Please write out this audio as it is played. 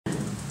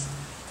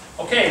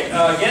Okay,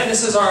 again,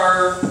 this is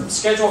our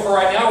schedule for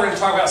right now. We're going to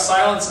talk about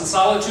silence and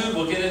solitude.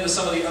 We'll get into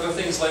some of the other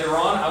things later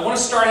on. I want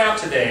to start out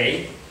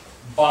today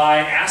by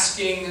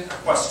asking a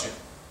question.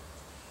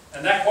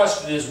 And that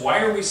question is, why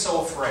are we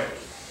so afraid?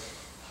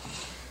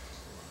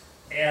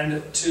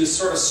 And to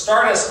sort of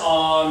start us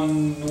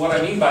on what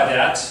I mean by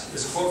that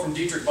is a quote from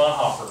Dietrich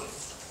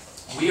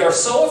Bonhoeffer. We are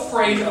so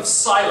afraid of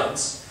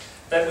silence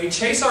that we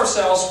chase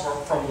ourselves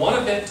from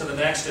one event to the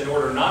next in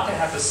order not to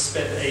have to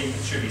spend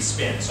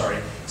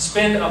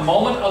a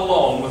moment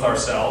alone with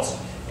ourselves,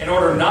 in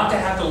order not to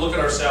have to look at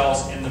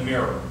ourselves in the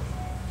mirror.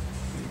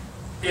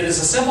 It is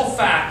a simple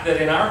fact that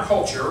in our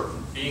culture,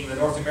 being the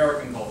North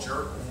American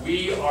culture,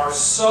 we are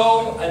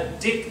so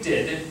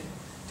addicted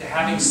to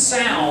having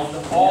sound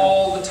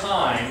all the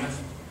time,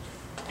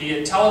 be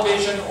it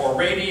television or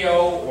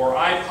radio or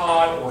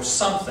iPod or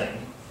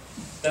something,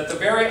 that the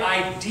very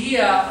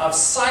idea of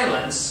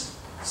silence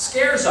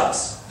scares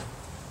us.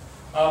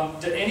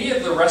 Did any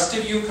of the rest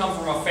of you come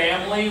from a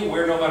family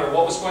where no matter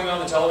what was going on,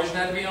 the television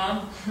had to be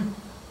on?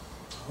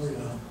 Oh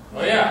yeah.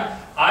 Oh yeah.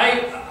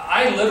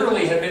 I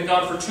literally had been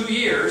gone for 2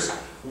 years,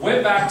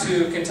 went back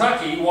to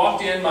Kentucky,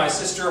 walked in, my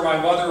sister and my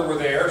mother were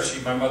there.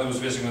 My mother was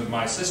visiting with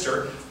my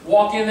sister.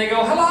 Walk in, they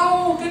go,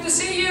 "Hello, good to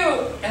see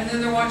you." And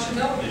then they're watching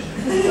television.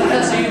 I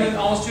hadn't seen them in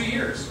almost 2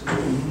 years.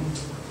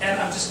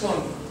 And I'm just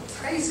going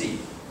crazy.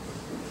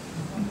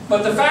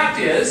 But the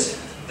fact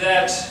is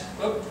that,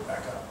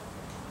 back up.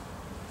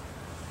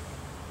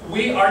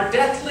 We are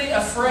deathly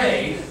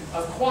afraid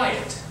of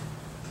quiet.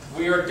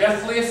 We are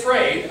deathly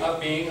afraid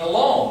of being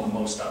alone,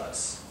 most of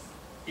us.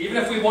 Even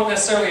if we won't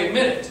necessarily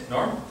admit it.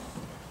 Norm?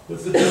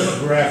 With the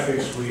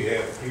demographics we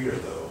have here,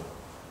 though,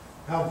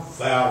 how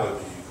valid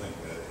do you think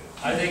that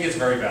is? I think it's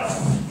very valid.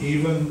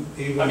 Even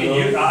I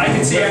mean, I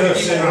can see every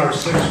us in our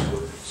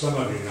 60s, some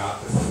of you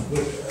not,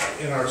 but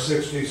in our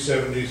 60s,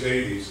 70s,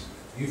 80s,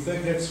 you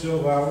think that's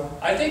still valid?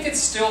 I think it's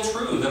still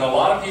true that a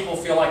lot of people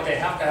feel like they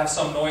have to have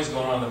some noise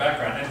going on in the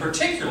background. And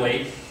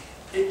particularly,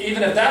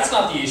 even if that's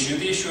not the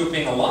issue of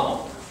being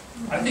alone.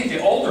 I think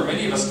the older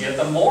many of us get,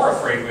 the more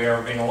afraid we are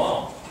of being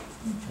alone.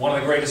 One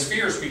of the greatest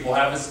fears people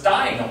have is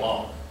dying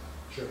alone.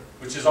 Sure.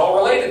 Which is all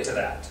related to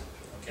that.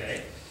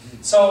 Okay?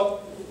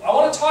 So, I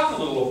want to talk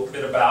a little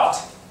bit about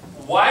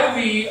why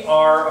we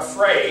are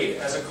afraid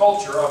as a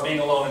culture of being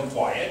alone and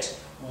quiet.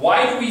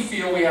 Why do we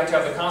feel we have to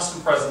have the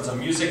constant presence of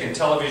music and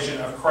television,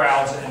 of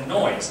crowds and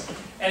noise?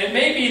 And it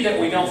may be that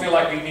we don't feel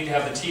like we need to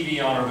have the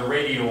TV on or the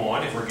radio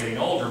on if we're getting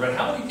older, but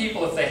how many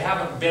people, if they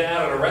haven't been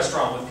out at a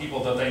restaurant with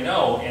people that they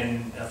know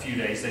in a few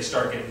days, they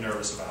start getting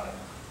nervous about it?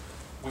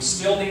 We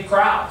still need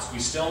crowds. We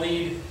still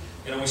need,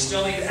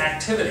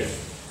 activity.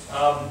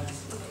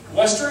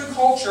 Western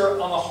culture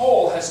on the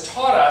whole has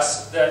taught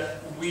us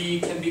that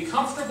we can be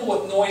comfortable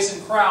with noise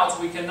and crowds.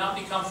 We cannot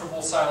be comfortable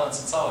with silence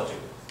and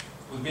solitude,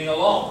 with being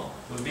alone,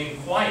 with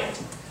being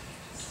quiet.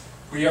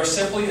 We are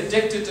simply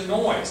addicted to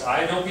noise.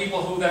 I know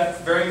people who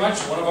that very much,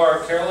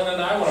 Carolyn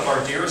and I, one of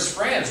our dearest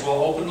friends,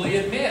 will openly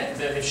admit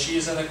that if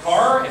she's in the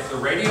car, if the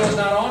radio is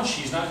not on,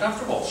 she's not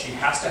comfortable. She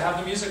has to have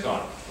the music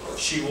on.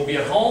 She will be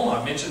at home,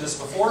 I've mentioned this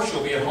before,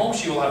 she'll be at home,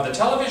 she will have the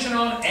television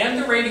on and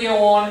the radio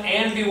on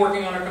and be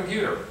working on her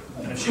computer.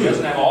 And if she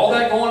doesn't have all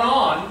that going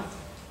on,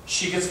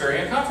 she gets very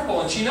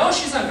uncomfortable. And she knows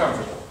she's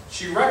uncomfortable.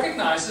 She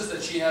recognizes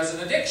that she has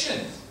an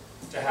addiction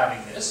to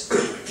having this.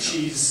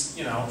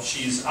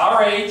 She's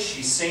our age,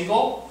 she's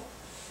single,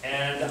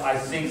 and I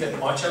think that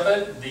much of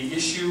it,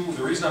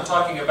 the reason I'm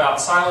talking about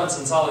silence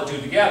and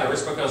solitude together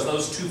is because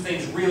those two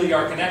things really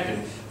are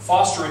connected.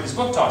 Foster in his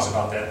book talks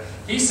about that.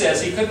 He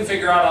says he couldn't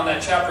figure out on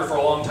that chapter for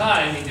a long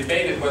time. He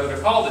debated whether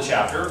to call the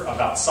chapter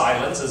about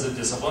silence as a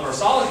discipline or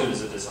solitude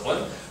as a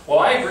discipline. Well,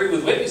 I agree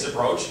with Whitney's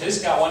approach.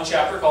 He's got one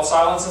chapter called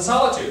Silence and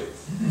Solitude,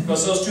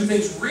 because those two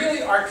things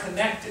really are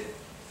connected.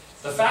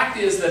 The fact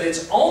is that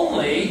it's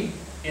only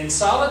in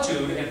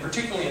solitude, and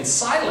particularly in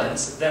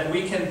silence, that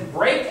we can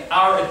break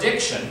our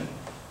addiction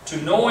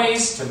to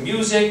noise, to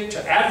music,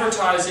 to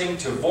advertising,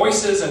 to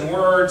voices and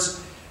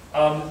words,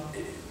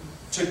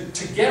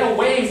 to get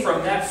away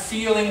from that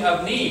feeling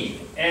of need.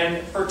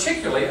 And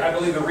particularly, I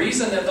believe the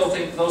reason that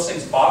those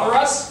things bother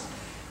us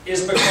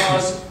is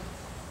because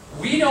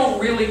we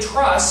don't really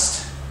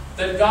trust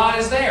that God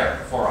is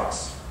there for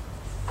us.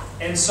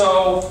 And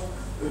so,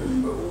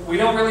 we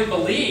don't really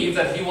believe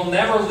that He will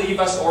never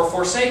leave us or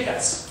forsake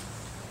us.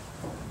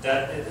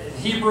 That in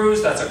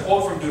Hebrews, that's a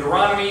quote from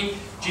Deuteronomy.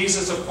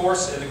 Jesus, of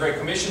course, in the Great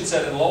Commission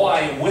said, "And lo,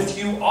 I am with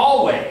you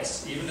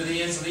always, even to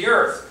the ends of the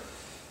earth."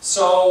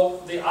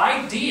 So the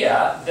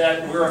idea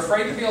that we're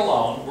afraid to be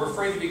alone, we're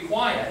afraid to be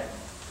quiet,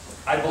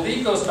 I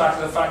believe goes back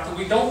to the fact that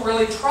we don't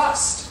really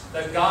trust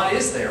that God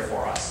is there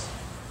for us.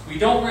 We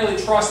don't really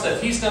trust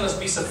that He's going to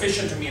be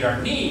sufficient to meet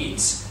our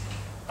needs,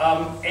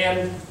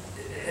 and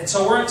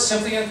so we're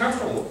simply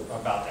uncomfortable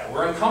about that.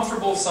 We're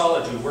uncomfortable with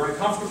solitude. We're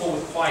uncomfortable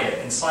with quiet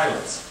and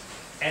silence.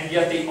 And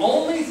yet the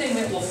only thing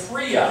that will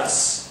free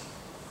us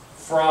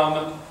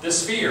from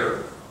this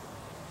fear,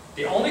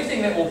 the only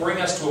thing that will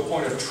bring us to a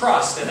point of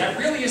trust, and that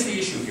really is the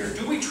issue here.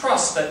 Do we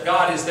trust that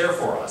God is there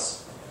for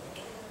us?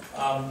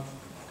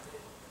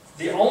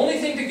 The only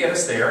thing to get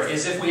us there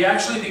is if we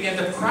actually begin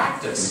to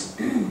practice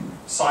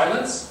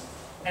silence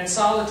and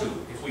solitude.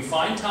 If we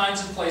find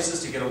times and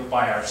places to get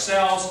by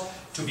ourselves,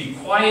 to be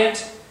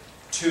quiet,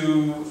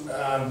 to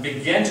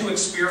begin to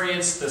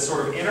experience the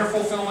sort of inner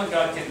fulfillment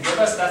God can give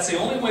us, that's the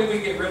only way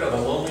we get rid of the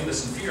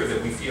loneliness and fear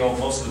that we feel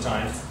most of the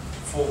time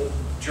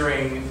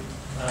during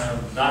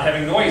not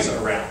having noise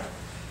around.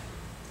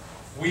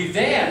 We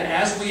then,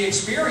 as we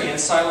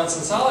experience silence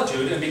and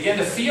solitude and begin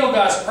to feel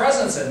God's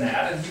presence in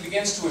that, and He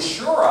begins to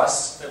assure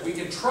us that we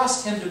can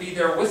trust Him to be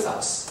there with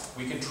us.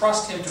 We can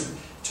trust Him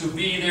to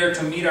be there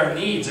to meet our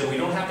needs, and we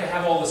don't have to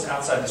have all this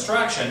outside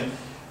distraction.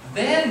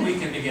 Then we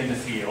can begin to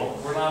feel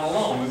we're not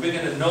alone. We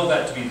begin to know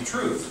that to be the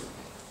truth.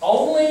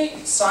 Only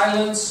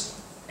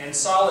silence and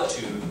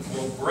solitude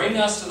will bring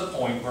us to the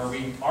point where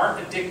we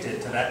aren't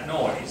addicted to that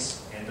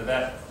noise and to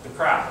the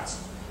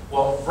crowds.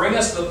 Will bring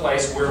us to the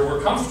place where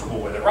we're comfortable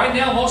with it. Right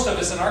now, most of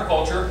us in our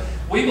culture,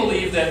 we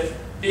believe that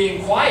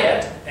being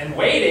quiet and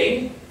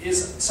waiting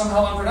is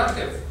somehow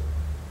unproductive.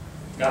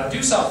 Got to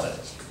do something.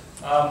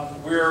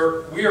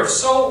 We are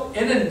so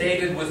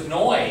inundated with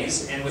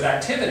noise and with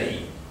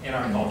activity in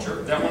our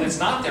culture that when it's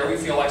not there, we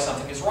feel like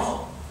something is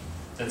wrong.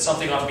 That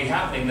something ought to be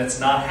happening that's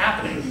not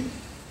happening.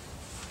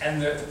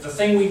 And the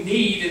thing we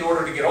need in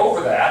order to get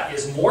over that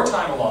is more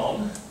time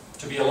alone,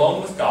 to be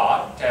alone with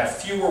God, to have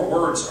fewer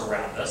words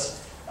around us.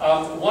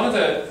 One of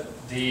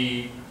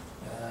the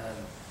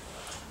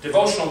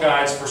devotional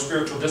guides for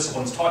spiritual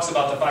disciplines talks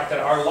about the fact that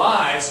our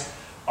lives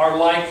are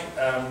like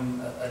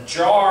a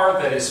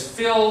jar that is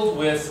filled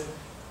with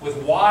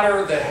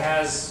water that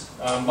has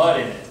mud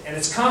in it. And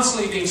it's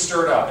constantly being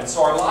stirred up. And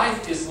so our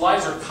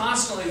lives are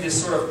constantly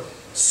this sort of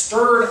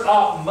stirred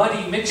up,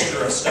 muddy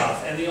mixture of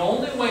stuff. And the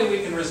only way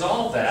we can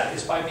resolve that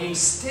is by being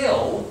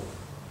still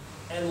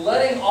and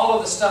letting all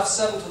of the stuff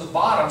settle to the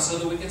bottom so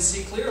that we can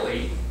see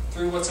clearly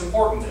through what's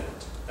important in it.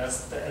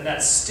 And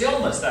that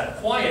stillness, that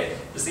quiet,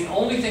 is the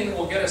only thing that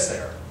will get us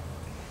there.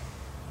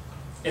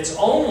 It's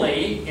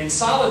only in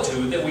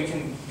solitude that we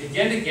can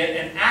begin to get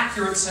an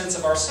accurate sense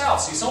of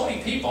ourselves. See, so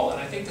many people,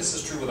 and I think this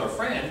is true with our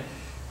friend,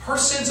 her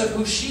sense of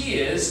who she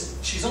is,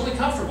 she's only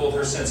comfortable with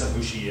her sense of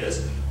who she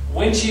is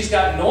when she's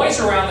got noise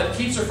around that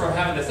keeps her from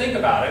having to think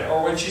about it,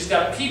 or when she's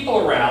got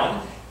people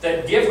around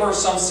that give her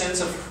some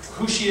sense of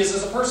who she is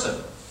as a person.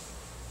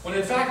 When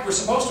in fact, we're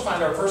supposed to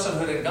find our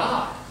personhood in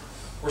God.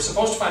 We're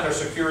supposed to find our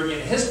security in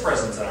His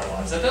presence in our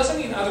lives. That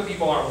doesn't mean other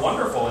people aren't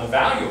wonderful and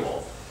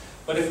valuable.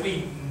 But if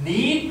we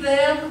need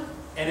them,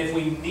 and if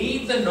we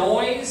need the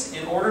noise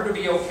in order to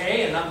be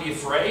okay and not be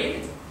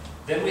afraid,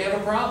 then we have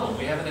a problem.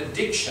 We have an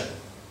addiction.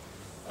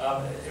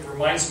 It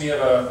reminds me of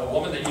a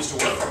woman that used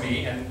to work for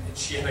me, and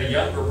she had a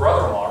younger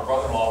brother-in-law. Her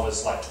brother-in-law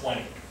was like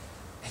 20.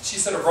 And she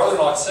said her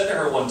brother-in-law said to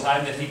her one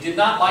time that he did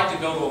not like to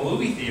go to a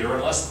movie theater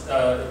unless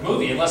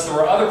there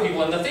were other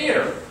people in the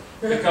theater.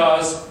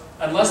 Because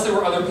unless there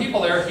were other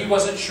people there, he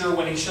wasn't sure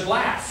when he should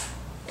laugh.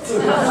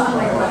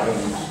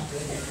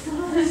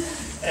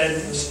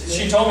 And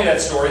she told me that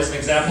story as an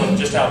example of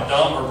just how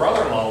dumb her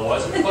brother-in-law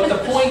was. But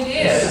the point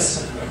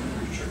is,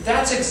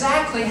 that's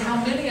exactly how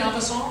many of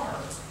us are.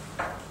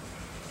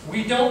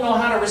 We don't know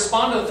how to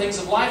respond to the things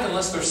of life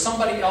unless there's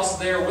somebody else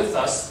there with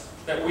us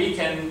that we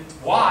can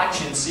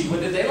watch and see, when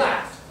did they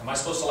laugh? Am I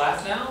supposed to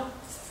laugh now?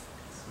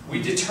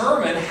 We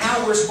determine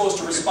how we're supposed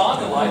to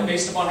respond to life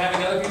based upon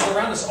having other people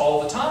around us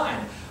all the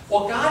time.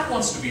 Well, God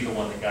wants to be the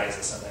one that guides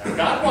us in that.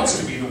 God wants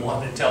to be the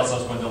one that tells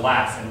us when to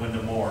laugh and when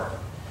to mourn.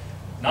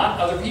 Not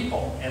other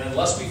people. And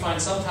unless we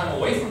find some time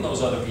away from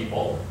those other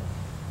people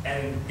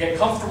and get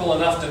comfortable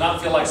enough to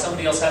not feel like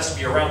somebody else has to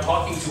be around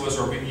talking to us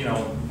or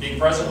being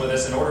present with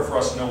us in order for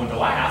us to know when to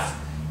laugh,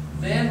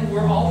 then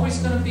we're always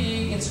going to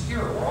be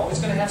insecure. We're always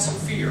going to have some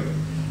fear.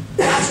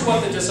 That's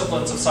what the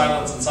disciplines of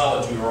silence and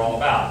solitude are all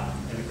about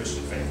in the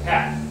Christian faith.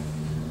 Pat?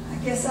 I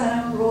guess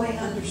I don't really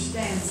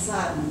understand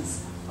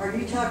silence. Are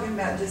you talking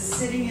about just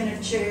sitting in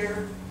a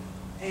chair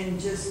and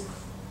just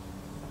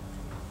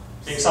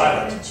being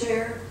silent in a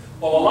chair?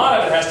 Well, a lot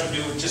of it has to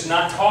do with just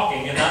not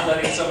talking and not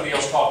letting somebody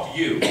else talk to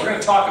you. We're going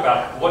to talk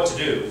about what to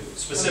do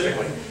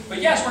specifically.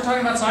 But yes, we're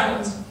talking about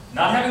silence.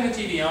 Not having the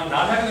TV on,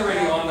 not having the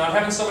radio on, not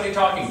having somebody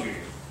talking to you.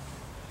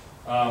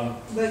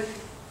 But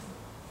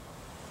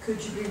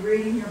could you be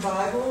reading your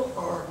Bible?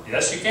 Or?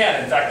 Yes, you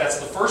can. In fact, that's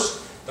the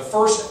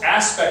first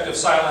aspect of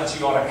silence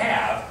you ought to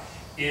have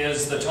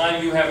is the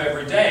time you have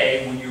every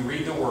day when you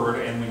read the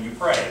Word and when you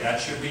pray. That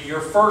should be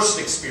your first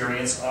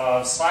experience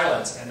of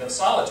silence and of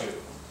solitude.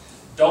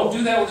 Don't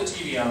do that with the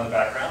TV on in the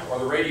background or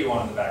the radio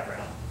on in the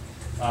background.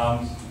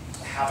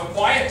 Have a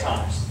quiet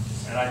time,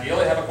 and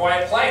ideally have a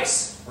quiet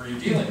place where you're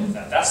dealing with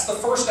that. That's the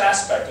first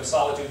aspect of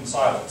solitude and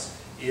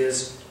silence,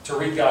 is to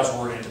read God's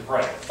Word and to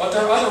pray. But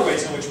there are other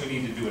ways in which we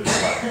need to do it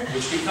as well,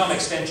 which become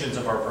extensions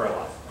of our prayer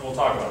life. And we'll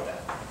talk about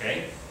that.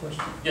 Okay?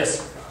 Question.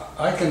 Yes?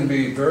 I can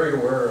be very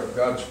aware of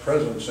God's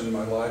presence in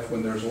my life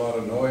when there's a lot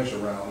of noise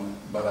around,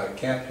 but I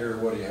can't hear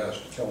what He has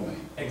to tell me.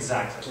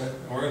 Exactly.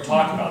 And we're going to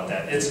talk about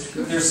that.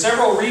 There's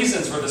several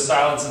reasons for the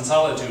silence and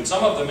solitude.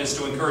 Some of them is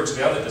to encourage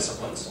the other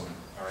disciplines,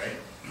 all right,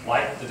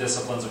 like the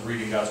disciplines of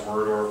reading God's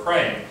Word or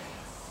praying.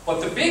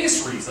 But the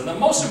biggest reason, the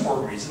most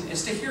important reason,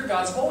 is to hear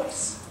God's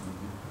voice.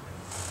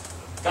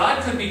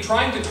 God could be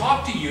trying to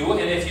talk to you,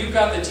 and if you've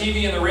got the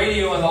TV and the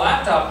radio and the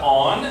laptop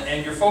on,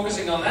 and you're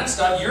focusing on that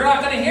stuff, you're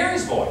not going to hear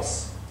His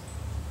voice.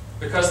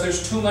 Because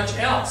there's too much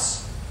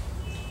else.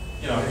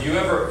 You know,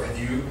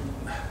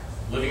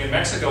 living in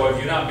Mexico, have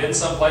you not been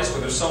someplace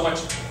where there's so much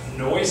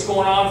noise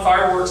going on,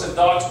 fireworks and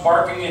dogs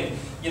barking, and,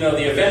 you know,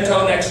 the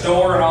evento next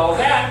door and all of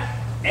that,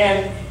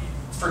 and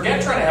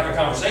forget trying to have a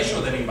conversation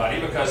with anybody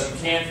because you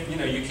can't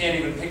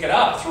even pick it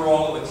up through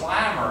all of the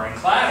clamor and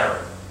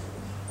clatter.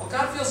 Well,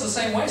 God feels the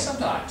same way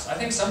sometimes. I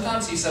think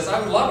sometimes He says, I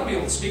would love to be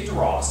able to speak to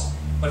Ross,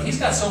 but he's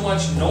got so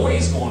much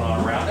noise going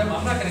on around him,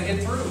 I'm not going to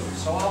get through,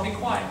 so I'll be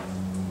quiet.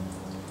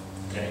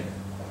 Okay?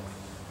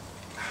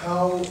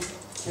 How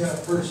can a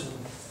person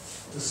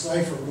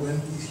decipher when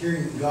he's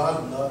hearing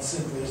God and not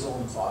simply his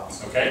own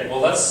thoughts? Okay,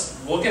 well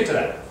we'll get to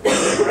that.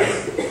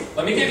 Right?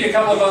 Let me give you a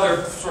couple of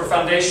other sort of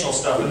foundational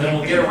stuff, and then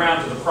we'll get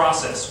around to the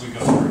process we go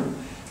through.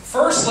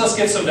 First, let's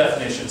get some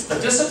definitions. The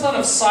discipline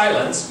of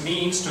silence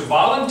means to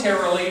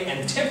voluntarily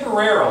and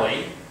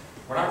temporarily,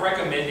 we're not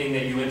recommending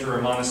that you enter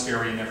a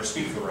monastery and never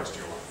speak for the rest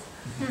of your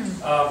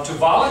life. To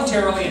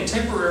voluntarily and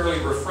temporarily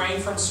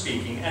refrain from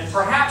speaking, and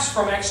perhaps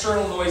from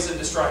external noise and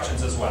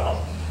distractions as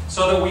well,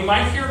 so that we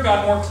might hear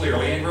God more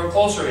clearly and grow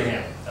closer to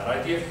Him. That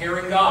idea of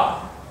hearing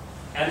God.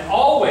 And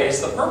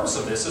always the purpose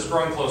of this is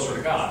growing closer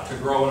to God, to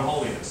grow in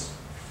holiness.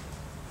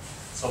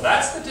 So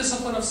that's the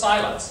discipline of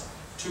silence.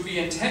 To be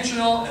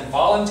intentional and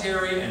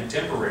voluntary and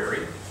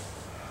temporary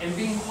in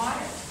being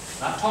quiet.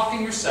 Not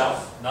talking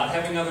yourself, not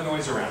having other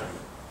noise around you.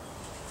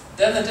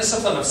 Then the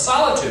discipline of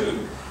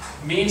solitude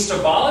means to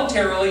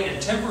voluntarily and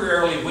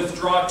temporarily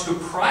withdraw to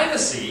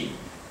privacy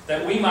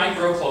that we might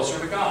grow closer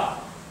to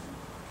God.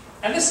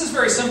 And this is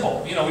very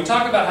simple. You know, we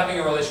talk about having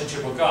a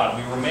relationship with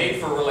God. We were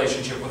made for a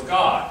relationship with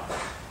God.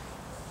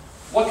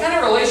 What kind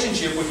of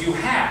relationship would you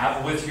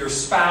have with your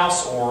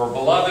spouse or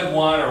beloved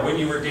one, or when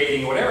you were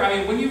dating, or whatever?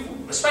 I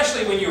mean,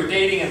 especially when you were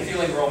dating and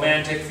feeling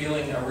romantic,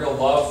 feeling a real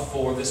love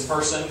for this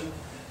person,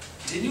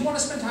 didn't you want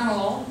to spend time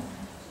alone?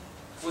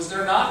 Was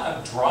there not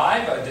a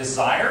drive, a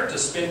desire to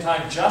spend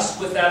time just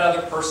with that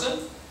other person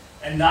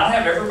and not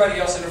have everybody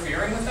else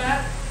interfering with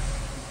that?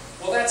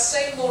 Well, that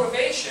same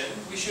motivation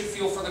we should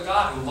feel for the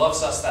God who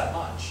loves us that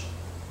much.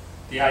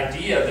 The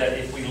idea that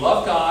if we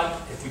love God,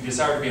 if we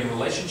desire to be in a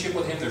relationship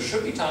with Him, there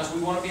should be times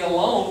we want to be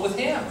alone with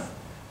Him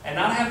and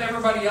not have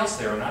everybody else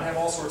there and not have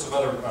all sorts of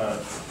other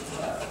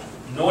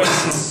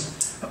noises.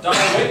 Don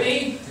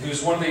Whitney,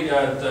 who's one of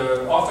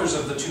the authors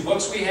of the 2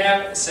 books we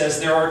have, says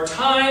there are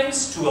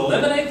times to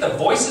eliminate the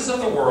voices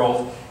of the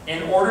world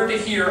in order to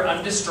hear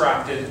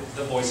undistracted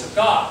the voice of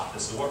God.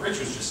 This is what Rich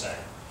was just saying.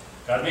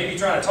 God may be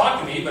trying to talk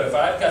to me, but if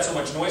I've got so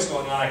much noise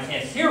going on I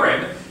can't hear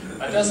Him,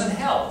 that doesn't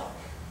help.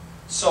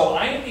 So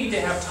I need to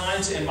have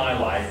times in my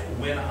life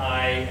when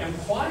I am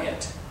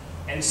quiet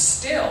and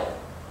still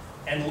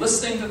and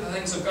listening to the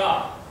things of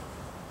God.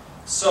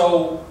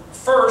 So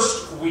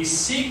first, we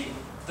seek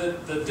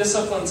the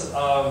disciplines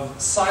of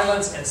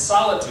silence and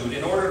solitude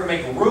in order to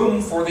make room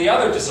for the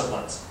other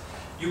disciplines.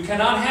 You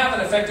cannot have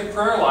an effective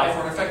prayer life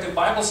or an effective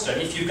Bible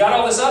study if you've got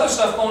all this other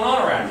stuff going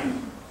on around you.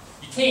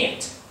 You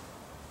can't.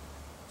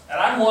 And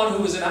I'm one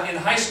who was in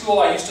high school,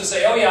 I used to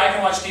say, oh yeah, I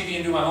can watch TV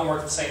and do my homework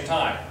at the same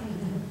time.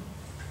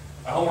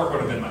 My homework would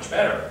have been much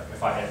better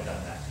if I had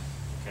done that.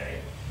 Okay?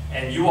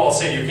 And you all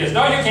say to your kids,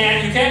 no, you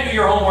can't. You can't do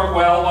your homework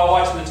well while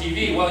watching the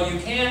TV. Well, you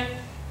can't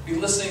be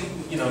listening,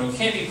 you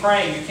can't be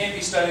praying, you can't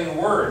be studying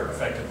the Word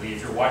effectively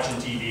if you're watching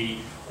TV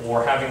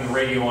or having the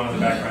radio on in the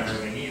background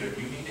or anything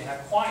either. You need to have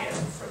quiet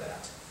for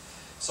that.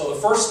 So the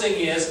first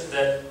thing is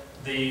that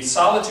the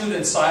solitude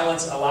and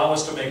silence allow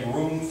us to make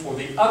room for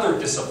the other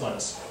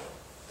disciplines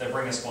that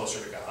bring us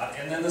closer to God.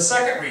 And then the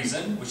second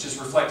reason, which is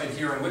reflected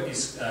here in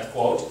Whitney's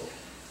quote,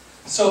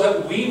 so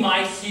that we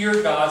might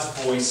hear God's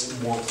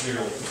voice more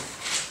clearly.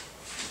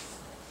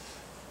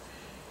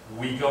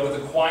 We go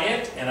to the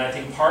quiet, and I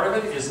think part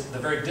of it is the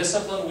very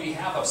discipline we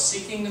have of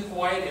seeking the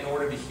quiet in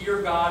order to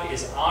hear God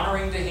is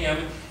honoring to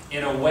Him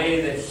in a way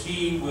that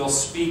He will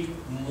speak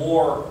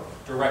more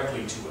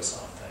directly to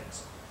us on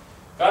things.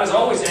 God is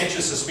always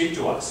anxious to speak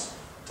to us,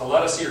 to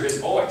let us hear His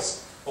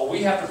voice, but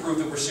we have to prove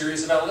that we're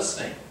serious about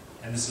listening.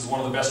 And this is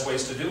one of the best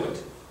ways to do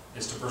it,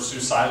 is to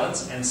pursue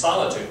silence and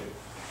solitude.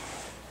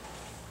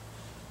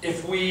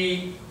 If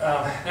we,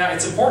 now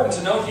it's important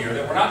to note here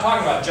that we're not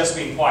talking about just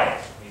being quiet.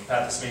 I mean,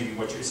 Pat, this may be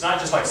what it's not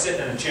just like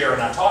sitting in a chair and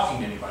not talking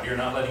to anybody or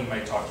not letting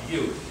anybody talk to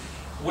you.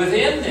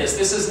 Within this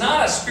is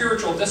not a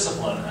spiritual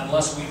discipline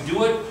unless we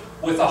do it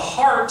with a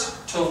heart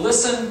to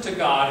listen to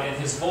God and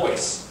His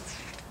voice.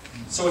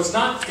 So it's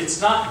not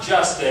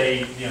just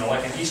a,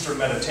 like an Eastern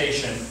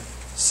meditation,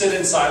 sit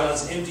in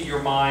silence, empty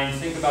your mind,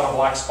 think about a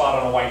black spot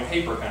on a white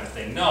paper kind of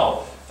thing.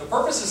 No, the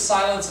purpose is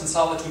silence and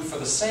solitude for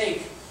the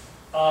sake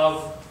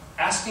of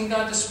asking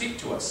God to speak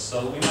to us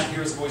so that we might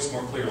hear His voice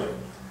more clearly.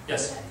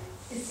 Yes?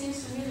 It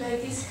seems to me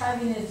like it's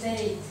having a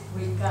date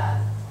with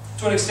God.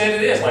 To an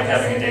extent it is like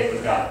having a date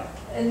with God.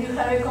 And you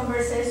have a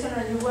conversation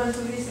and you want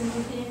to listen to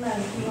Him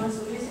and He wants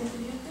to listen to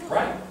you too.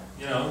 Right.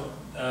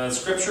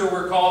 Scripture,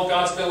 we're called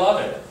God's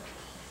beloved.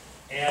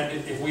 And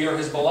if we are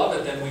His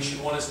beloved, then we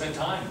should want to spend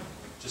time.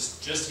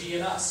 Just He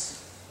and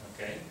us.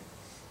 Okay?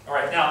 All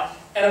right, now,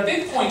 and a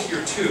big point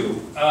here,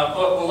 too.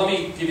 Well, let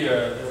me give you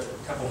a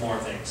couple more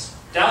things.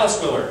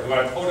 Dallas Willard, who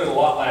I quoted a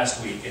lot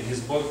last week, in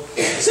his book,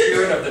 The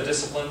Spirit of the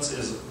Disciplines,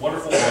 is a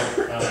wonderful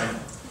book.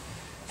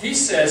 He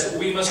says,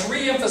 we must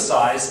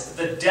re-emphasize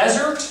the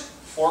desert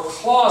or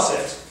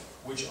closet,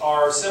 which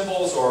are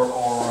symbols or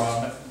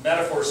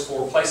metaphors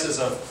for places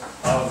of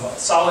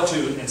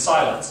solitude and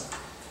silence,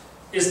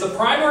 is the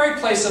primary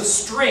place of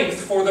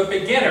strength for the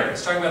beginner.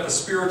 He's talking about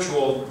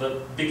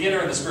the beginner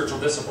in the spiritual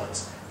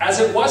disciplines, as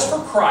it was for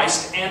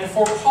Christ and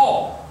for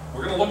Paul.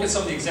 We're going to look at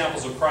some of the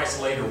examples of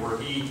Christ later where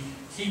he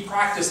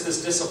practiced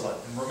this discipline.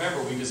 And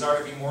remember, we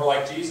desire to be more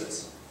like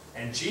Jesus.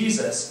 And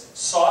Jesus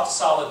sought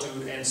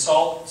solitude and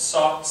sought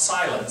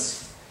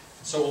silence.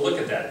 So we'll look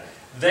at that.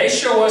 They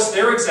show us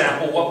their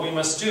example, what we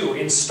must do.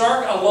 In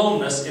stark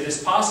aloneness, it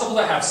is possible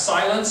to have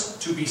silence,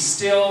 to be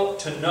still,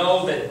 to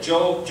know that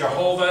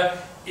Jehovah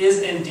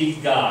is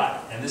indeed God.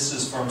 And this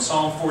is from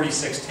Psalm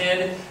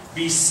 46:10.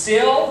 Be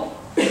still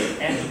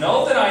and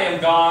know that I am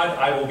God.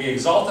 I will be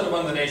exalted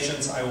among the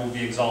nations. I will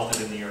be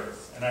exalted in the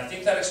earth. And I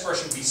think that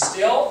expression, be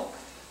still,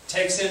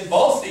 takes in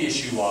both the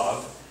issue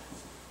of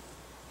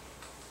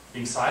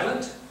being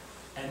silent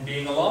and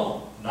being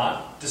alone.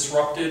 Not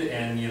disrupted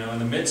and, in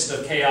the midst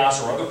of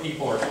chaos or other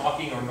people or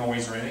talking or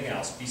noise or anything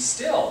else. Be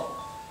still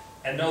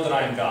and know that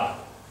I am God.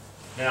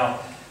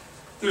 Now,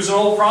 there's an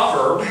old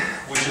proverb,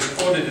 which is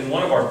quoted in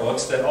one of our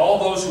books, that all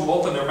those who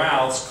open their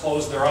mouths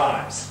close their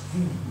eyes.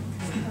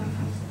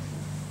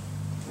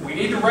 We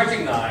need to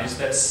recognize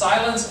that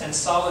silence and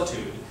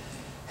solitude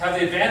have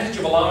the advantage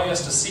of allowing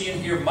us to see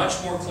and hear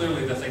much more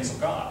clearly the things of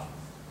God.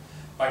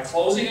 By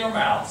closing our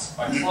mouths,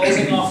 by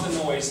closing off the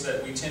noise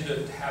that we tend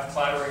to have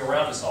clattering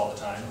around us all the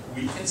time,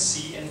 we can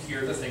see and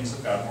hear the things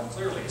of God more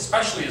clearly,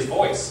 especially His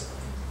voice,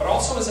 but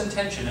also His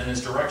intention and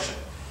His direction.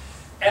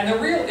 And the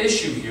real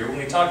issue here, when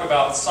we talk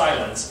about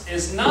silence,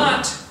 is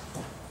not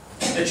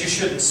that you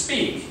shouldn't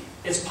speak.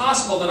 It's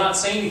possible to not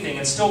say anything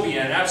and still be in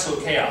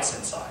absolute chaos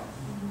inside,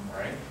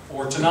 right?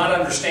 Or to not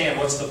understand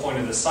what's the point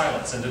of this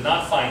silence and to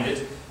not find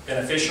it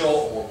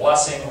beneficial or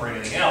blessing or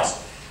anything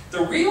else.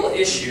 The real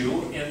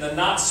issue in the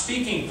not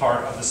speaking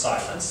part of the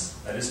silence,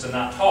 that is to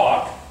not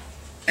talk,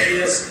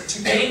 is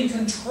to gain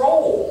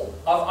control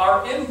of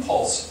our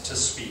impulse to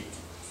speak.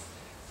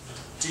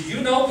 Do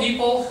you know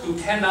people who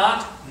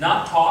cannot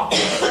not talk?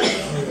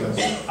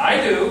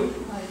 I do,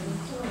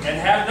 and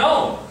have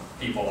known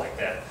people like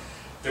that.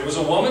 There was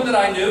a woman that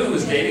I knew who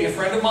was dating a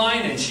friend of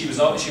mine, and she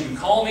would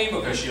call me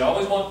because she'd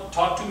always want to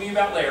talk to me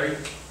about Larry.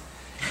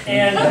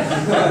 And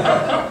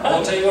I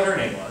won't tell you what her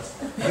name was.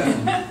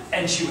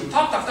 And she would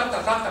talk,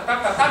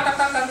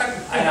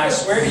 and I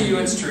swear to you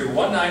it's true.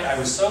 One night I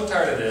was so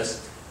tired of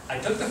this, I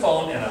took the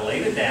phone and I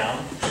laid it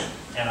down,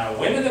 and I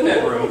went in the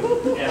bedroom,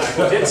 and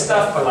I did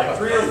stuff for like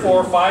 3 or 4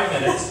 or 5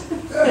 minutes,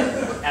 and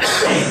I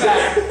came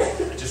back,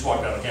 I just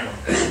walked out of the camera,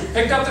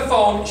 picked up the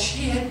phone,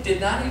 she did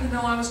not even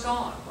know I was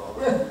gone.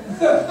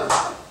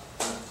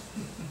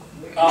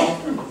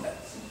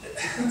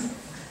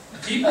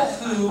 People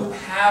who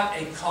have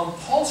a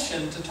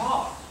compulsion to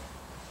talk.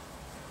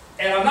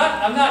 And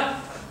I'm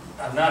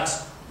not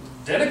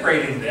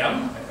denigrating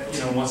them.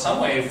 In some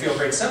way I feel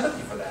great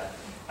sympathy for that.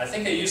 I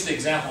think I used the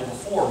example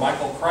before.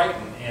 Michael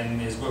Crichton, in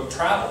his book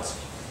Travels,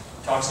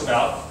 talks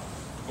about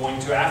going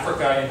to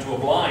Africa into a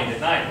blind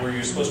at night where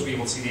you're supposed to be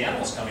able to see the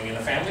animals coming, and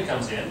a family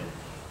comes in,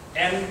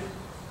 and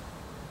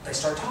they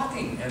start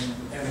talking, and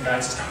the guy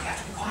says, "No, you have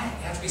to be quiet,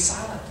 you have to be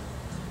silent."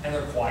 And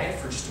they're quiet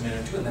for just a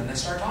minute or two, and then they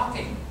start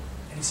talking.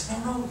 And he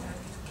said, "No, you have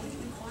to be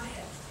completely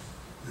quiet."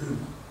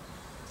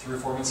 3 or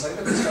 4 minutes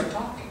later, they start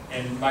talking.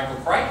 And Michael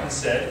Crichton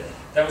said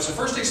that was the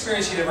first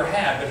experience he'd ever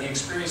had, but he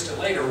experienced it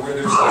later, where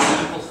there's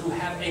people who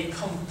have a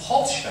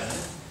compulsion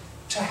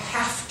to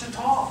have to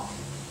talk.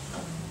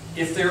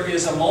 If there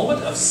is a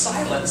moment of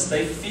silence,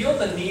 they feel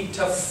the need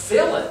to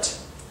fill it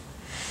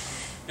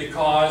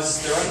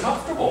because they're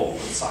uncomfortable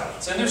with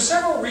silence. And there's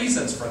several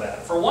reasons for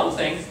that. For one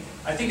thing,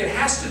 I think it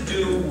has to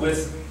do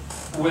with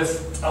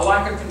a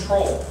lack of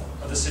control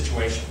of the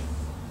situation.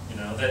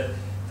 That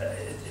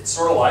it's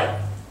sort of like,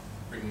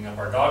 bringing up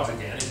our dogs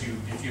again, if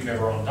you've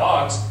ever owned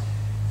dogs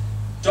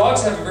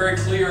have a very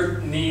clear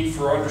need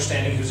for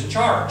understanding who's in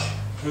charge,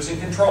 who's in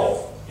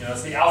control.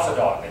 It's the alpha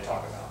dog they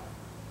talk about.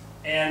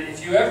 And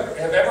if you have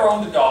ever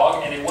owned a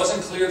dog and it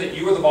wasn't clear that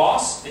you were the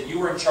boss, that you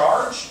were in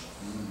charge,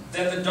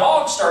 then the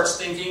dog starts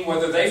thinking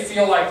whether they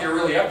feel like they're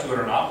really up to it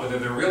or not, whether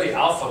they're really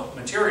alpha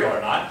material or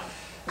not.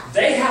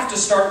 They have to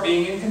start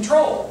being in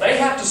control. They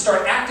have to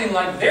start acting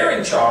like they're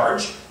in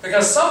charge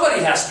because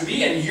somebody has to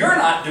be and you're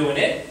not doing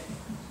it.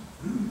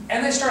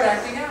 And they start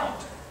acting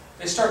out.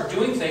 They start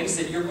doing things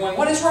that you're going,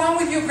 "What is wrong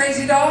with you,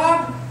 crazy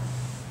dog?"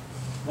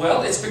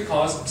 Well, it's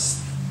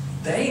because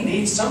they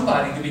need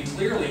somebody to be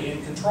clearly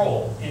in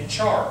control, in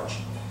charge.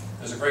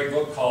 There's a great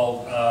book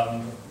called,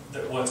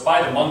 it's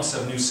by the monks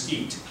of New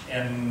Skeet.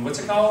 And what's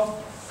it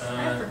called?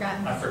 I've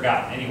forgotten. I've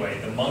forgotten. Anyway,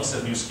 the monks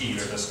of New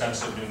Skete, or the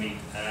skunks of New Meat.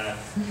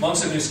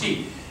 Monks of New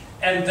Skete.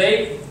 And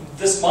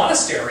this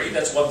monastery,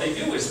 that's what they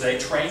do, is they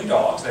train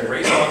dogs, they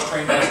raise dogs,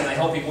 train dogs, and they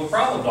help people with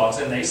problem dogs.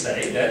 And they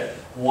say that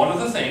one of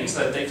the things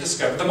that they've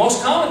discovered, the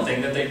most common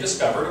thing that they've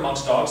discovered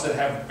amongst dogs that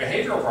have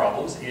behavioral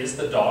problems, is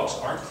the dogs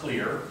aren't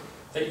clear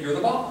that you're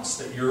the boss,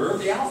 that you're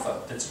the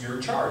alpha, that's you're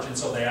in charge, and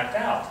so they act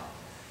out.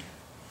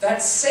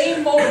 That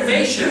same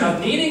motivation of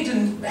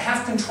needing to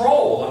have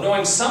control, of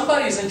knowing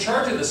somebody's in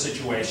charge of the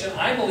situation,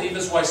 I believe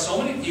is why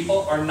so many people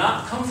are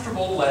not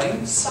comfortable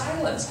letting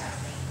silence happen.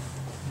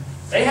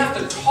 They have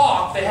to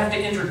talk, they have to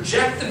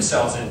interject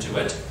themselves into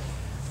it,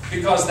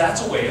 because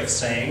that's a way of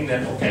saying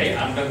that, okay,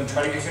 I'm going to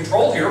try to get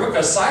control here,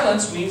 because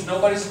silence means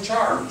nobody's in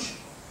charge.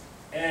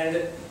 And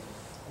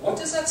what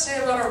does that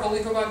say about our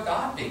belief about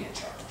God being in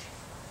charge?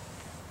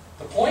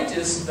 The point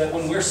is that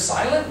when we're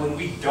silent, when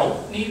we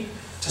don't need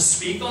to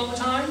speak all the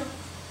time,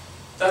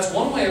 that's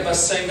one way of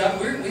us saying, God,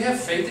 we have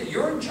faith that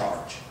you're in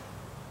charge.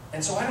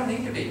 And so I don't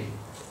need to be.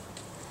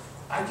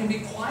 I can be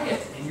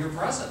quiet in your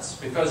presence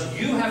because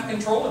you have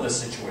control of the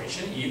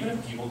situation, even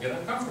if people get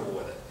uncomfortable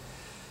with it.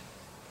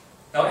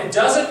 Now, it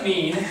doesn't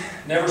mean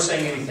never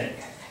saying anything,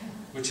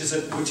 which is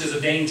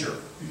a danger.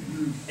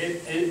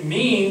 It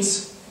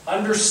means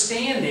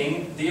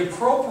understanding the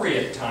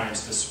appropriate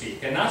times to speak,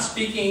 and not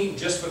speaking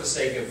just for the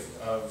sake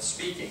of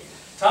speaking.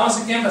 Thomas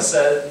à Kempis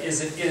said,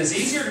 it is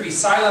easier to be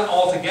silent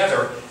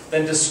altogether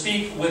than to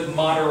speak with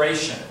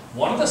moderation.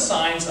 One of the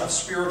signs of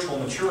spiritual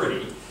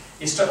maturity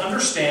is to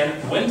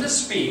understand when to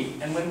speak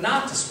and when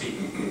not to speak.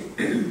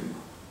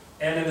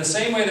 And in the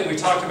same way that we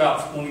talked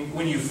about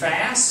when you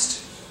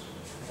fast,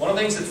 one of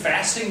the things that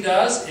fasting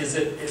does is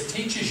it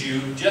teaches you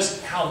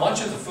just how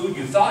much of the food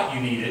you thought you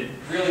needed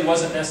really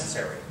wasn't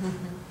necessary.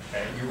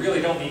 Okay? You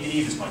really don't need to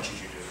eat as much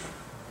as you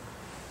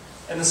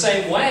do. In the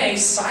same way,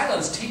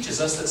 silence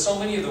teaches us that so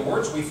many of the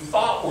words we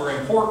thought were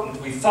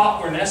important, we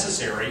thought were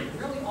necessary,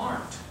 really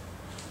aren't.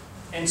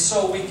 And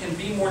so we can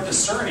be more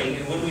discerning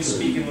in when we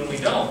speak and when we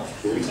don't.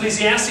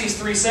 Ecclesiastes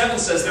 3:7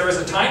 says there is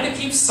a time to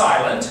keep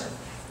silent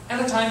and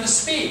a time to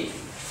speak.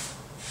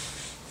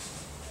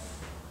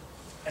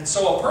 And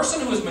so a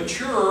person who is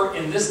mature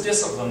in this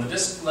discipline, the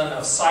discipline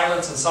of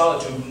silence and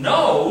solitude,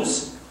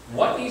 knows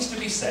what needs to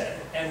be said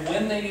and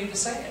when they need to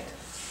say it.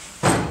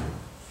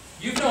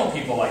 You've known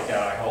people like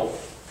that, I hope.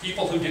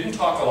 People who didn't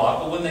talk a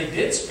lot, but when they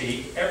did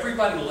speak,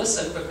 everybody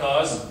listened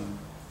because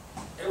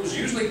it was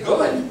usually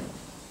good.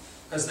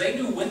 Because they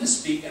knew when to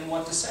speak and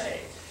what to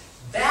say.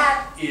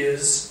 That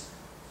is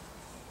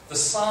the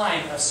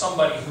sign of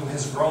somebody who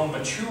has grown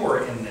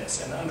mature in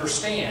this and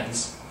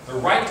understands the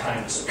right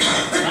time to speak.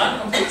 It's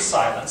not complete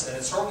silence, and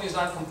it certainly is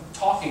not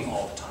talking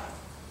all the time.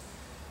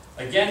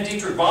 Again,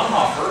 Dietrich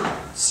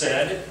Bonhoeffer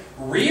said,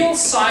 real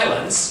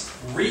silence,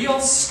 real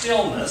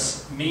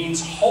stillness means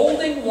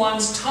holding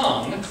one's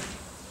tongue,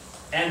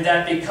 and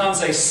that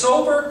becomes a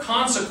sober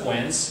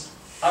consequence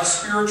of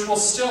spiritual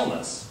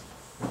stillness.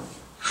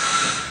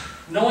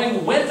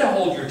 Knowing when to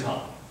hold your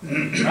tongue,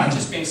 not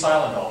just being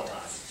silent all the time.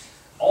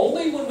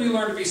 Only when we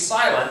learn to be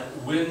silent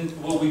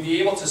will we be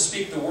able to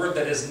speak the word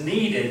that is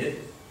needed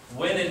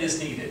when it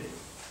is needed.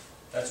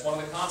 That's one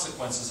of the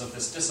consequences of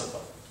this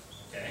discipline.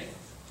 Okay?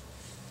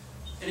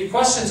 Any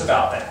questions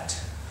about that?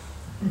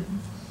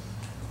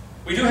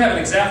 We do have an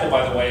example,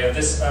 by the way, of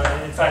this.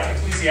 In fact,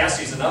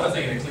 Ecclesiastes, another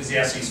thing in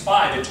Ecclesiastes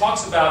 5, it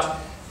talks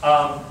about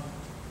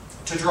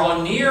to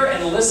draw near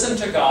and listen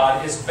to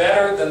God is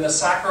better than the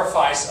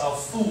sacrifice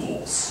of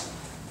fools.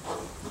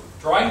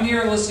 Drawing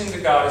near and listening to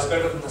God is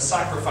better than the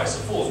sacrifice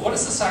of fools. What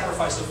is the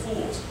sacrifice of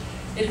fools?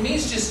 It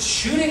means just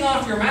shooting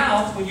off your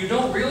mouth when you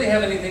don't really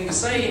have anything to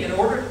say in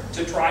order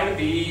to try to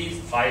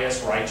be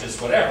pious, righteous,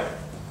 whatever.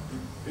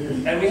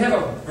 And we have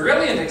a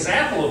brilliant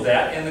example of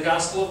that in the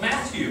Gospel of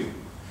Matthew.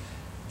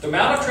 The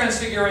Mount of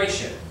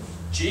Transfiguration.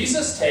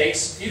 Jesus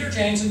takes Peter,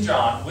 James, and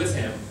John with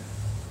him.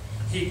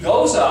 He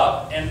goes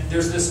up, and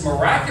there's this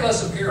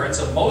miraculous appearance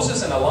of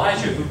Moses and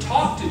Elijah who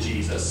talk to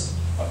Jesus,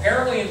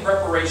 apparently in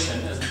preparation,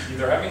 as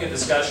they're having a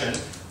discussion,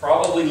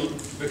 probably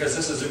because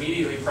this is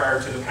immediately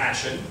prior to the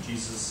Passion,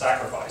 Jesus'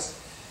 sacrifice.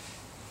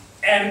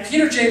 And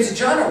Peter, James, and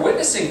John are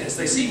witnessing this.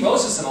 They see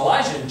Moses and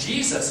Elijah and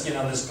Jesus,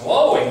 this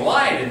glowing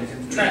light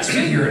and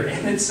transfigured.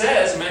 And it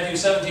says, Matthew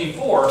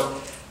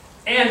 17:4,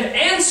 and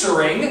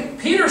answering,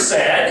 Peter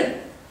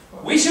said,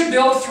 we should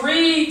build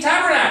 3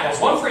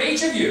 tabernacles, one for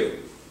each of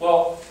you.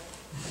 Well,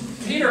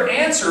 Peter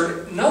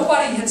answered,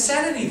 nobody had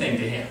said anything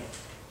to him.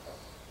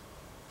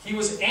 He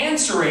was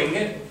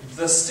answering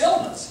the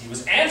stillness. He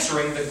was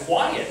answering the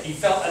quiet. He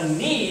felt a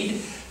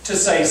need to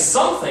say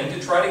something to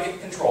try to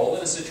get control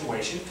in a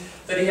situation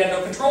that he had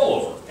no control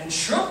over and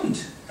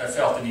shouldn't have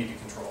felt the need to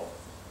control.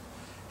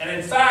 And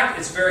in fact,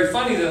 it's very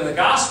funny that in the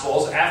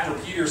Gospels, after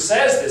Peter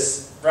says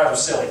this rather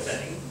silly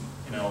thing,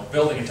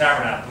 building a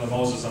tabernacle with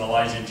Moses and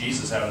Elijah and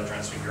Jesus having the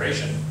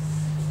Transfiguration,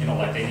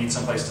 like they need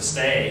someplace to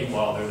stay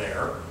while they're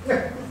there.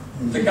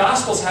 The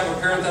Gospels have a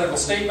parenthetical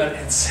statement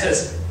and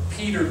says,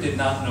 Peter did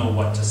not know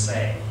what to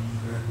say.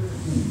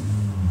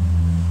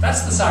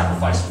 That's the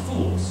sacrifice of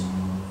fools.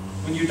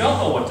 When you don't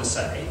know what to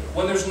say,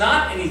 when there's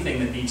not anything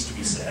that needs to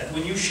be said,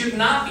 when you should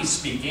not be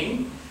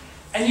speaking,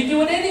 and you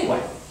do it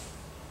anyway.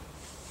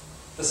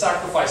 The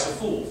sacrifice of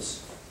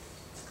fools.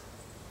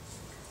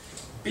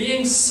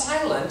 Being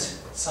silent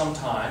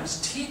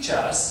sometimes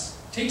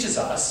teaches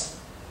us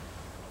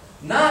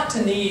not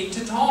to need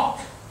to talk,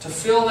 to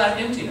fill that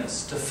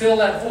emptiness, to fill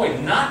that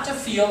void, not to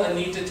feel a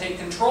need to take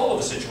control of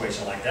a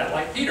situation like that,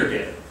 like Peter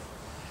did.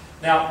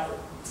 Now,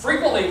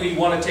 frequently we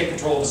want to take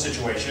control of the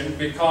situation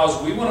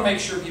because we want to make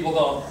sure people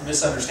don't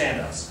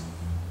misunderstand us.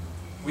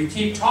 We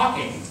keep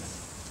talking,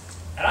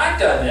 and I've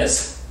done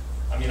this.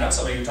 I mean, I'm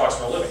somebody who talks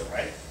for a living,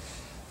 right?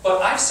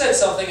 But I've said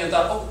something and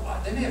thought,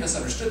 oh, they may have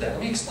misunderstood that.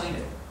 Let me explain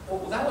it.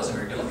 Well, that wasn't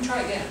very good. Let me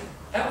try again.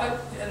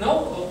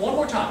 No, one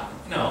more time.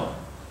 No.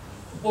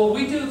 Well,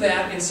 we do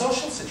that in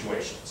social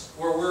situations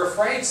where we're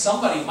afraid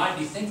somebody might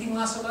be thinking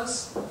less of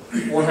us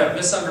or have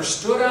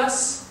misunderstood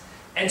us.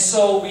 And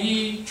so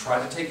we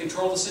try to take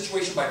control of the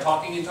situation by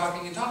talking and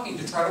talking and talking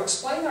to try to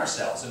explain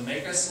ourselves and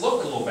make us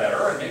look a little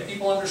better and make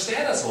people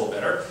understand us a little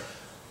better,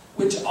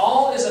 which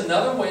all is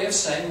another way of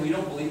saying we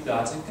don't believe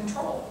God's in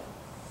control.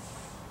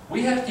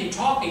 We have to keep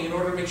talking in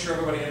order to make sure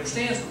everybody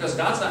understands because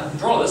God's not in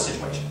control of this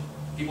situation.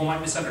 People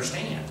might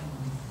misunderstand.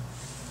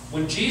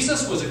 When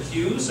Jesus was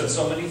accused of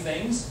so many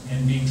things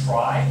and being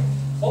tried,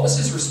 what was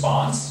his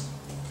response?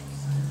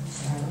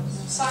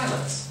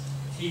 Silence.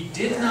 He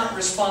did not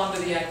respond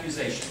to the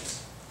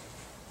accusations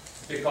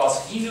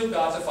because he knew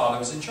God the Father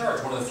was in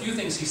charge. One of the few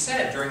things he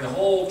said during the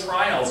whole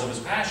trials of his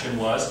passion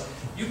was,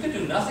 "You can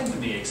do nothing to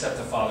me except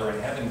the Father in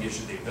heaven gives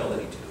you the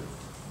ability to."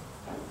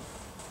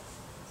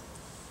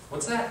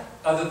 What's that?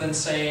 Other than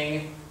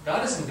saying,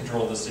 God is in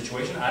control of this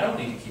situation. I don't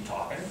need to keep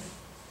talking.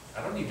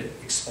 I don't need to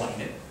explain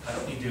it. I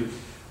don't need to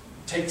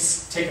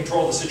take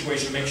control of the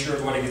situation to make sure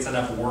everybody gets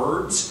enough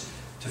words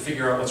to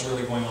figure out what's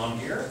really going on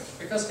here,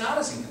 because God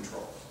is in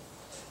control.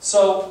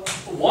 So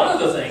one of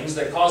the things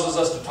that causes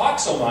us to talk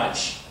so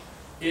much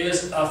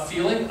is a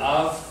feeling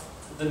of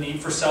the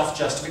need for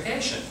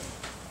self-justification.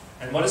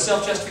 And what is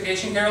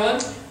self-justification, Carolyn?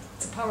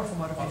 It's a powerful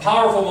motivator. A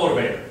powerful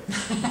motivator.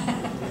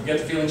 You get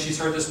the feeling she's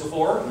heard this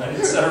before? I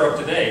didn't set her up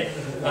today.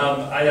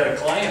 I had a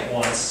client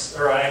once,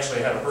 or I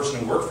actually had a person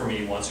who worked for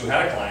me once who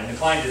had a client. The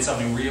client did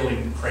something really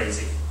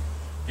crazy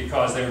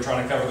because they were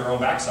trying to cover their own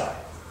backside.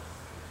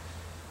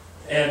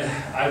 And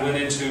I went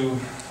into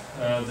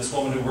this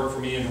woman who worked for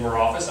me into her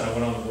office, and I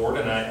went on the board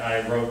and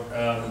I wrote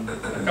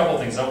a couple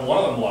of things. One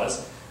of them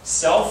was,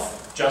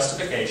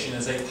 self-justification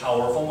is a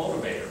powerful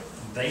motivator.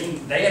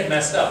 They had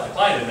messed up, the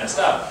client had messed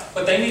up,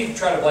 but they need to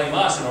try to blame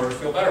us in order to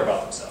feel better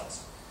about themselves.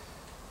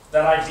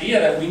 That idea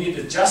that we need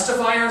to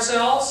justify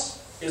ourselves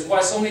is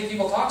why so many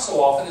people talk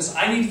so often, is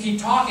I need to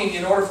keep talking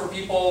in order for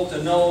people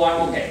to know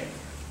I'm okay.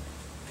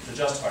 To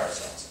justify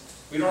ourselves.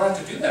 We don't have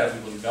to do that if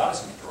we believe God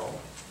is in control.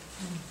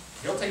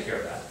 He'll take care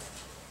of that.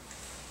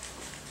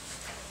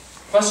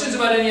 Questions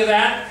about any of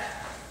that?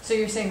 So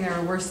you're saying there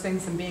are worse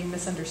things than being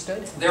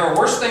misunderstood? There are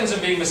worse things than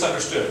being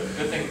misunderstood.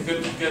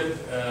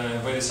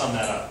 Good way to sum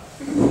that up.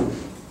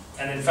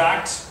 And in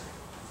fact,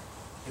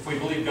 if we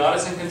believe God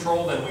is in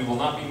control, then we will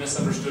not be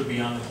misunderstood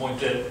beyond the point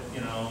that,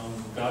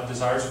 God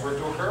desires for it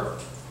to occur.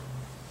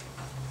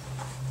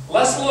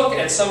 Let's look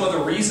at some of the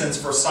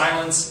reasons for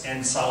silence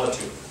and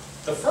solitude.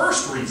 The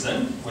first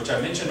reason, which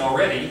I mentioned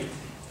already,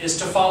 is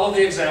to follow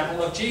the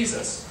example of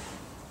Jesus.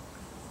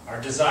 Our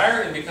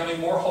desire in becoming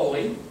more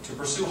holy, to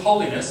pursue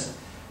holiness,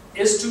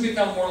 is to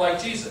become more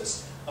like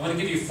Jesus. I'm going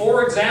to give you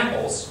 4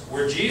 examples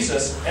where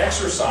Jesus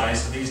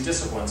exercised these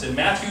disciplines. In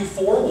Matthew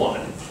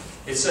 4:1,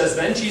 it says,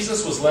 "Then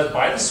Jesus was led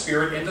by the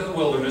Spirit into the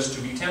wilderness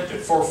to be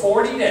tempted. For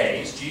 40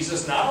 days,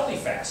 Jesus not only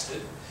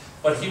fasted,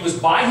 but he was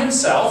by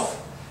himself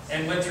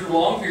and went through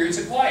long periods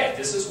of quiet."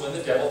 This is when the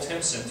devil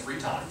tempts him 3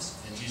 times,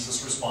 and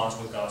Jesus responds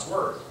with God's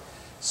word.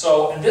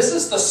 So, and this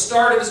is the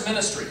start of his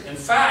ministry. In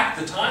fact,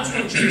 the times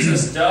when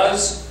Jesus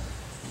does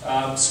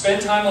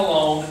spend time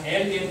alone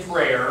and in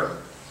prayer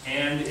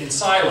and in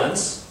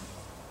silence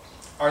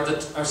are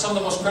some of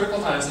the most critical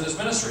times in his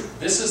ministry.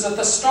 This is at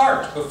the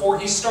start, before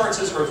he starts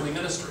his earthly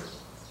ministry.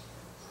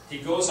 He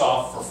goes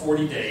off for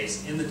 40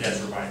 days in the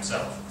desert by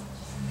himself.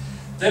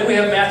 Then we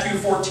have Matthew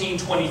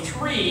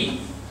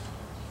 14:23,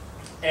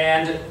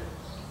 and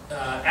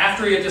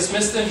after he had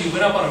dismissed them, he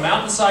went up on a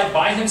mountainside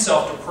by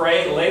himself to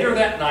pray. Later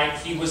that night,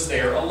 he was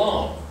there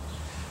alone.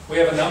 We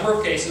have a number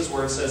of cases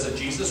where it says that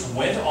Jesus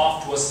went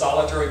off to a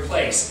solitary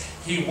place.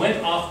 He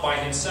went off by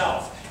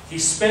himself. He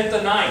spent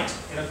the night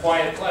in a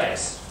quiet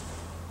place.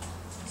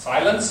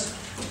 Silence,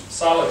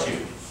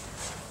 solitude.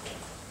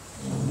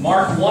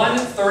 Mark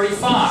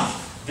 1:35.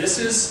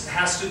 This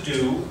has to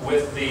do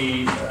with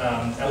the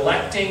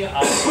electing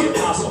of the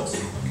apostles.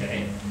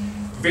 Okay?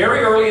 Very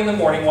early in the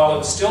morning, while it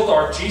was still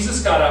dark,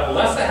 Jesus got up,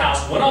 left the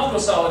house, went off to a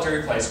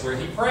solitary place where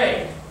he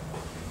prayed.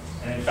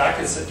 And in fact,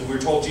 we're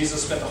told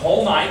Jesus spent the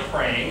whole night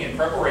praying in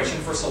preparation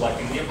for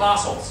selecting the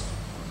apostles.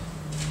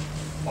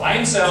 By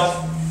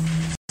himself,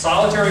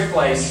 solitary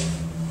place,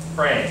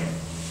 praying.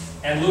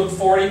 And Luke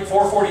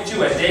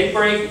 4:42, at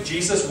daybreak,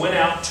 Jesus went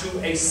out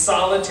to a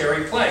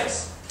solitary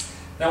place.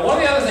 Now, one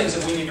of the other things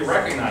that we need to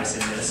recognize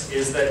in this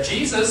is that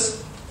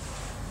Jesus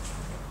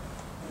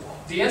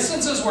the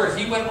instances where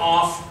he went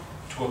off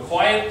to a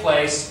quiet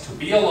place, to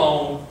be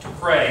alone, to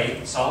pray,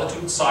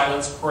 solitude,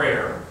 silence,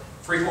 prayer,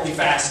 frequently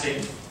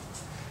fasting.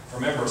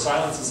 Remember,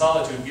 silence and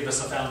solitude give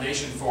us a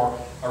foundation for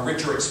a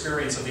richer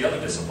experience of the other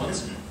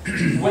disciplines.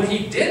 When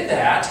he did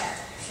that,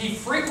 he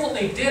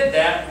frequently did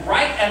that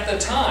right at the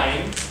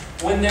time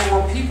when there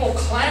were people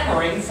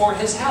clamoring for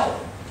his help.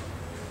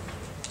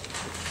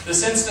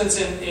 This instance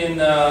in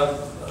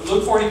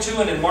Luke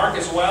 42 and in Mark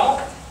as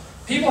well,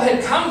 people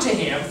had come to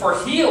him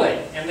for healing,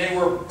 and they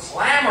were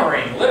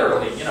clamoring,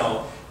 literally, you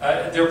know.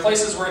 There are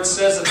places where it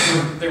says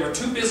that they were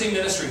too busy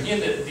ministering. He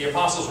and the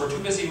apostles were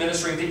too busy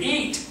ministering to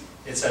eat,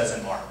 it says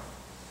in Mark.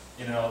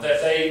 You know,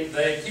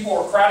 that people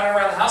were crowding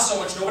around the house so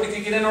much nobody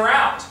could get in or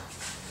out.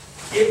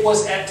 It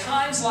was at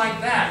times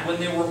like that, when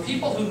there were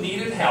people who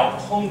needed help,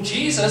 whom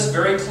Jesus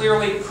very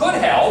clearly could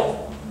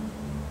help,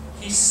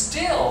 he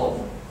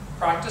still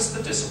practiced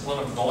the discipline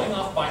of going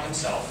off by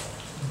himself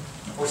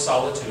for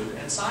solitude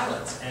and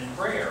silence and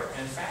prayer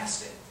and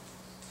fasting.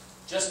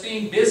 Just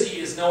being busy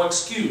is no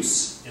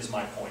excuse, is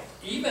my point.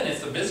 Even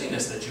if the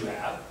busyness that you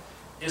have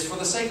is for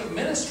the sake of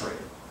ministry.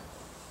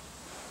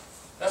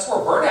 That's where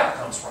burnout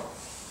comes from.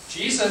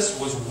 Jesus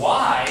was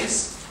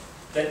wise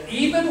that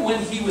even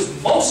when he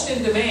was most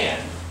in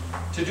demand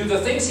to do the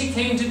things he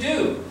came to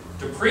do,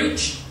 to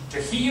preach,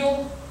 to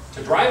heal,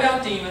 to drive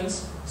out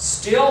demons,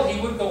 still he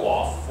would go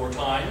off for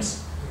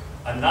times,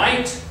 a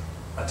night,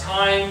 a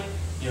time,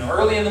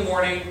 early in the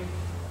morning,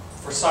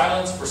 for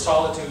silence, for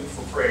solitude,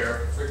 for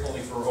prayer,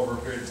 frequently for over a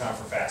period of time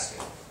for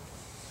fasting.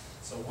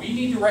 So we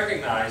need to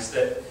recognize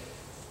that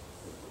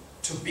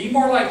to be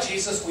more like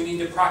Jesus, we need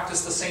to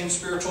practice the same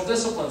spiritual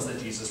disciplines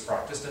that Jesus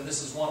practiced, and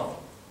this is one of them.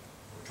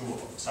 Or two of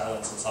them,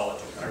 silence and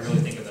solitude. I really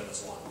think of them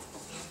as one.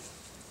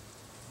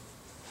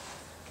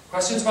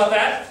 Questions about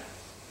that?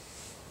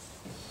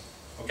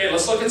 Okay,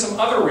 let's look at some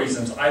other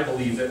reasons I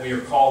believe that we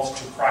are called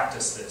to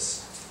practice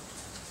this.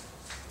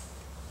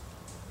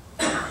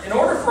 In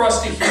order for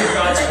us to hear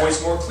God's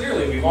voice more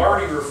clearly, we've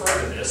already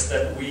referred to this,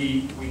 that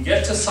we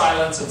get to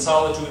silence and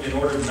solitude in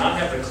order to not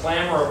have the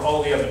clamor of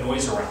all the other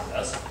noise around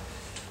us.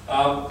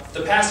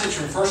 The passage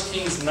from 1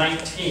 Kings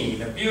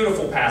 19, a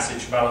beautiful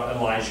passage about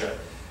Elijah.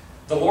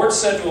 The Lord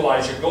said to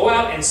Elijah, "Go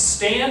out and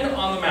stand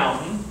on the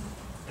mountain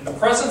in the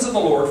presence of the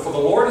Lord, for the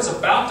Lord is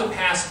about to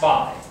pass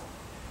by."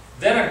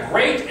 Then a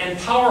great and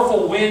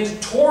powerful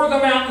wind tore the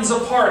mountains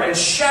apart and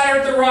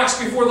shattered the rocks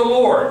before the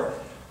Lord.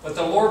 But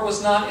the Lord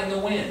was not in the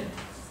wind.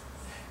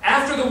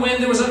 After the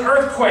wind there was an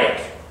earthquake,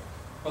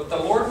 but the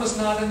Lord was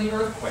not in the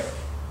earthquake.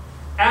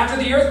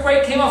 After the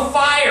earthquake came a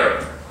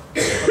fire,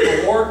 but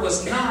the Lord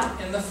was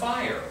not in the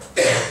fire.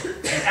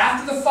 And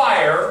after the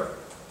fire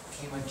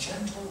came a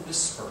gentle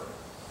whisper.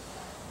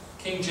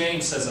 King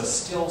James says, a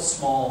still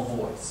small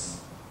voice.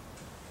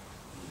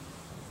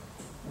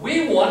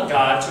 We want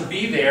God to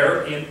be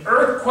there in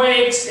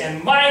earthquakes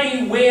and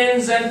mighty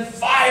winds and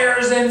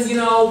fires and,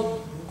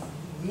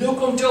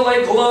 nuke them till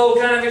they glow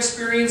kind of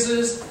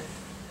experiences.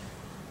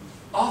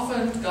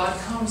 Often God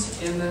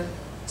comes in the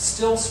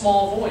still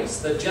small voice,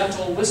 the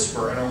gentle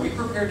whisper. And are we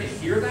prepared to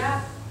hear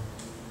that?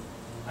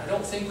 I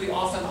don't think we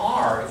often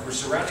are if we're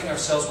surrounding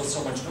ourselves with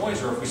so much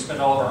noise, or if we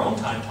spend all of our own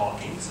time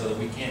talking so that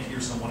we can't hear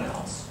someone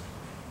else.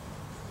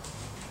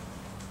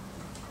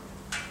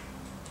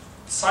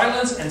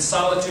 Silence and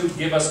solitude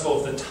give us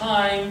both the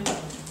time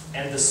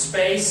and the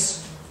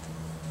space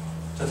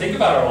to think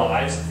about our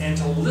lives and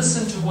to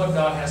listen to what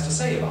God has to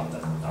say about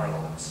our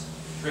lives.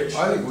 Rich?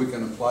 I think we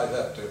can apply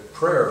that to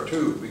prayer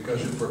too,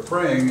 because if we're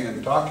praying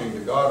and talking to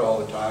God all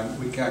the time,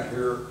 we can't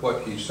hear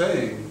what He's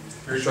saying.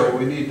 So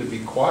we need to be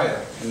quiet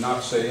and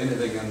not say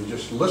anything and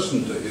just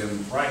listen to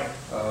Him, right,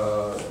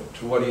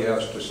 to what He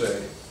has to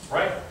say.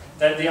 Right.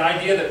 That the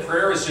idea that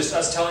prayer is just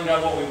us telling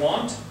God what we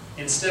want,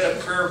 instead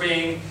of prayer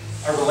being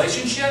a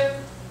relationship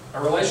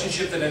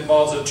that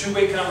involves a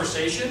two-way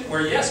conversation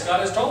where, yes, God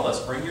has told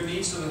us, bring your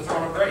needs to the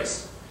throne of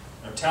grace.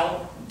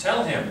 Tell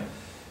Him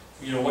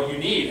what you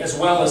need, as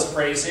well as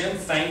praise Him,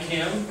 thank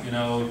Him,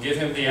 give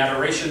Him the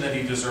adoration that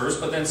He deserves,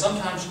 but then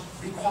sometimes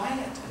be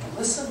quiet and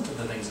listen to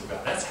the things of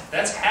God.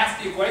 That's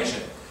half the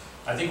equation.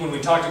 I think when we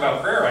talked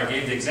about prayer, I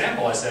gave the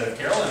example. I said if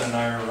Carolyn and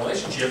I are in a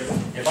relationship,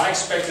 if I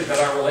expected that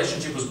our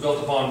relationship was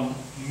built upon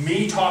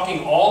me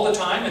talking all the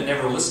time and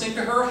never listening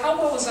to her, how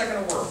well is that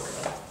going to work?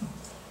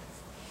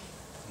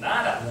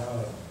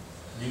 Nada.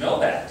 You know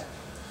that.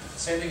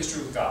 Same thing is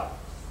true with God.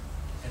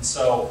 And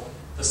so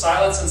the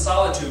silence and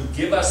solitude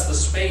give us the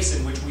space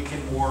in which we can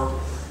more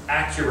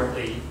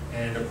accurately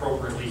and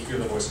appropriately hear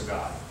the voice of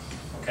God.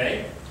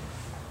 Okay?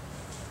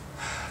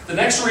 The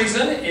next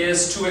reason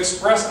is to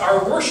express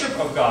our worship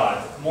of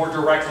God more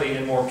directly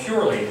and more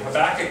purely.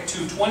 Habakkuk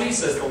 2:20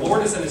 says, "The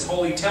Lord is in His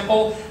holy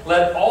temple.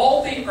 Let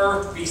all the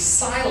earth be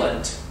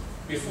silent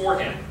before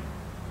Him."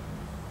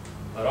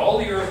 Let all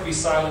the earth be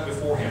silent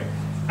before Him.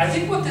 I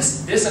think what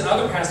this and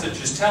other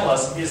passages tell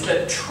us is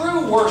that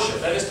true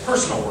worship, that is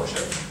personal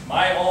worship,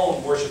 my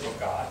own worship of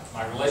God,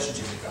 my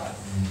relationship with God,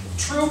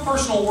 true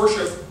personal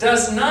worship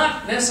does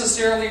not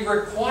necessarily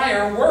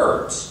require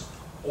words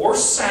or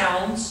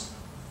sounds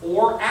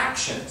or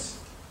actions.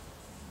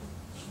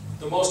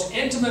 the most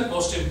intimate,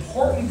 most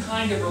important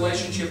kind of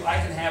relationship I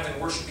can have in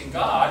worshiping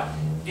God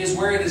is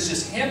where it is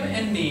just Him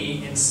and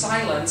me in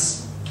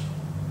silence,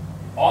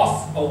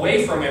 off,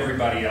 away from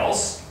everybody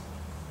else,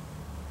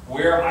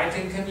 where I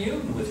can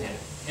commune with Him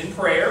in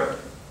prayer,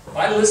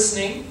 by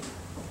listening,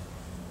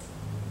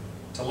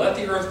 to let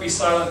the earth be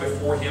silent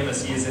before Him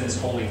as He is in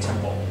His holy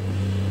temple.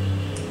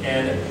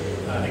 And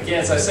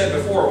again, as I said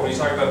before, when you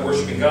talk about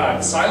worshiping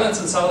God,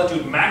 silence and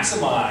solitude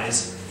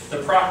maximize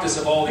the practice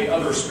of all the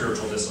other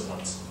spiritual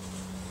disciplines.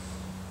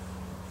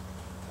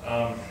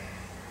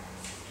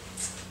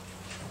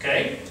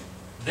 Okay?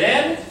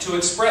 Then, to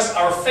express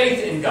our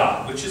faith in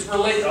God, which is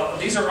related.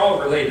 These are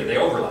all related, they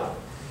overlap.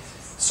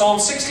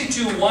 Psalm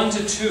 62,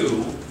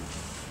 1-2,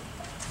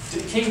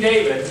 King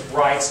David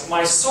writes,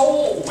 "My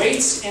soul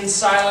waits in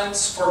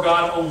silence for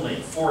God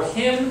only. For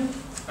Him,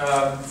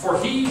 for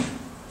He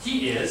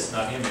is,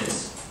 not Him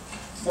is,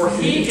 for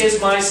He is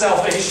my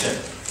salvation.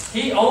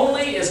 He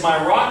only is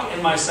my rock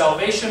and my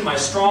salvation, my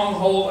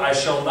stronghold. I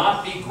shall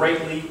not be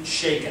greatly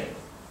shaken."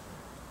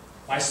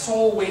 My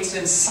soul waits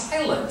in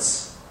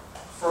silence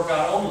for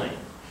God only.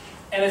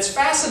 And it's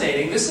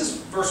fascinating. This is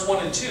verse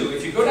 1 and 2.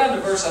 If you go down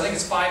to verse, I think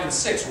it's 5 and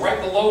 6, right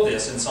below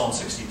this in Psalm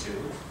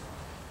 62,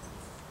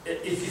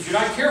 if you're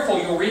not careful,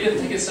 you'll read it and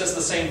think it says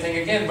the same thing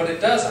again, but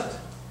it doesn't.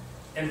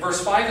 In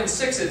verse 5 and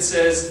 6 it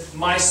says,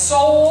 "My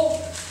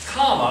soul,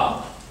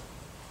 comma,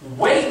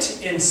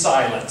 wait in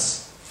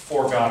silence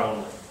for God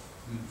only."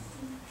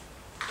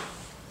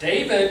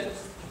 David,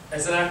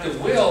 as an act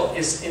of will,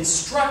 is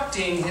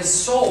instructing his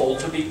soul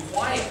to be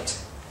quiet.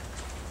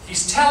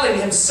 He's telling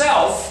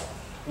himself,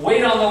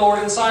 wait on the Lord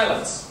in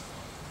silence.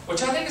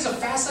 Which I think is a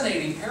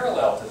fascinating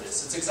parallel to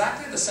this. It's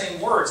exactly the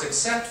same words,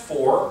 except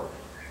for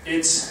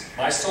it's,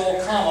 "My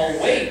soul, comma,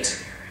 wait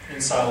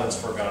in silence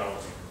for God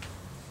only."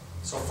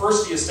 So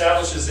first he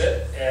establishes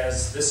it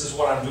as, this is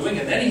what I'm doing,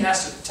 and then he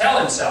has to tell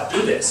himself,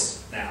 do this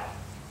now.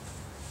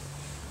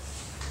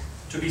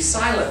 To be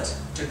silent,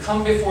 to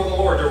come before the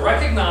Lord, to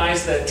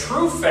recognize that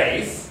true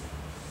faith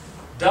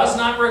does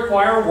not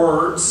require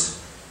words.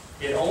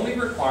 It only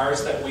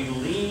requires that we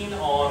lean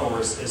on, or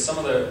as some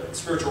of the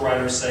spiritual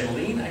writers say,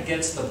 lean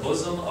against the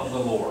bosom of the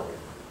Lord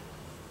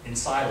in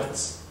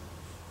silence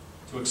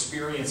to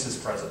experience His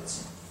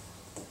presence.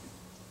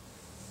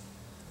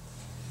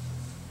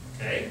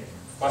 Okay?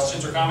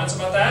 Questions or comments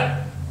about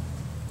that?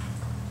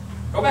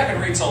 Go back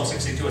and read Psalm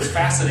 62. It's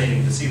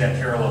fascinating to see that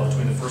parallel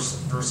between the first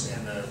verse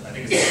and the, I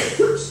think it's the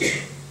third verse.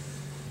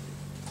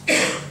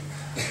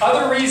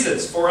 Other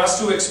reasons for us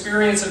to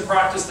experience and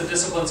practice the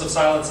disciplines of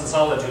silence and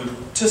solitude: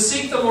 to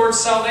seek the Lord's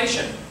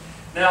salvation.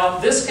 Now,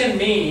 this can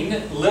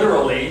mean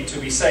literally to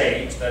be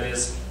saved, that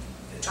is,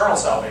 eternal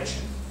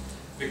salvation.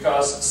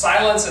 Because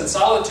silence and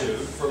solitude,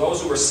 for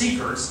those who are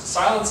seekers,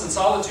 silence and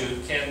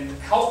solitude can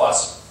help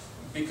us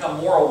become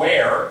more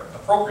aware,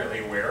 appropriately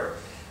aware,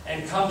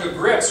 and come to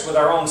grips with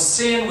our own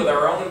sin, with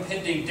our own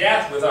impending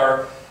death, with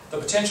the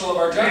potential of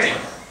our judgment.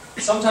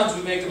 Sometimes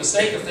we make the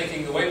mistake of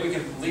thinking the way we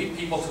can lead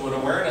people to an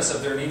awareness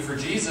of their need for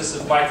Jesus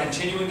is by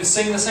continuing to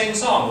sing the same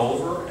song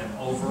over and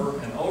over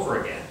and over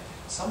again.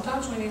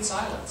 Sometimes we need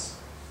silence.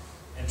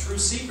 And true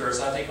seekers,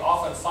 I think,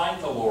 often find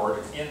the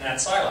Lord in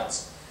that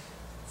silence.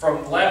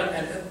 But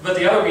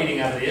the other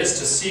meaning of it is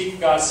to seek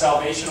God's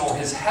salvation or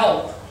His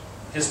help,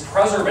 His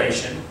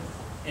preservation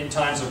in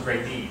times of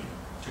great need.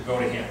 To go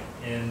to Him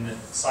in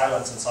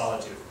silence and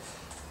solitude.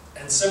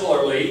 And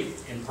similarly,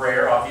 in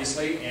prayer,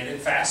 obviously, and in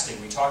fasting.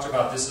 We talked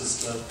about this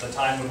as the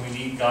time when we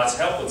need God's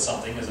help with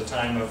something, as a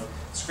time of,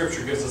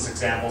 Scripture gives us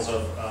examples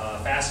of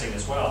fasting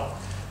as well.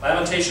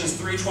 Lamentations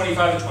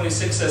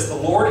 3:25-26 says, "The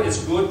Lord is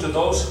good to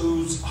those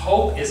whose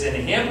hope is in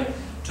Him.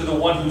 To the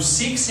one who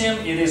seeks Him,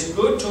 it is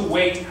good to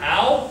wait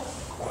how?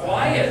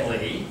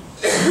 Quietly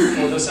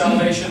for the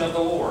salvation of the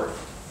Lord."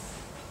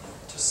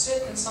 To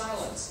sit in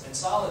silence, in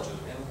solitude,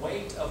 and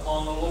wait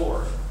upon the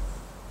Lord.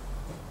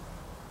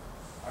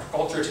 Our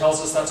culture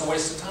tells us that's a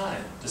waste of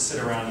time, to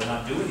sit around and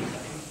not do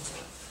anything.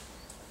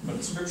 But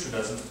the Scripture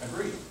doesn't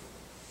agree.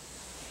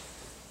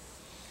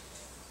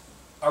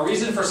 Our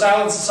reason for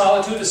silence and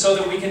solitude is so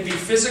that we can be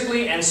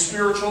physically and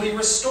spiritually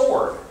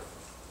restored.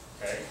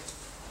 Okay?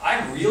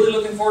 I'm really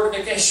looking forward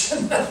to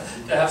vacation,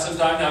 to have some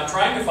time. Now, I'm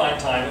trying to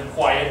find time and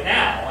quiet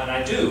now, and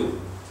I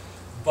do.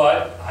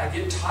 But I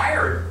get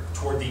tired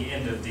toward the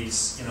end of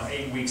these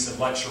 8 weeks of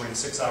lecturing,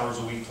 6 hours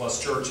a week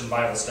plus church and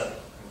Bible study.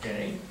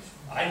 Okay?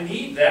 I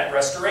need that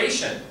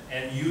restoration,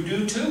 and you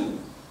do too,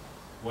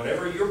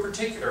 whatever your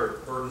particular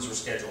burdens or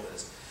schedule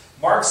is.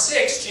 Mark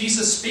 6,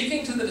 Jesus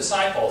speaking to the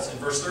disciples in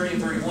verse 30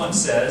 and 31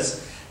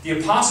 says, "The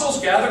apostles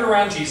gathered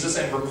around Jesus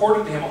and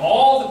reported to Him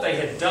all that they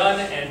had done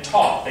and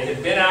taught." They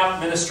had been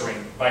out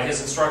ministering by His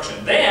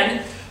instruction.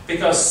 Then,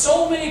 because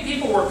so many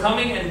people were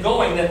coming and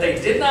going that they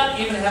did not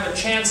even have a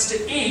chance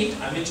to eat,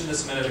 I mentioned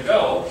this a minute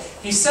ago,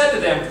 He said to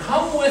them,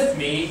 "Come with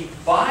me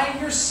by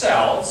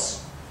yourselves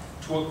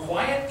to a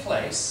quiet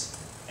place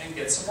and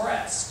get some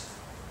rest."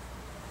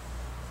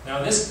 Now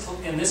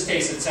in this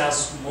case it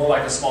sounds more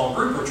like a small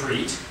group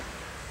retreat,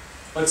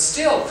 but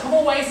still, come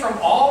away from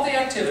all the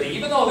activity,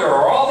 even though there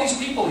are all these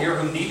people here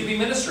who need to be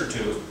ministered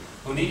to,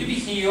 who need to be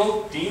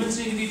healed, demons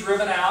need to be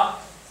driven out,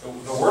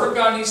 the Word of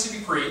God needs to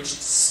be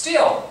preached,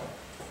 still,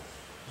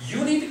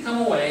 you need to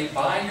come away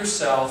by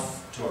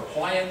yourself to a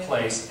quiet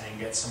place and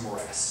get some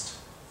rest.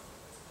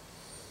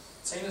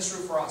 Same is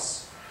true for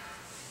us.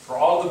 For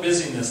all the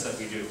busyness that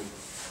we do,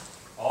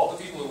 all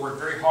the people who work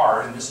very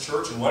hard in this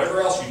church and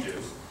whatever else you do,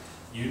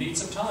 you need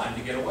some time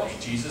to get away.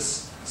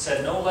 Jesus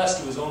said no less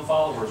to his own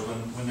followers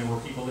when there were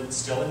people that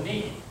still in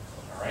need.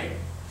 All right?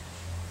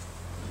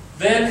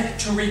 Then,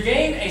 to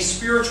regain a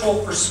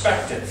spiritual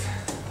perspective,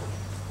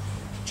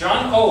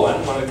 John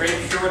Owen, one of the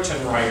great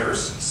Puritan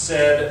writers,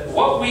 said,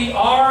 "What we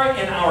are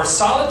in our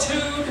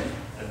solitude,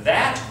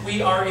 that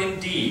we are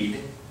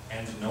indeed,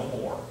 and no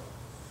more."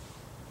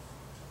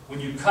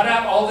 When you cut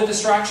out all the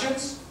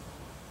distractions,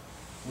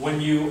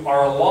 when you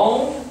are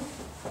alone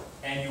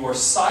and you are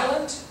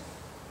silent,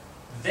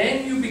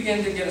 then you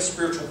begin to get a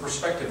spiritual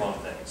perspective on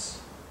things.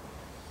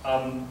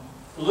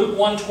 Luke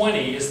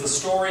 1:20 is the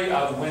story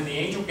of when the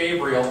angel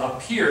Gabriel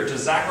appeared to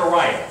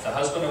Zechariah, the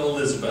husband of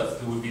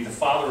Elizabeth, who would be the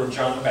father of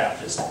John the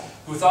Baptist,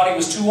 who thought he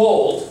was too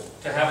old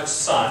to have a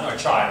son or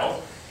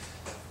child.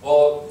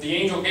 Well, the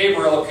angel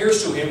Gabriel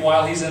appears to him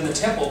while he's in the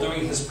temple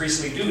doing his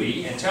priestly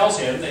duty and tells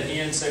him that he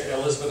and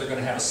Elizabeth are going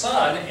to have a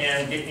son,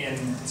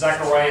 and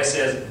Zechariah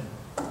says,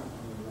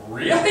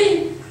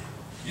 "Really?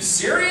 You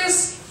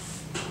serious?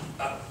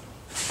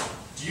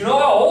 Do you know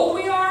how old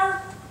we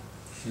are?"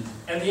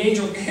 And the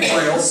angel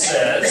Gabriel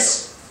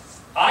says,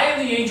 "I am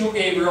the angel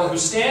Gabriel who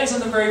stands in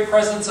the very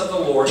presence of the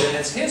Lord, and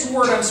it's His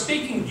word I'm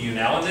speaking to you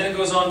now." And then it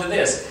goes on to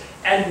this,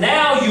 "And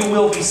now you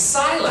will be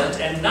silent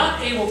and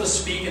not able to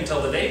speak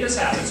until the day this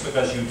happens,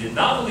 because you did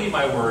not believe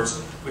my words,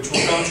 which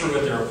will come true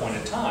at their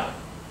appointed time."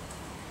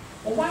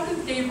 Well, why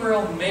did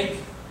Gabriel make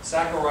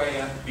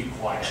Zechariah be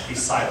quiet, be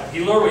silent?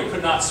 He literally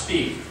could not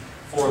speak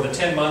for the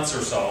 10 months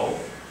or so,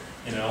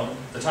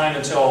 the time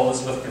until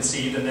Elizabeth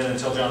conceived, and then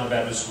until John the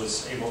Baptist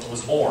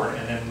was born,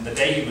 and then the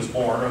day he was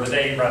born, or the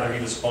day rather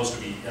he was supposed to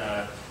be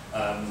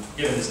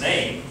given his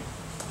name,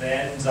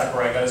 then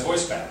Zechariah got his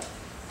voice back.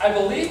 I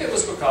believe it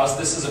was because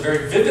this is a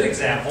very vivid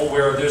example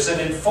where there's an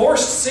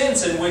enforced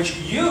sense in which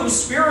you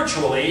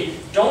spiritually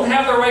don't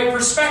have the right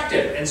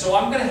perspective, and so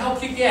I'm going to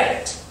help you get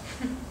it.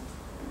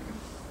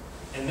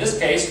 In this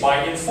case,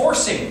 by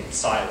enforcing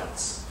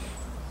silence.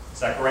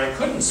 Zechariah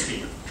couldn't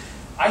speak.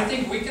 I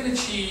think we can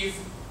achieve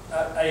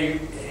a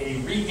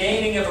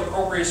regaining of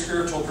appropriate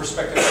spiritual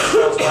perspective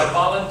ourselves by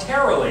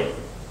voluntarily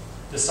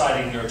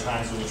deciding there are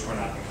times in which we're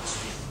not going to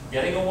speak.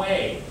 Getting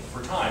away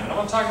for time. And I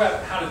want to talk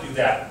about how to do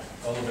that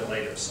a little bit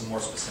later, some more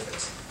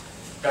specifics.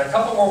 Got a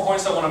couple more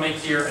points I want to make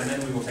here, and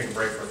then we will take a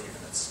break for a few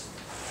minutes.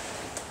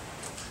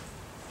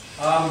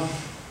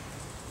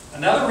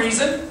 Another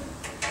reason,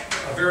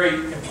 a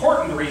very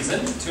important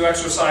reason to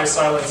exercise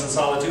silence and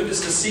solitude,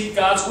 is to seek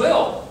God's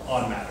will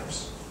on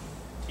matters.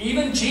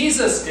 Even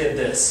Jesus did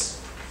this.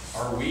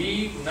 Are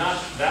we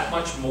not that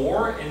much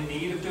more in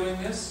need of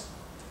doing this?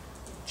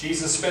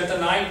 Jesus spent the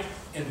night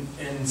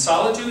in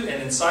solitude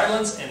and in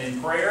silence and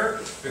in prayer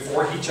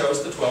before he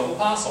chose the 12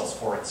 apostles,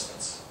 for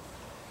instance.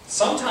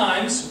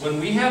 Sometimes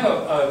when we have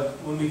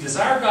when we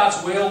desire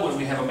God's will, when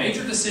we have a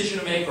major decision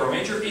to make or a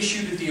major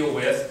issue to deal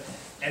with,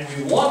 and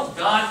we want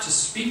God to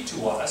speak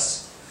to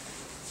us,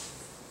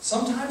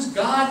 sometimes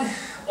God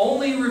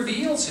only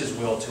reveals His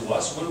will to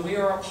us when we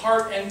are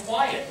apart and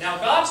quiet. Now,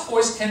 God's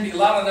voice can be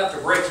loud enough to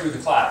break through the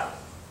cloud.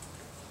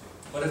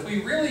 But if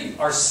we really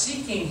are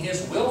seeking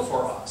His will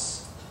for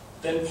us,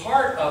 then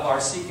part of our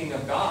seeking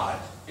of God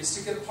is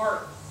to get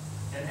apart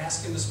and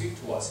ask Him to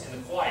speak to us in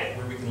the quiet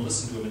where we can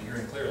listen to Him and hear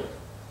Him clearly.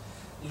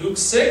 Luke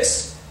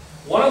 6,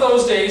 one of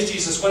those days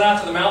Jesus went out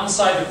to the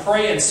mountainside to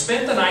pray and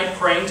spent the night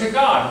praying to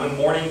God. When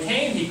morning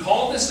came, He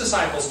called His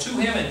disciples to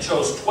Him and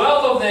chose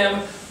 12 of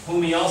them,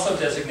 whom He also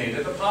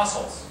designated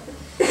apostles.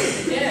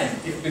 Again,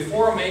 if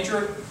before a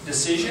major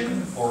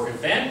decision or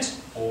event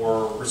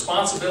or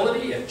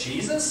responsibility, if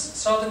Jesus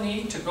saw the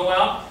need to go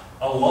out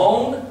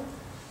alone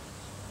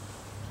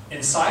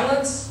in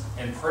silence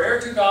and prayer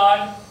to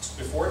God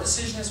before a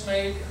decision is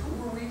made,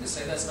 who are we to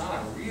say that's not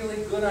a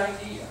really good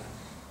idea?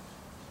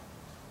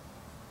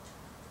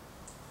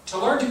 To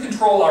learn to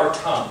control our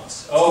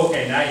tongues.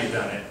 Okay, now you've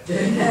done it.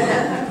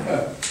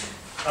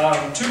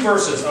 2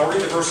 verses. I'll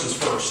read the verses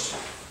first.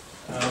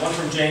 One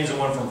from James and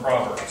one from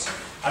Proverbs.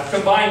 I've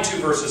combined 2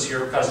 verses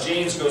here because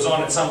James goes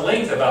on at some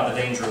length about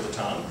the danger of the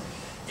tongue.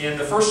 In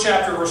the 1st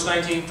chapter, verse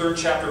 19, 3rd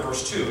chapter,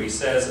 verse 2, he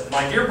says,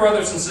 "My dear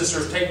brothers and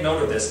sisters, take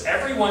note of this.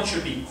 Everyone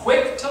should be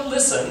quick to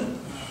listen,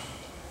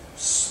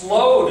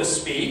 slow to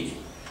speak,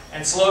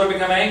 and slow to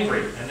become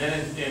angry." And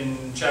then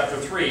in chapter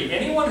 3,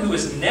 "Anyone who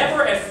is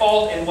never at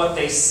fault in what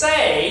they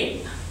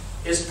say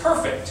is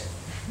perfect,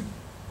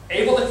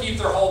 able to keep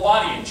their whole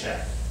body in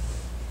check."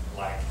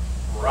 Like,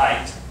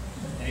 right.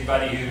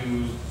 Anybody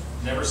who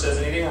never says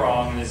anything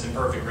wrong and is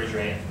imperfect, raise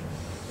your hand.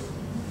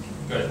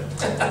 Good.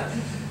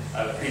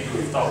 People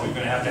who thought we were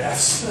going to have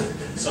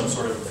some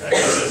sort of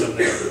exorcism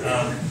there.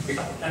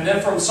 And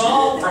then from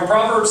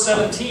Proverbs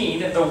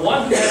 17, "The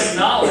one who has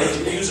knowledge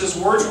uses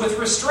words with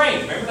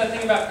restraint." Remember that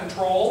thing about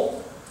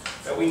control?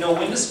 That we know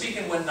when to speak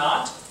and when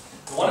not?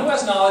 The one who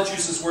has knowledge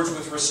uses words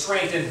with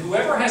restraint, and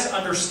whoever has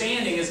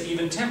understanding is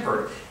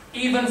even-tempered.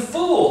 Even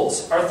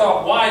fools are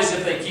thought wise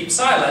if they keep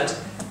silent,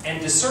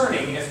 and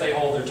discerning if they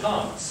hold their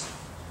tongues.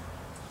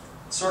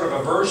 Sort of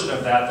a version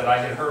of that I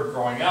had heard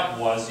growing up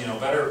was,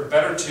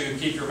 better to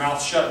keep your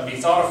mouth shut and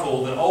be thought a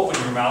fool than open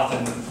your mouth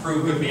and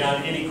prove it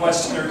beyond any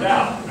question or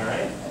doubt. All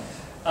right?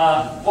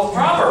 Well,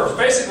 Proverbs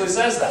basically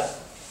says that.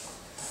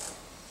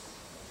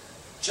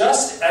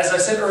 Just as I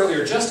said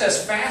earlier, just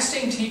as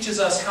fasting teaches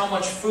us how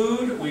much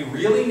food we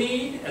really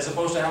need, as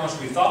opposed to how much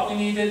we thought we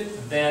needed,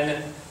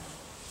 then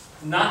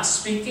not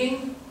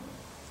speaking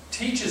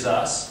teaches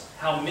us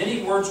how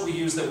many words we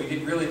use that we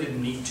really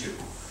didn't need to.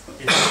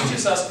 It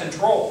teaches us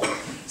control.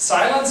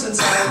 Silence and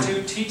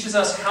solitude teaches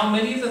us how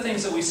many of the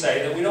things that we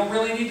say that we don't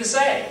really need to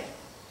say.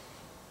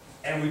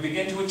 And we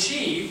begin to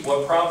achieve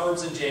what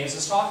Proverbs and James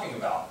is talking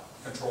about,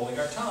 controlling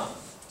our tongue,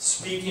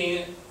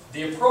 speaking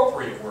the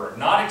appropriate word,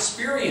 not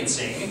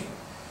experiencing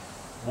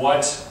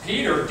what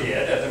Peter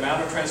did at the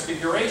Mount of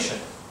Transfiguration.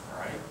 All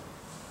right?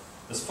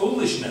 This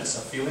foolishness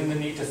of feeling the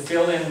need to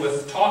fill in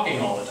with talking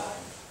all the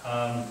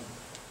time.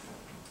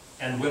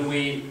 And when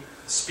we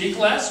speak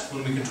less,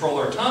 when we control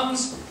our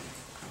tongues,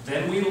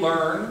 then we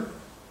learn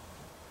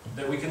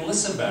that we can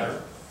listen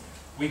better,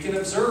 we can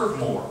observe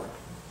more.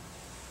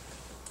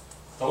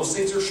 Those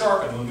things are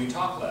sharpened when we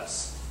talk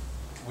less.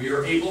 We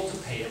are able to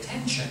pay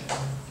attention.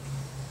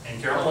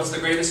 And Carolyn, what's the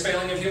greatest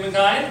failing of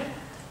humankind?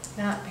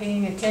 Not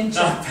paying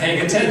attention. Not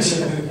paying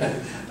attention.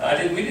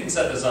 We didn't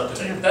set this up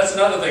today. But that's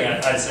another thing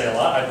I'd say a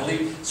lot. I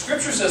believe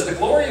Scripture says the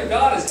glory of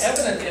God is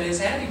evident in His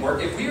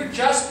handiwork if we are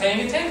just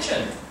paying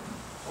attention.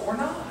 But we're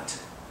not.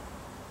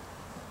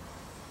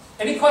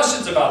 Any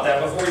questions about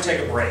that before we take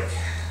a break?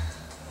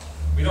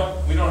 We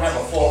don't have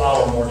a full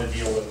hour more to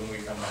deal with when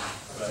we come back.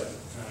 But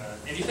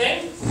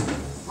anything?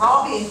 We're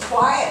all being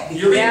quiet.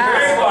 You're being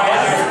very quiet.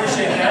 I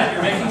appreciate that.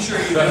 You're making sure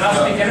you do not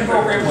speak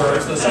inappropriate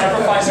words. The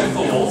sacrifice of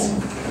fools.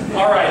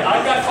 All right,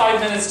 I've got 5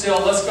 minutes till.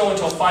 Let's go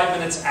until 5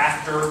 minutes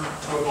after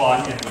 2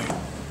 o'clock.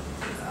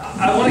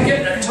 I want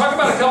to talk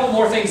about a couple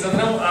more things, and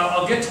then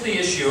I'll get to the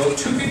issue.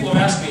 2 people have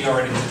asked me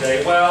already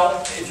today,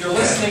 well, if you're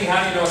listening,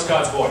 how do you know it's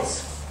God's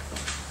voice?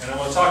 And I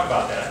want to talk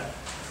about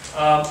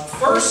that.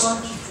 First,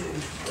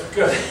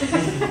 good.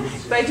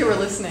 Glad you were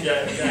listening.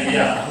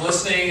 Yeah, I'm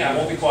listening. I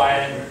won't be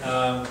quiet.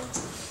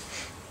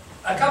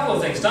 A couple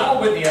of things. Donald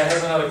Whitney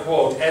has another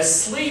quote.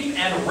 As sleep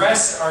and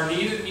rest are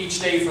needed each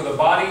day for the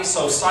body,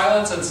 so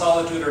silence and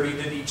solitude are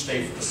needed each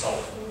day for the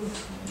soul.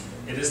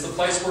 It is the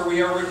place where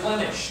we are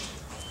replenished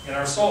in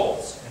our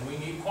souls, and we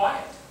need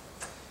quiet.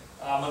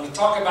 I'm going to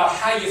talk about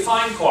how you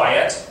find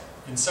quiet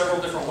in several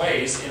different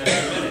ways in a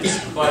few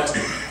minutes. But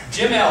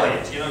Jim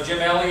Elliot, Jim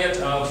Elliot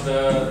of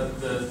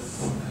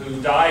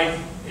who died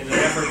in an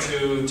effort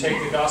to take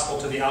the gospel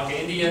to the Auca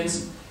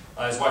Indians.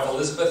 His wife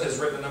Elizabeth has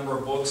written a number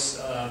of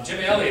books. Jim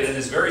Elliot, in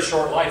his very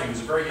short life, he was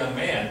a very young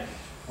man,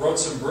 wrote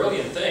some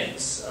brilliant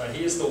things.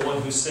 He is the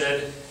one who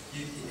said,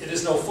 "It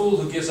is no fool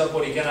who gives up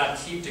what he cannot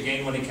keep to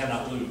gain what he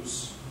cannot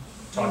lose."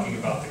 Talking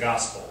about the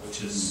gospel,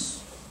 which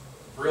is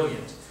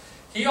brilliant.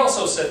 He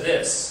also said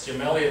this.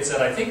 Jim Elliot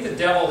said, "I think the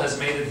devil has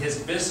made it his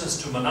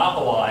business to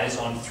monopolize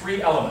on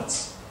 3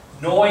 elements: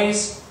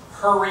 noise,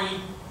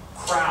 hurry,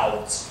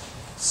 crowds.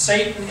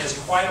 Satan is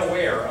quite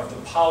aware of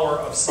the power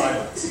of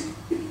silence."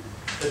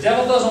 The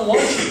devil doesn't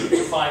want you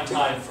to find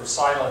time for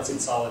silence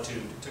and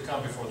solitude to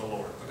come before the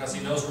Lord, because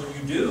he knows when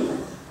you do,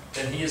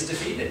 then he is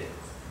defeated.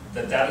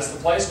 That is the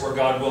place where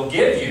God will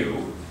give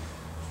you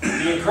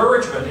the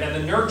encouragement and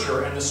the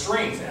nurture and the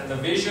strength and the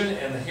vision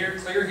and the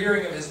clear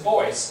hearing of his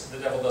voice. The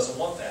devil doesn't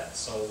want that.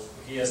 So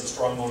he has a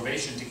strong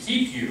motivation to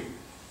keep you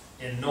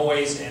in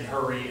noise and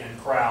hurry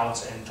and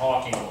crowds and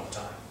talking all the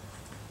time.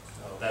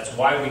 So that's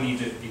why we need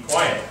to be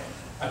quiet.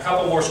 A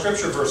couple more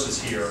scripture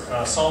verses here.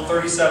 Psalm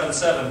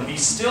 37:7. Be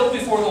still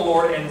before the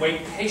Lord and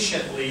wait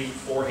patiently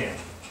for Him.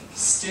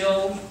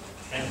 Still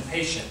and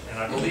patient. And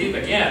I believe,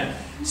 again,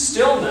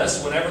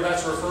 stillness, whenever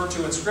that's referred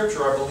to in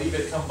Scripture, I believe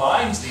it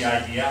combines the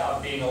idea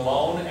of being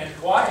alone and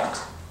quiet.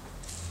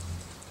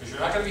 Because you're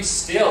not going to be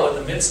still in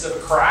the midst of a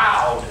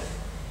crowd.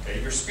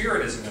 Okay? Your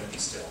spirit isn't going to be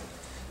still.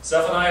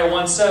 Zephaniah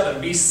 1:7.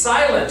 Be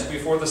silent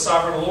before the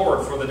sovereign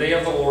Lord, for the day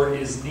of the Lord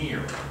is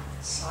near.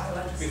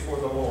 Silent before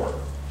the Lord.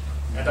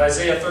 And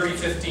Isaiah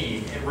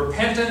 30:15, in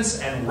repentance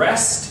and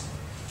rest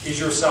is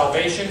your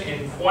salvation,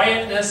 in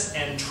quietness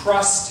and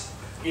trust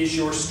is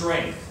your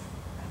strength.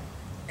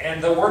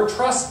 And the word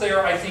trust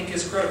there, I think,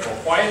 is critical.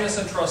 Quietness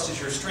and trust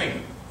is your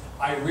strength.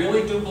 I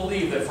really do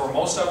believe that for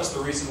most of us,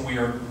 the reason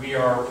we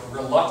are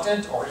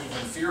reluctant or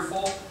even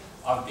fearful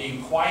of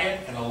being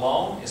quiet and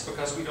alone is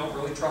because we don't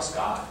really trust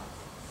God.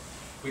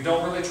 We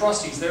don't really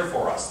trust He's there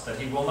for us, that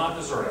He will not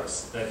desert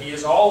us, that He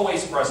is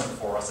always present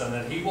for us, and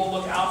that He will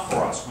look out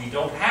for us. We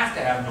don't have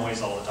to have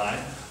noise all the time,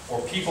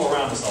 or people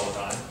around us all the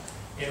time,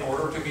 in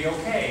order to be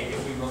okay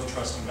if we really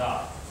trust in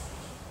God.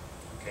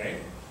 Okay?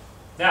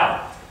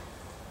 Now,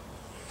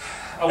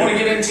 I want to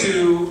get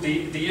into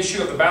the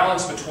issue of the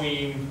balance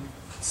between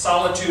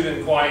solitude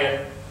and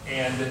quiet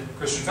and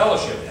Christian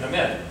fellowship in a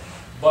minute.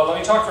 But let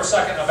me talk for a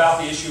second about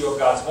the issue of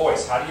God's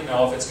voice. How do you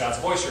know if it's God's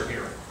voice you're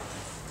hearing?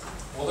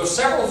 Well, there's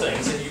several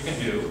things that you can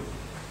do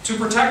to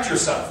protect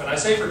yourself. And I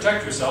say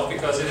protect yourself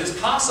because it is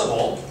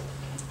possible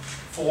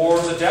for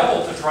the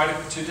devil to try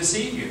to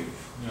deceive you.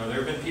 You know,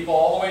 there have been people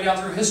all the way down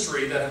through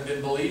history that have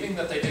been believing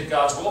that they did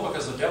God's will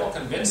because the devil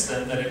convinced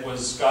them that it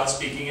was God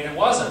speaking and it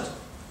wasn't.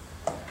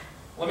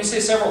 Let me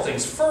say several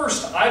things.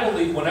 First, I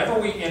believe whenever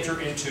we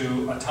enter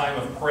into a time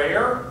of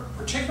prayer,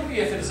 particularly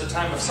if it is a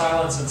time of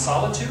silence and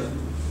solitude,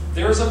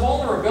 there is a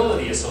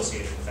vulnerability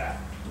associated with that,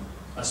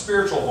 a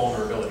spiritual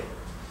vulnerability.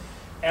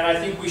 And I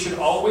think we should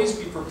always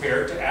be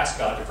prepared to ask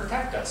God to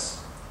protect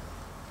us,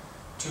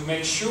 to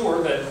make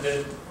sure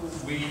that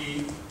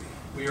we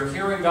are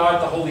hearing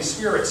God, the Holy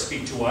Spirit,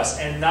 speak to us,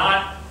 and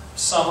not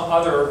some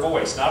other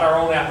voice, not our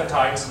own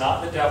appetites,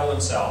 not the devil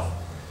himself.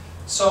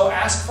 So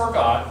ask for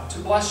God to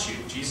bless you.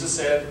 Jesus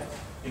said,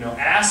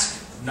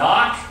 ask,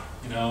 knock.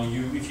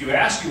 If you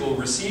ask, you will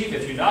receive.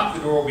 If you knock,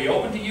 the door will be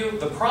open to you.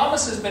 The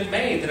promise has been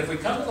made that if we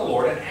come to the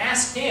Lord and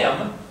ask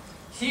Him,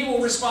 He will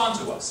respond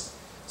to us.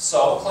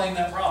 So claim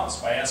that promise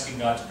by asking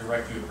God to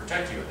direct you and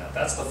protect you in that.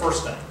 That's the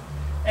first thing.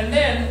 And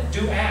then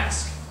do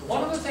ask.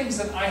 One of the things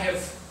that I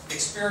have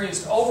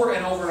experienced over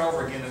and over and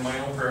over again in my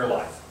own prayer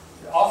life,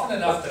 often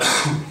enough that I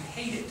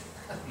hate it.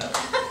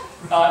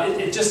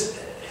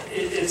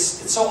 It's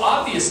so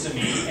obvious to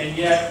me, and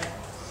yet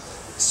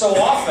so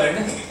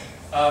often,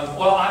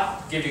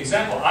 I'll give you an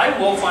example. I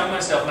will find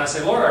myself and I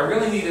say, Lord, I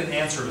really need an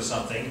answer to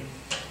something.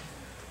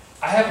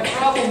 I have a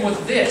problem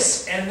with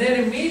this, and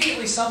then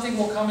immediately something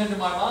will come into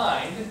my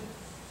mind.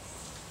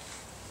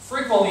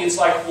 Frequently it's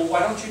like, well,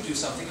 why don't you do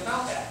something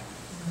about that?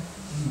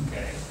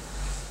 Okay.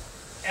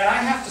 And I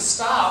have to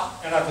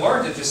stop, and I've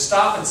learned to just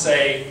stop and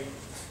say,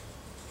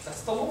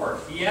 that's the Lord.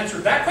 He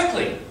answered that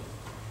quickly.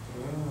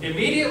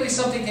 Immediately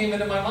something came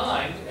into my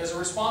mind as a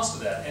response to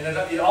that. And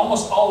it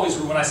almost always,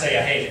 when I say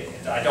I hate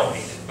it, I don't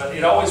hate it, but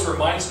it always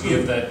reminds me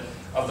of the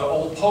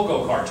old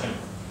Pogo cartoon.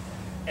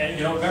 And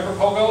remember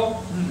Pogo?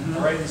 Mm-hmm.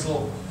 All right, these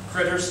little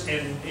critters.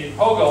 In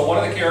Pogo, one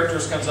of the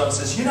characters comes up and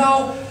says,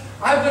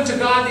 I went to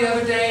God the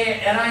other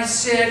day and I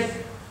said,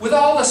 with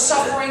all the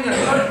suffering and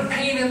hurt and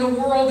pain in the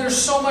world, there's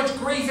so much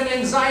grief and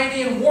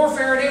anxiety and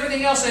warfare and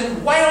everything else,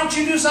 and why don't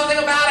you do something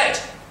about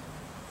it?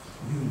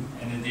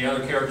 And then the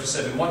other character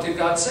said, and what did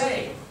God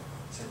say?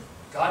 He said,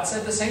 God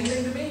said the same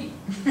thing to me.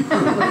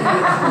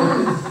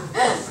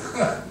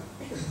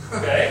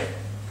 Okay?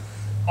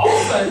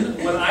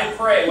 Often, when I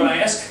pray, when I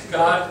ask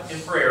God in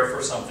prayer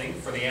for something,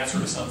 for the answer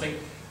to something,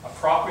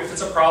 if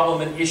it's a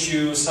problem, an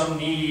issue, some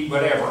need,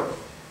 whatever,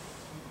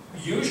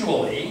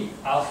 usually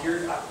I'll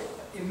hear,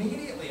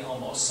 immediately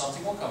almost,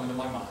 something will come into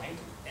my mind,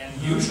 and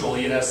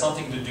usually it has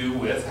something to do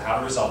with how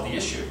to resolve the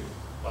issue.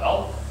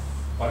 Well,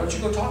 why don't you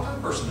go talk to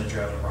the person that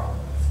you're having a problem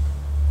with?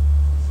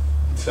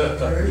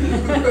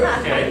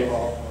 Okay.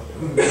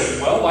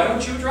 Well, why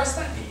don't you address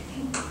that need?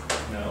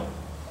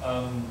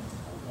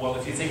 Well,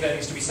 if you think that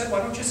needs to be said, why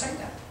don't you say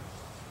that?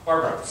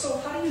 Barbara. So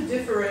how do you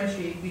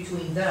differentiate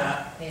between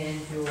that and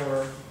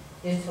your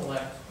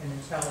intellect and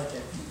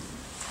intelligence?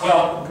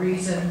 Well,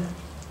 reason,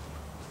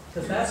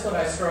 because that's what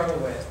I struggle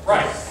with.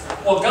 Right.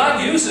 Well,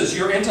 God uses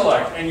your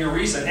intellect and your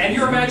reason and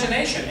your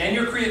imagination and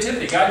your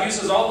creativity. God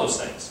uses all those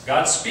things.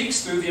 God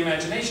speaks through the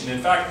imagination.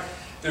 In fact,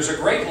 there's a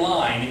great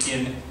line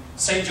in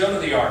St. Joan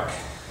of the Arc,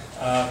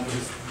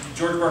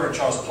 George Bernard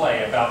Shaw's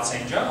play about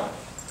St. Joan.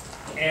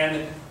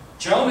 And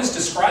Joan is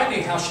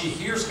describing how she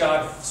hears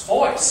God's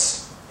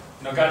voice.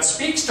 God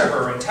speaks to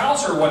her and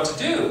tells her what to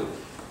do.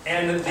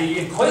 And the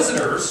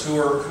inquisitors who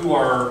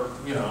are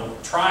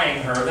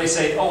trying her, they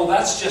say, oh,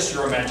 that's just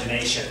your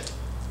imagination.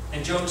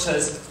 And Joan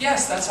says,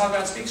 yes, that's how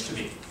God speaks to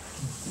me.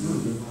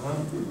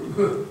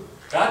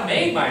 God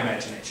made my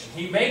imagination.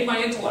 He made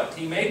my intellect.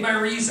 He made my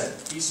reason.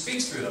 He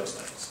speaks through those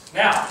things.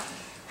 Now,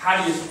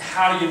 how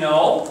do you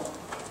know?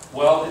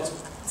 Well,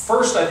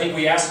 first I think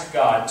we ask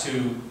God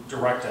to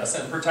direct us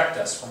and protect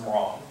us from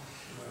wrong.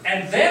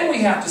 And then we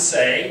have to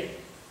say,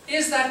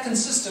 is that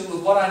consistent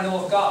with what I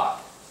know of God?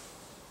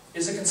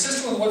 Is it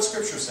consistent with what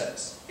Scripture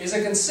says? Is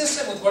it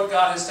consistent with what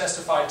God has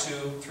testified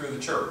to through the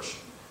church?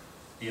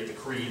 Be it the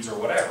creeds or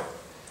whatever.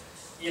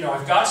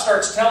 If God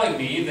starts telling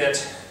me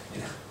that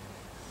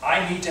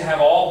I need to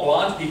have all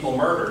blonde people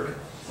murdered,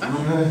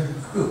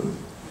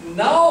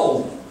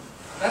 no,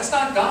 that's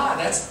not God.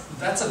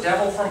 That's a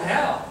devil from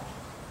hell.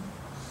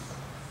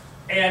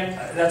 And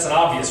that's an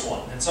obvious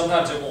one. And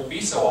sometimes it won't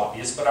be so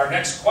obvious. But our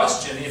next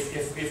question,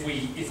 if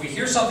we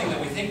hear something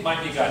that we think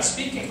might be God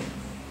speaking,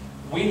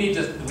 we need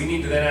to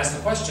then ask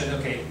the question,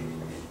 okay,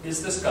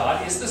 is this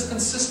God? Is this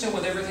consistent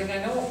with everything I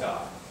know of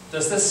God?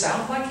 Does this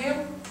sound like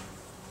Him?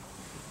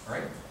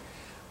 Right?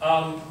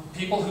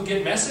 People who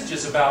get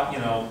messages about,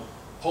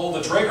 pull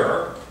the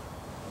trigger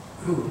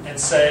and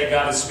say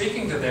God is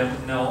speaking to them,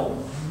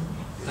 no,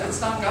 that's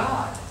not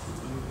God.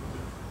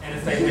 And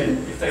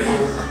if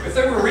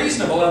they were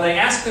reasonable and they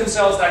asked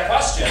themselves that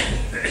question,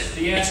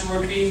 the answer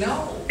would be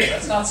no,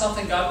 that's not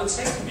something God would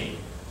say to me.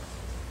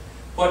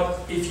 But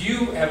if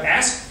you have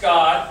asked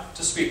God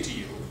to speak to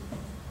you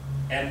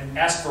and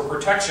asked for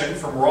protection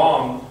from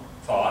wrong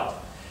thought.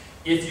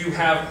 If you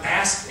have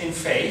asked in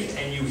faith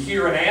and you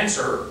hear an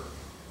answer,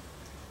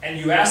 and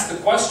you ask the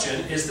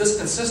question, is this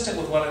consistent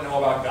with what I know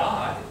about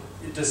God?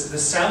 Does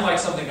this sound like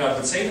something God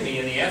would say to me?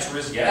 And the answer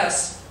is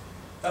yes.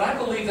 Then I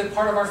believe that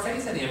part of our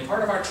faith in Him,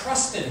 part of our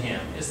trust in Him,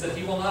 is that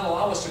He will not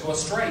allow us to go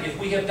astray if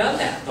we have done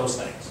those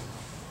things.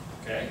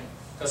 Okay?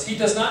 Because He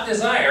does not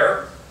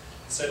desire,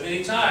 I've said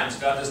many times,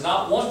 God does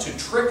not want to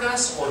trick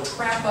us or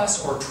trap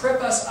us or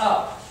trip us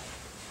up.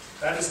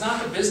 That is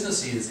not the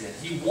business He is in.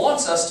 He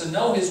wants us to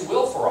know His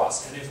will for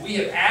us. And if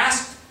we've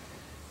asked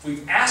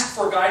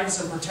for guidance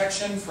and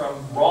protection from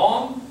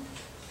wrong,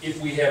 if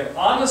we have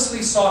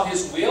honestly sought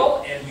His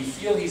will and we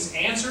feel He's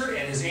answered,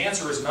 and His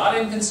answer is not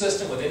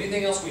inconsistent with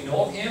anything else we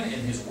know of Him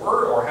in His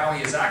Word or how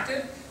He has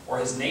acted or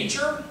His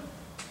nature,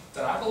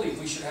 then I believe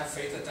we should have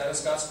faith that that is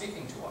God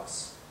speaking to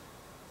us.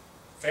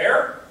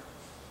 Fair?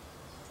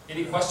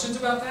 Any questions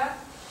about that?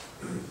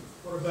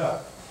 What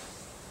about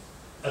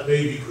a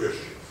baby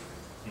Christian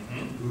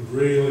who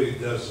really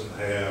doesn't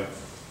have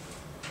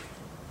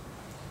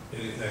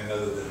anything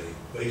other than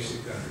a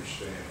basic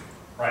understanding?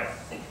 Right.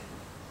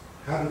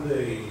 How do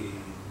they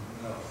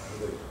know? How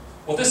do they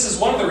Well, this is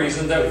one of the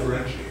reasons that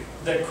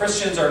differentiate?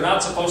 Christians are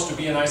not supposed to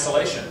be in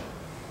isolation.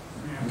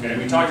 Okay,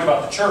 we talked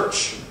about the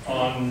church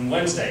on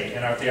Wednesday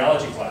in our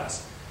theology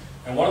class.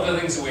 And one of the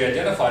things that we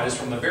identified is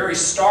from the very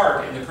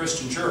start in the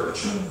Christian church,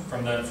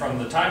 from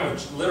the time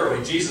of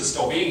literally Jesus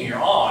still being here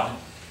on,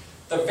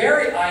 the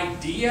very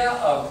idea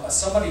of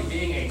somebody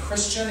being a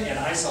Christian in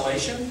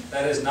isolation,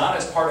 that is not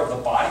as part of the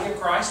body of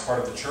Christ, part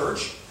of the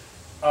church,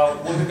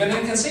 would have been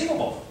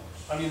inconceivable.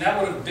 I mean,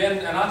 that would have been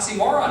an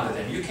oxymoron to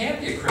them. You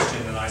can't be a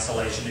Christian in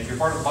isolation. If you're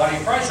part of the body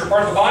of Christ, you're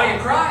part of the body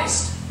of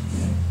Christ.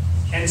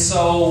 And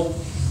so,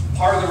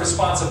 part of the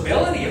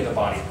responsibility of the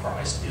body of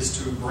Christ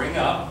is to bring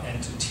up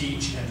and to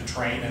teach and to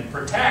train and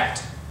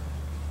protect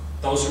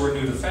those who are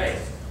new to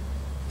faith.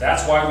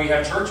 That's why we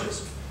have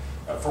churches.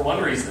 For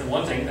one reason,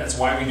 one thing, that's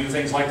why we do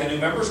things like the new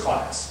members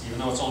class. Even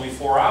though it's only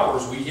 4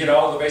 hours, we hit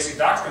all the basic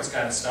doctrines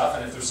kind of stuff,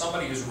 and if there's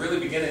somebody who's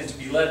really beginning to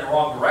be led in the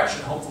wrong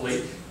direction,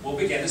 hopefully we'll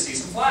begin to see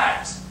some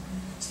flags.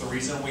 It's the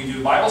reason we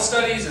do Bible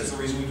studies, it's the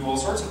reason we do all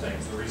sorts of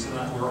things, the reason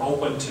that we're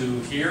open to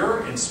hear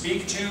and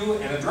speak to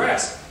and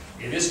address.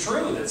 It is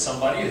true that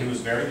somebody who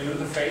is very new to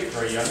the faith,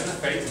 very young in the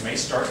faith, may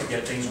start to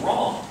get things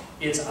wrong.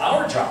 It's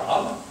our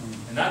job,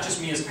 and not just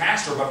me as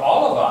pastor, but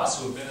all of us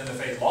who have been in the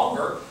faith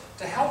longer,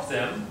 to help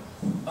them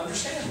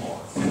understand more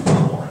and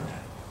know more in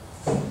that.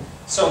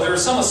 So there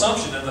is some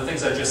assumption in the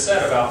things I just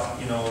said about,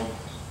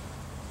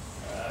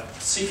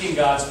 seeking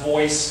God's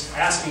voice,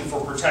 asking for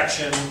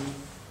protection,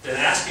 then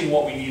asking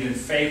what we need in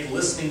faith,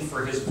 listening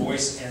for His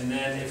voice, and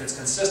then if it's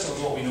consistent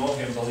with what we know of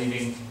Him,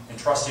 believing and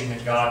trusting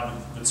that God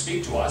would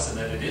speak to us and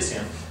that it is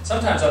Him.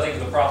 Sometimes I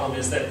think the problem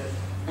is that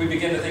we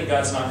begin to think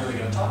God's not really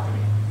going to talk to me.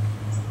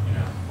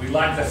 We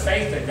lack the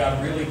faith that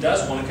God really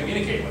does want to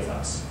communicate with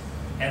us.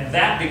 And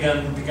that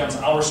becomes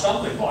our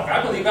stumbling block.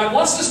 I believe God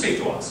wants to speak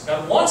to us.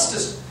 God wants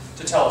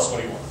to tell us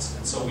what He wants.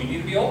 And so we need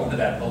to be open to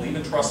that, believe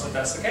and trust that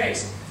that's the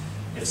case.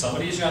 If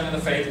somebody is young in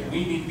the faith,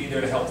 we need to be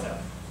there to help them.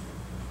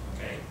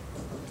 Okay?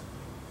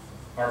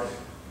 Harvey.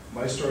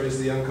 My story is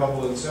the young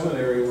couple in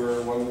seminary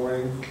where one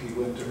morning he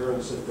went to her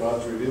and said,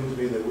 God's revealed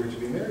to me that we're to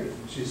be married.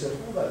 And she said,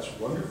 oh, that's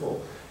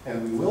wonderful.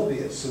 And we will be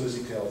as soon as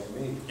He tells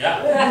me.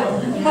 Yeah.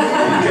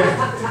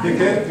 You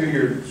can't do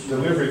your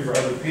delivery for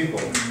other people.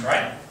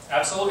 Right.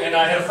 Absolutely. And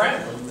I had a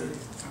friend,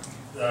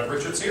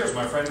 Richard Sears,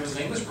 my friend who was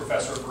an English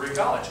professor at Berea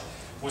College,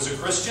 was a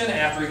Christian.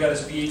 After he got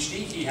his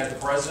PhD, he had the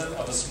president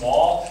of a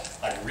small,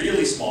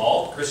 really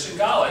small Christian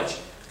college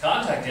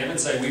contact him and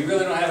say, we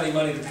really don't have any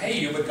money to pay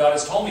you, but God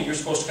has told me you're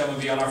supposed to come and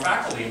be on our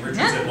faculty. And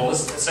Richard said, well,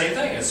 it's the same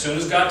thing. As soon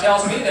as God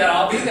tells me that,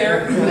 I'll be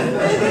there.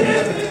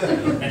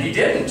 And he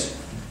didn't.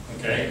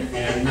 Okay?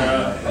 And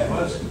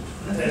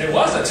it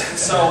wasn't.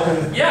 So,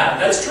 yeah,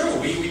 that's true.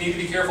 We need to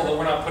be careful that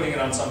we're not putting it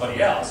on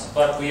somebody else.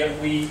 But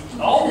we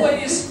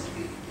always,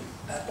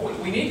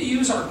 we need to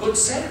use our good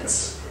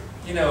sense.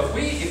 If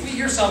we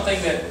hear something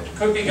that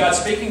could be God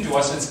speaking to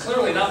us, and it's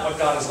clearly not what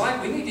God is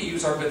like, we need to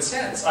use our good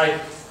sense. I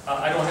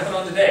don't have it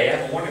on today. I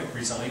haven't worn it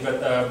recently,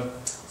 but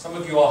some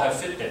of you all have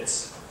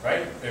Fitbits,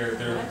 right? They're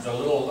the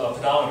little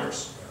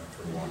pedometers.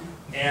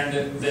 And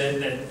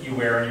that you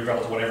wear on your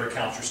belt or whatever,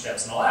 counts your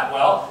steps and all that.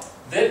 Well,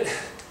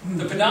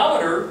 the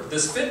pedometer,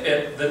 this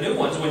Fitbit, the new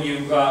ones, when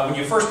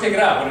you first pick it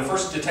up, when it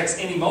first detects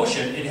any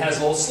motion, it has a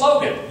little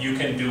slogan, you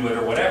can do it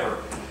or whatever.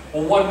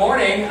 Well, one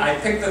morning, I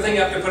picked the thing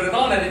up to put it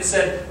on, and it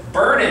said,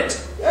 burn it.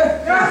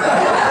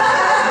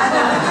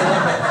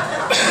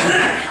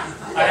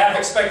 I half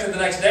expected the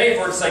next day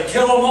for it to say,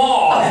 kill them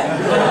all.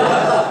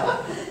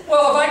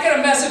 Well, if I get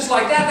a message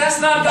like that, that's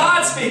not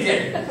God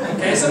speaking.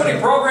 Okay, somebody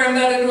programmed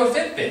that into a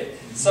Fitbit.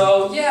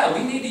 So, yeah,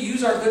 we need to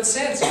use our good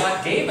sense.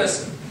 God gave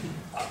us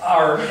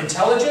our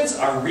intelligence,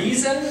 our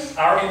reason,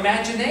 our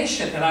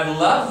imagination. And I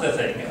love the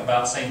thing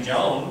about St.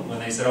 Joan when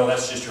they said, oh,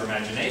 that's just your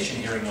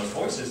imagination, hearing those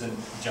voices. And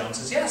Joan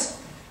says,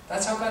 yes,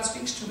 that's how God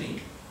speaks to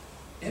me.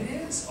 It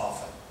is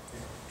often.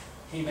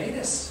 He made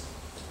us.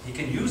 He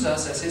can use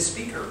us as His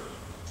speaker.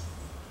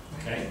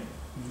 Okay?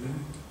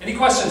 Any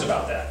questions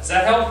about that? Does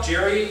that help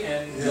Jerry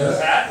and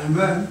Pat?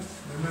 Amen.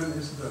 Amen,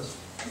 yes it does.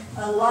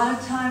 A lot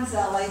of times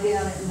I lay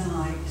down at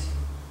night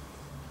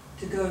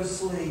to go to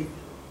sleep,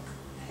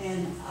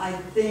 and I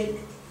think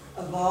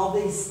of all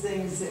these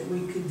things that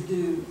we could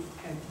do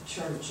at the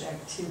church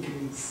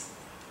activities.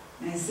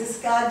 Now, is this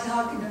God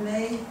talking to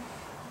me?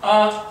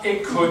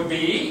 It could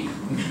be.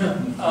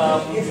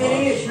 If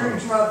it is, you're in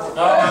trouble.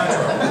 No, I'm in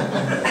trouble.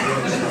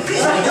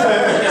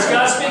 Is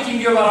God speaking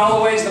to you about all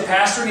the ways the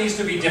pastor needs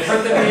to be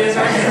different than he is?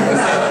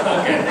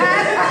 Okay.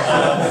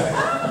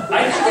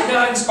 I think that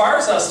God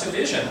inspires us to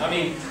vision. I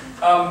mean,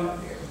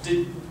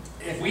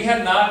 if we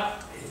had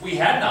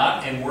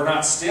not, and we're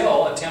not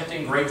still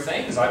attempting great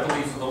things, I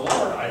believe, for the Lord,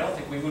 I don't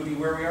think we would be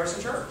where we are as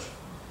a church.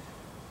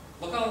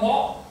 Look on the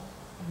wall.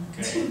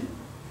 Okay.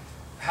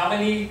 How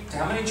many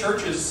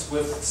churches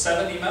with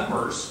 70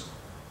 members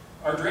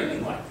are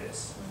dreaming like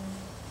this?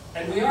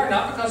 And we are,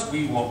 not because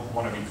we want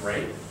to be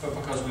great, but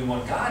because we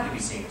want God to be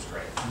seen as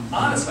great.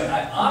 Honestly,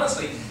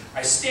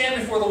 I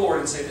stand before the Lord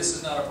and say, this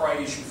is not a pride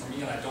issue for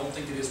me, and I don't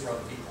think it is for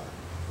other people.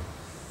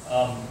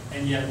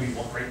 And yet we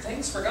want great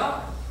things for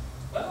God.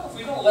 Well, if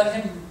we don't let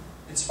Him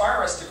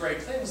inspire us to great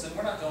things, then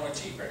we're not going to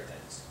achieve great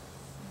things.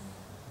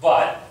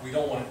 But we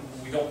don't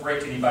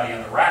break anybody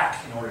on the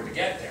rack in order to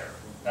get there.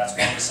 That's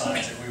one of the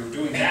signs. If we were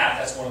doing that,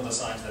 that's one of the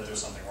signs that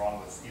there's something wrong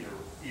with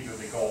either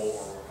the goal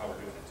or how we're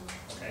doing it.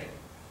 Okay?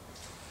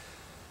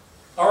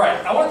 All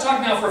right, I want to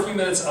talk now for a few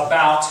minutes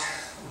about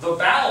the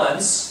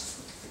balance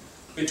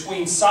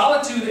between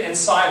solitude and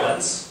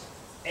silence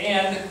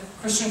and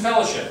Christian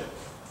fellowship.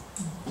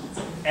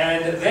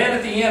 And then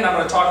at the end, I'm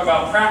going to talk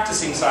about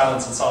practicing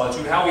silence and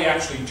solitude, how we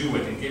actually do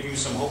it, and give you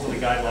some, hopefully,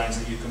 guidelines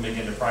that you can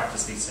begin to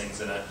practice these things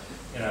in a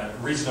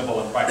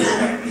reasonable and practical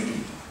way.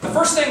 The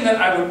first thing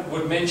that I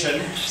would mention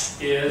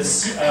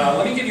is,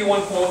 let me give you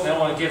one quote, and then I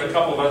want to give a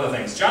couple of other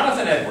things.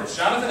 Jonathan Edwards.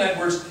 Jonathan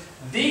Edwards,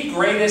 the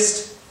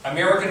greatest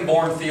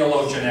American-born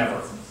theologian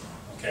ever.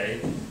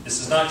 Okay? This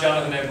is not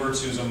Jonathan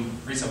Edwards, who's a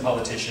recent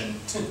politician.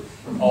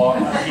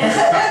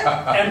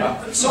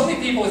 And so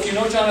many people, if you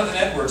know Jonathan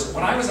Edwards,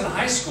 when I was in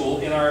high school,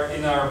 in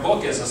our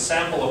book as a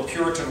sample of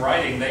Puritan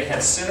writing, they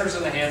had Sinners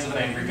in the Hands of an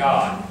Angry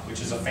God,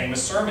 which is a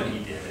famous sermon he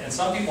did. And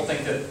some people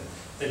think that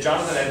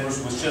Jonathan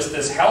Edwards was just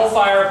this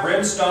hellfire,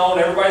 brimstone,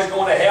 everybody's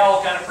going to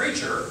hell kind of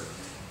preacher.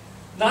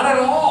 Not at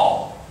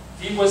all.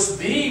 He was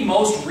the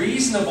most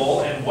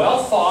reasonable and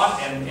well-thought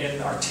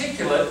and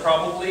articulate,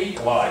 probably,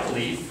 well, I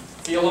believe,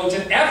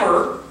 theologian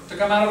ever to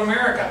come out of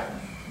America.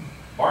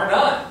 Bar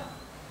none.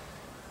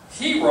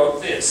 He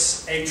wrote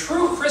this: "A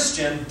true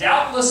Christian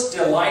doubtless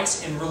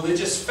delights in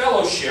religious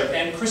fellowship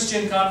and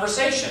Christian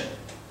conversation."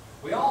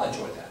 We all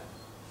enjoy that.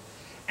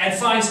 "And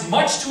finds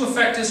much to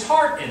affect his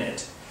heart in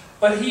it.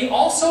 But he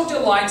also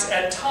delights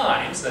at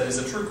times," that is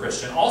a true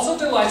Christian, "also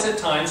delights at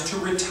times to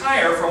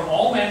retire from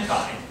all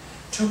mankind,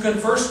 to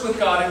converse with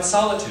God in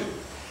solitude.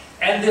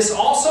 And this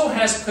also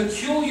has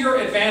peculiar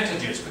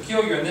advantages."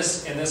 Peculiar in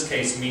this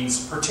case means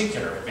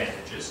particular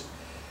advantages.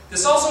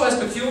 "This also has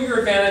peculiar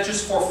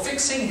advantages for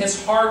fixing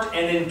his heart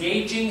and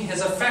engaging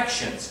his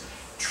affections.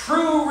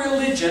 True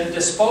religion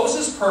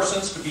disposes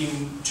persons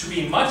to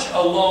be much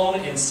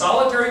alone in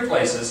solitary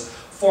places,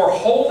 for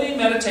holy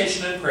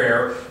meditation and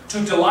prayer,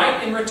 to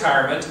delight in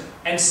retirement,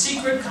 and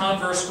secret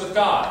converse with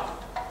God."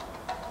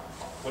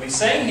 What he's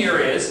saying here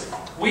is,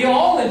 we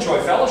all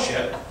enjoy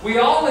fellowship. We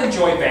all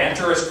enjoy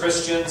banter as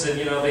Christians, and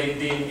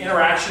the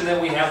interaction that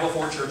we have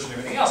before church and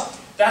everything else.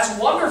 That's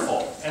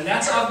wonderful, and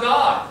that's of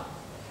God.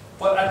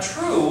 But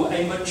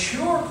a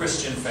mature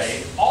Christian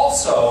faith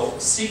also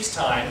seeks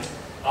time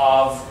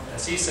of,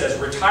 as he says,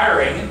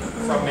 retiring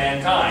from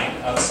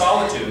mankind, of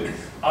solitude,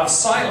 of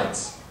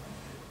silence.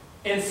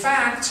 In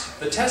fact,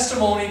 the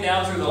testimony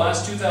down through the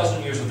last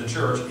 2,000 years of the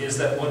church is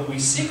that when we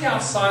seek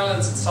out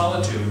silence and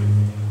solitude,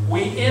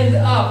 we end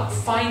up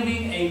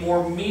finding a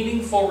more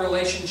meaningful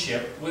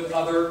relationship with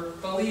other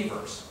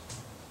believers.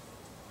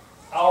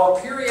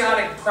 Our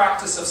periodic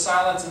practice of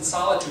silence and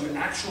solitude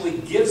actually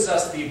gives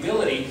us the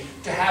ability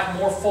to have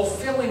more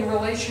fulfilling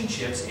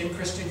relationships in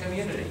Christian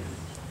community.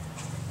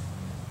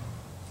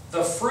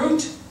 The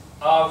fruit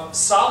of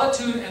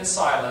solitude and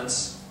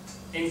silence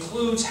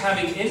includes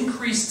having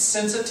increased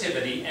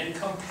sensitivity and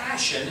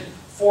compassion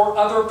for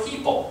other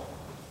people.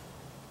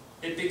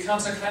 It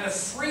becomes a kind of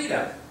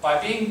freedom. By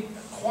being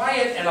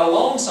quiet and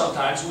alone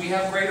sometimes, we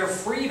have greater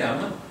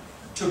freedom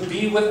to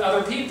be with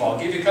other people. I'll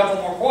give you a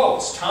couple more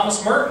quotes.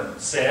 Thomas Merton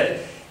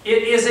said,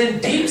 "It is in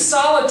deep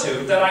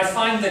solitude that I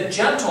find the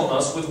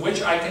gentleness with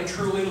which I can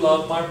truly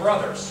love my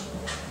brothers.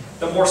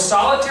 The more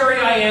solitary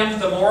I am,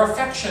 the more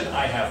affection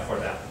I have for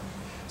them.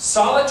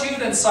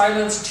 Solitude and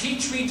silence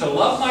teach me to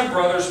love my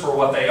brothers for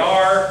what they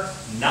are,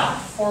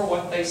 not for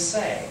what they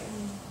say."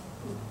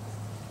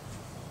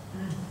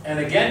 And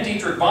again,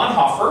 Dietrich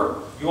Bonhoeffer,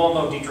 you all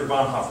know Dietrich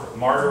Bonhoeffer,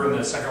 martyr in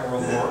the Second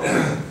World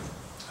War,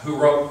 who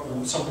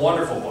wrote some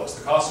wonderful books.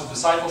 The Cost of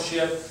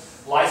Discipleship,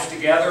 Life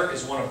Together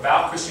is one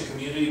about Christian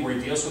community where he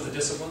deals with the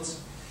disciplines.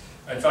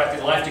 In fact,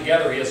 in Life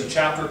Together, he has a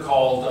chapter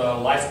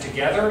called Life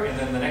Together, and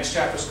then the next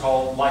chapter is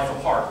called Life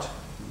Apart.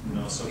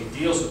 So he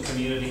deals with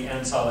community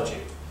and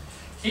solitude.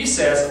 He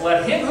says,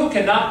 let him who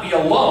cannot be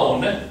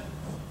alone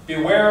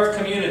beware of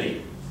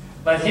community.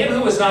 Let him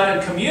who is not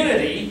in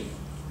community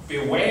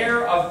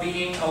beware of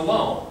being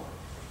alone.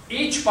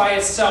 Each by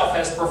itself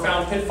has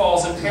profound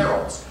pitfalls and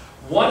perils.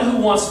 One who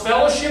wants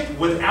fellowship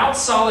without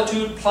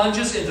solitude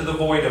plunges into the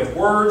void of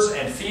words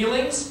and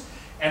feelings,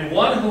 and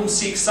one whom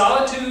seeks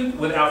solitude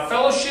without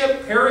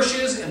fellowship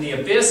perishes in the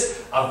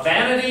abyss of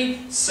vanity,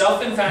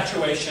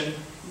 self-infatuation,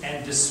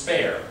 and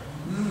despair.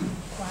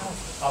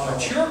 A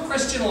mature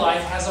Christian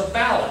life has a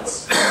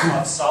balance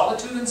of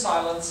solitude and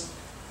silence,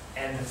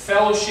 and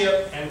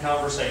fellowship and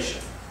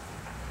conversation.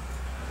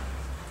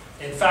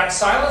 In fact,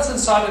 silence and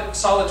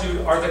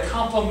solitude are the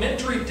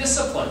complementary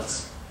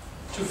disciplines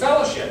to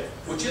fellowship,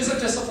 which is a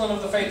discipline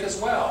of the faith as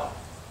well.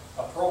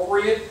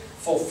 Appropriate,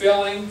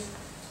 fulfilling,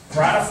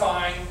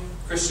 gratifying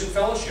Christian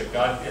fellowship.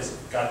 God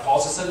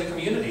calls us into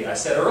community. I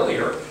said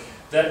earlier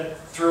that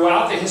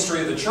throughout the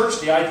history of the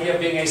church, the idea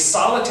of being a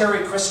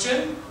solitary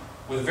Christian,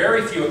 with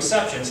very few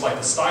exceptions, like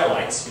the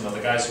Stylites, the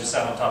guys who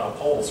sat on top of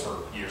poles for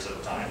years at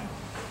a time,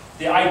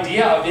 the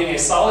idea of being a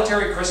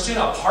solitary Christian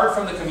apart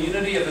from the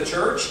community of the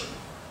church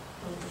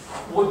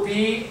would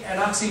be an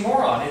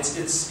oxymoron.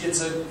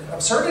 It's an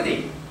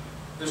absurdity.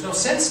 There's no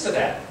sense to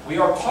that. We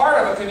are part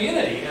of a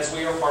community as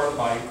we are part of the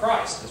body of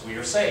Christ, as we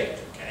are saved.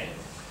 Okay?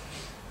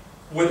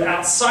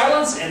 Without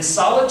silence and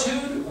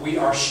solitude, we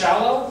are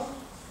shallow.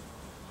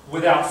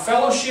 Without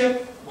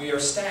fellowship, we are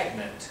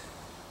stagnant.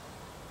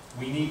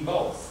 We need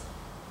both.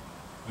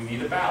 We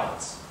need a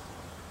balance.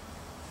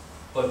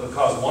 But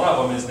because one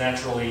of them is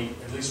naturally,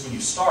 at least when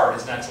you start,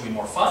 is naturally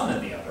more fun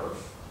than the other,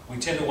 we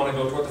tend to want to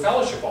go toward the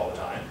fellowship all the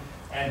time,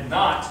 and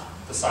not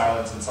the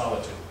silence and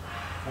solitude.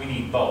 We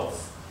need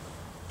both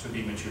to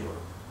be mature.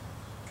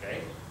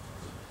 Okay?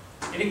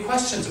 Any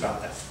questions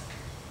about that?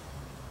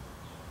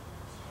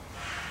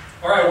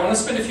 All right, I want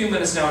to spend a few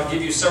minutes now and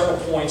give you several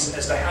points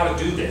as to how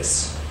to do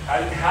this.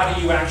 How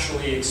do you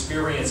actually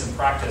experience and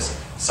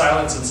practice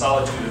silence and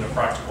solitude in a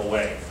practical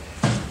way?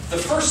 The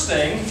first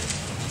thing,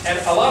 and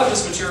a lot of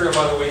this material,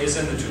 by the way, is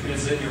in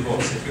your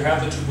books. If you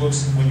have the two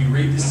books, when you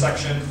read this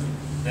section,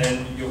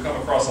 then you'll come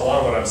across a lot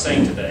of what I'm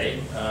saying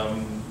today.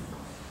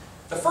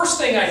 The first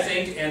thing I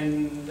think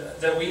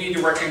that we need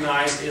to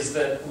recognize is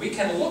that we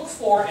can look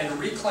for and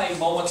reclaim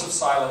moments of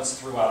silence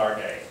throughout our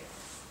day.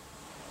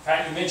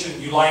 Pat, you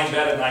mentioned you lie in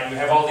bed at night and you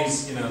have all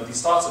these,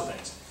 these thoughts of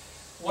things.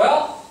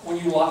 Well, when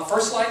you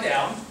first lie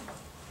down,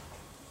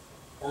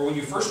 or when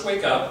you first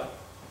wake up,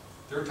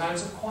 there are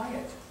times of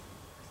quiet.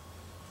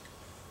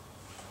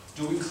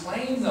 Do we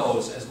claim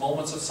those as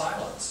moments of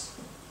silence?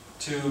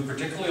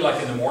 Particularly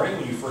like in the morning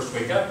when you first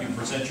wake up, you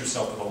present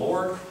yourself to the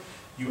Lord,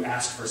 you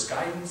ask for His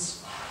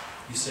guidance,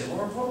 you say,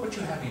 Lord, what would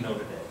you have me know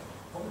today?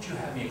 What would you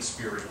have me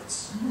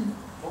experience?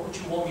 What would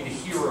you want me to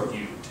hear of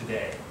you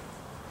today?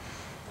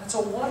 That's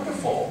a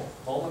wonderful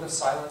moment of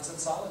silence and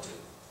solitude.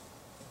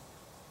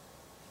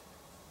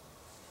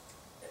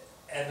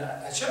 And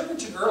I should have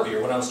mentioned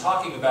earlier when I was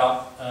talking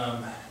about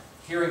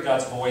hearing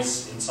God's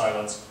voice in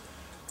silence,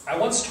 I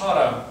once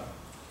taught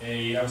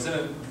I was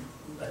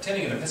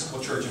attending an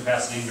Episcopal church in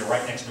Pasadena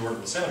right next door to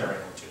the seminary I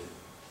went to.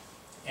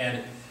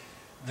 And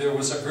there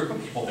was a group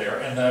of people there,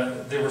 and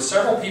there were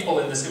several people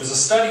in this. It was a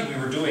study we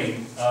were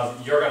doing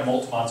of Jürgen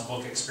Moltmann's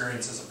book,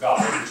 Experiences of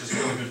God, which is a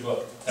really good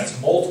book. That's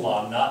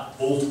Moltmann, not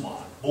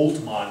Bultmann.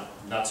 Bultmann,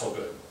 not so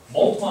good.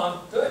 Moltmann,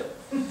 good.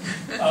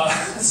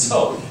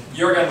 So,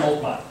 Jürgen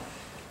Moltmann.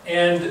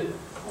 And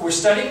we're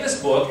studying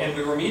this book, and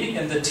we were meeting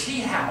in the tea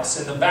house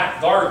in the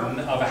back garden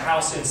of a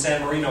house in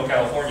San Marino,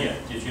 California.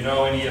 If you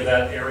know any of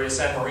that area,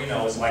 San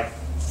Marino is like...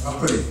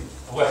 Pretty.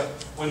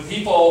 When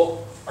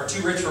people are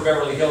too rich for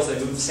Beverly Hills, they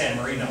move to San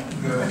Marino.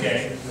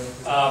 Okay?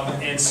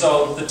 And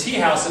so the tea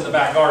house in the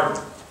back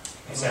garden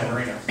in San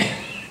Marino.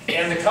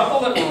 And the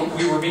couple that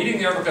we were meeting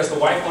there because the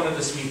wife wanted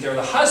us to meet there,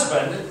 the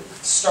husband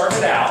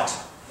started out,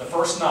 the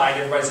first night,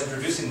 everybody's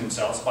introducing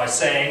themselves, by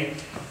saying,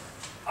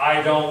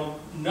 I don't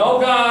know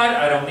God,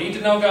 I don't need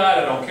to know God,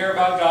 I don't care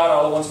about God,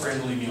 all I want is for Him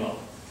to leave me alone.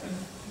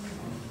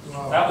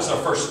 That was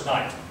our first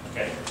night.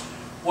 Okay.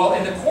 Well,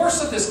 in the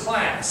course of this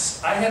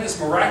class, I had this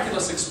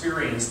miraculous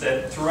experience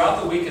that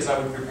throughout the week as I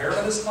would prepare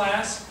for this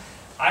class,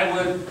 I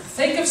would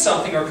think of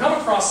something or come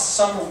across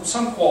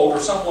some quote or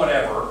some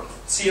whatever,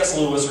 C.S.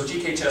 Lewis or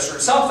G.K. Chesterton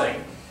or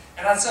something,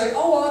 and I'd say,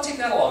 oh, well, I'll take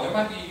that along. There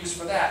might be a use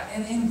for that.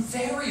 And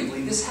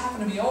invariably, this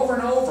happened to me over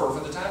and over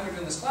for the time we were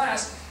doing this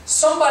class,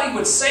 somebody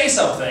would say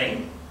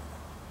something,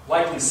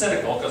 likely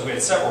cynical, because we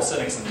had several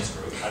cynics in this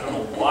group. I don't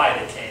know why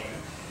they came.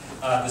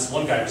 This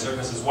one guy was there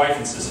because his wife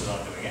insisted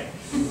on doing it.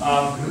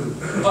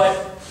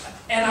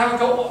 And I would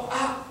go, well,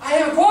 I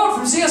have a quote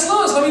from C.S.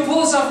 Lewis. Let me pull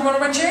this out from under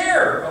my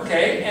chair.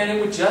 Okay? And it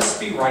would just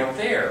be right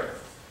there.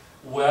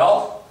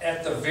 Well,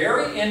 at the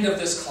very end of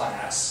this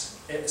class,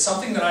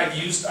 something that I've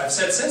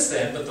said since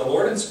then, but the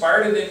Lord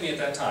inspired it in me at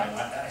that time.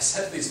 I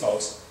said to these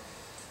folks,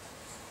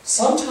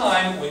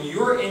 sometime when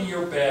you're in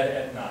your bed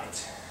at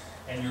night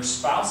and your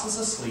spouse is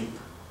asleep,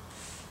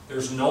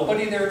 there's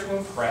nobody there to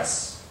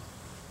impress,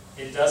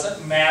 It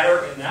doesn't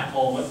matter in that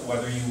moment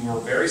whether you were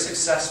very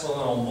successful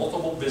and own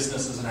multiple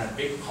businesses and had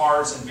big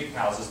cars and big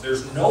houses.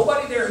 There's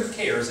nobody there who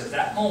cares at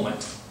that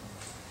moment.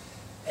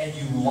 And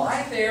you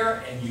lie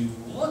there and you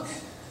look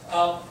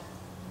up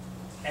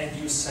and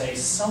you say,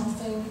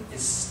 something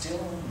is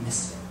still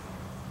missing.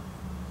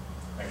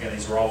 Again,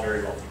 these are all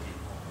very wealthy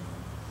people.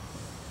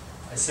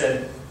 I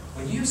said,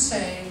 when you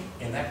say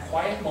in that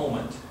quiet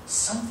moment,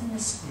 something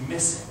is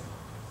missing,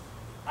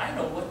 I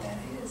know what that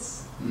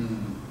is.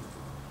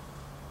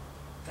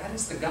 That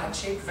is the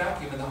God-shaped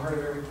vacuum in the heart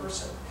of every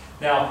person.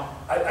 Now,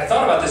 I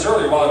thought about this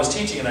earlier while I was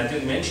teaching, and I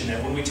didn't mention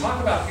it. When we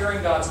talk about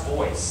hearing God's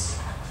voice,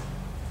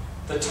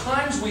 the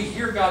times we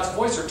hear God's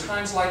voice are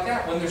times like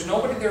that, when there's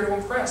nobody there to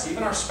impress.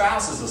 Even our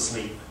spouse is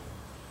asleep.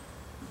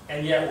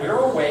 And yet we're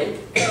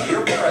awake, and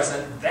we're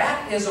present.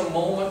 That is a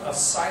moment of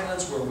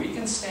silence where we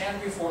can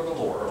stand before the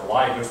Lord, or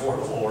lie before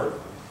the Lord,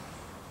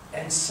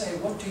 and say,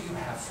 what do you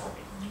have for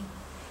me?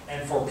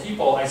 And for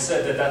people, I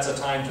said that that's a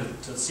time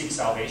to seek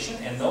salvation.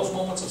 And those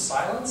moments of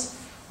silence,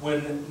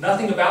 when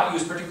nothing about you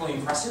is particularly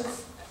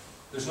impressive,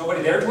 there's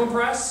nobody there to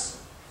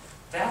impress,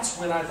 that's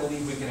when I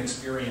believe we can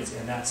experience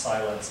in that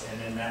silence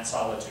and in that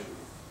solitude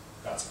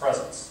God's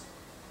presence.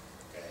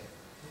 Okay?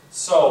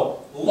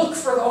 So, look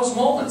for those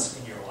moments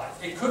in your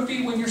life. It could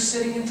be when you're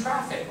sitting in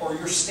traffic, or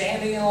you're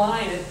standing in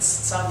line at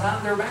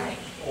Santander Bank,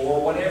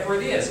 or whatever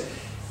it is.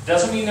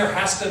 Doesn't mean there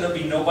has to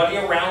be nobody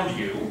around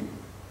you,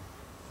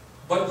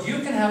 but you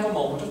can have a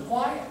moment of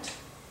quiet.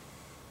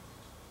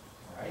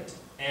 Right?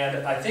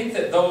 And I think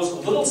that those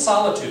little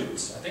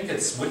solitudes, I think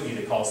it's Whitney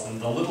that calls them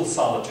the little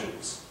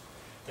solitudes,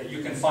 that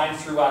you can find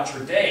throughout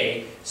your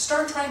day,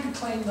 start trying to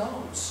claim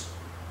those.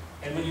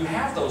 And when you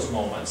have those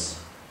moments,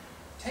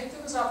 take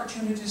them as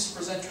opportunities to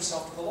present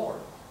yourself to the Lord.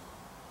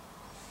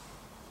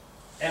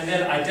 And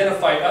then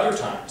identify other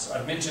times.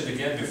 I've mentioned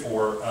again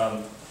before,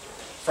 a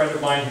friend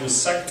of mine who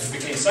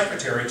became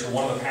secretary to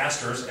one of the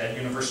pastors at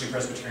University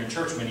Presbyterian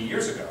Church many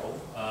years ago,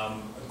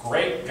 a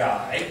great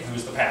guy who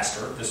was the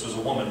pastor. This was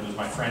a woman who was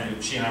my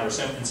friend, she and I were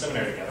in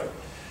seminary together.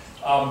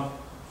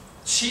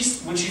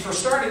 When she first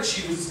started,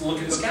 she was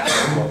looking at his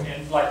calendar book,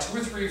 and like 2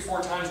 or 3 or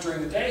 4 times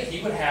during the day,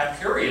 he would have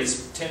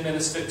periods, 10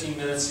 minutes, 15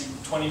 minutes,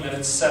 20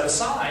 minutes set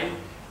aside,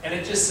 and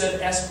it just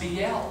said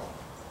SBL.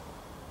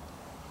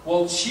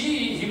 Well,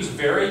 he was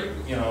very,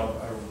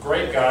 a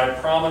great guy,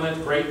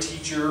 prominent, great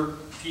teacher,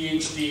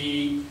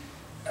 PhD.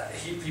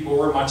 People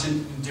were much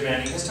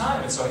demanding his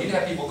time, and so he'd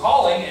have people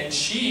calling, and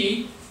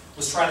she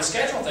was trying to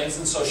schedule things,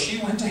 and so she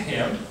went to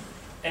him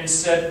and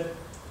said,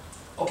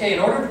 okay, in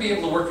order to be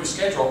able to work your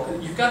schedule,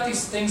 you've got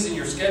these things in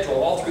your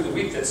schedule all through the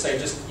week that say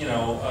just,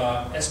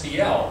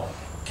 SBL.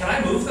 Can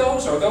I move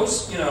those? Or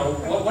those,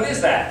 what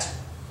is that?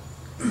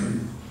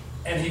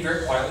 And he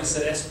very quietly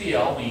said,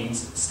 SBL means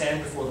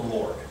stand before the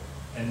Lord.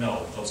 And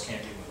no, those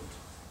can't be moved.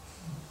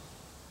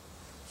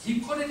 He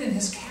put it in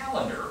his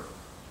calendar.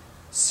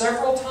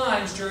 Several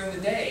times during the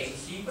day,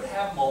 he would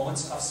have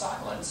moments of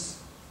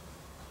silence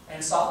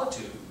and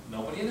solitude.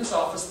 Nobody in his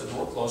office, the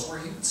door closed, where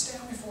he would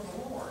stand before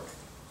the Lord.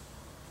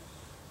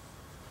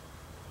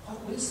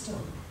 What wisdom.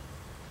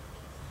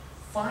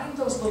 Find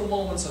those little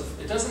moments of,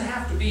 it doesn't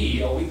have to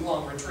be a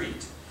week-long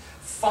retreat.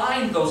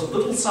 Find those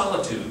little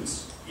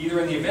solitudes,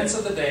 either in the events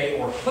of the day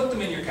or put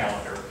them in your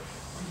calendar,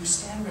 where you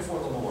stand before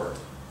the Lord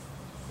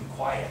and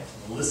quiet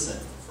and listen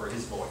for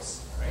His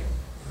voice. Right?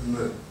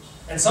 Amen.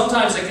 And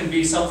sometimes it can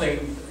be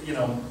something,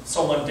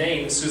 so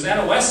mundane.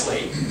 Susanna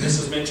Wesley, this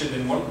is mentioned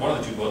in one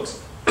of the 2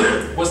 books,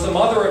 was the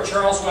mother of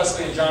Charles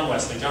Wesley and John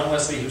Wesley. John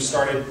Wesley, who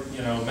started,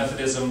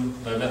 Methodism,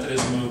 the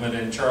Methodism movement,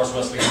 and Charles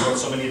Wesley, who wrote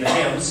so many of the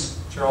hymns.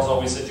 Charles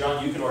always said,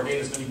 John, you can ordain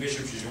as many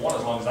bishops as you want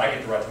as long as I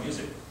get to write the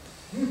music.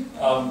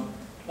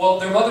 Well,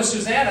 their mother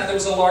Susanna, there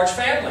was a large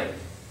family.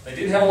 They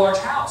didn't have a large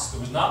house. There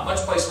was not much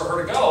place for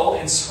her to go,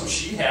 and so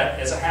she had,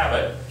 as a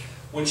habit,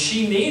 when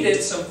she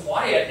needed some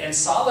quiet and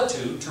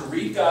solitude to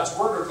read God's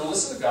Word or to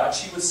listen to God,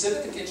 she would sit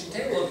at the kitchen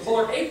table and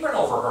pull her apron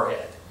over her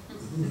head.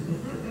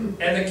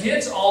 And the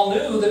kids all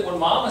knew that when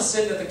Mama's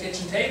sitting at the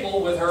kitchen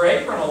table with her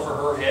apron over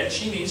her head,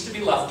 she needs to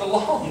be left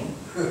alone.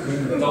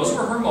 Those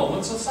were her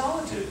moments of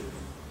solitude.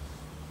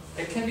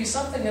 It can be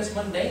something as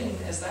mundane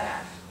as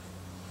that.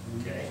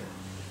 Okay?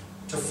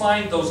 To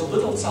find those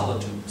little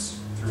solitudes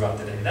throughout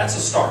the day. That's a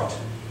start.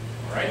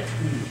 All right?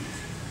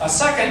 A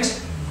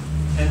second,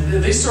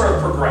 and these sort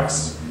of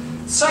progress.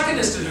 Second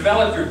is to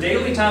develop your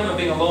daily time of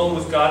being alone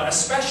with God,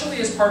 especially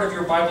as part of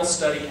your Bible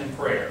study and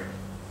prayer.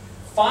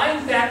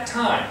 Find that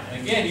time.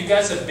 And again, you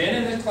guys have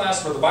been in the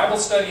class for the Bible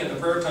study and the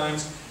prayer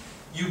times.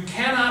 You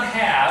cannot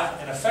have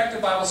an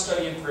effective Bible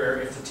study and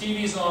prayer if the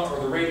TV's on or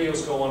the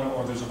radio's going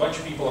or there's a bunch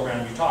of people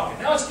around you talking.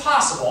 Now, it's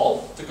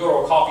possible to go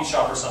to a coffee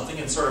shop or something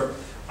and sort of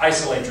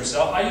isolate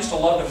yourself. I used to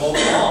love to mow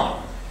the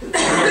lawn.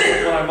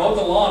 When I mowed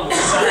the lawn with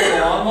the sound of the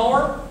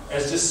lawnmower,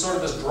 as just sort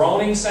of this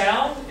droning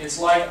sound, it's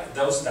like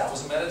that was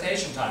a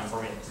meditation time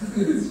for me.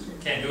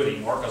 Can't do it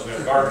anymore because we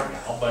have a garden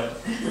now,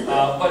 but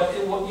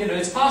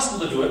it's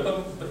possible to do it,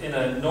 but in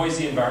a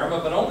noisy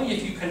environment, but only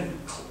if you can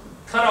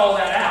cut all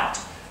that out.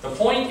 The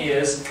point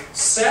is,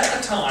 set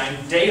a time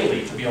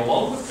daily to be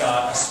alone with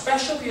God,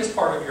 especially as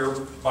part of your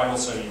Bible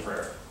study and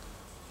prayer.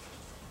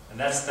 And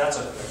that's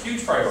a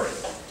huge priority.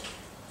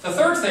 The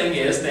third thing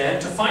is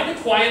then to find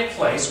a quiet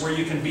place where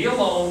you can be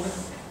alone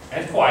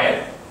and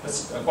quiet.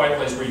 That's a quiet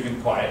place where you can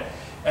be quiet.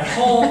 At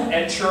home,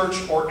 at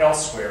church, or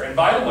elsewhere. And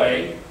by the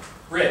way,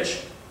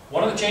 Rich,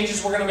 one of the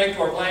changes we're going to make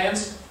to our plans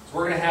is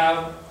we're going to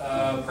have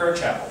a prayer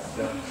chapel.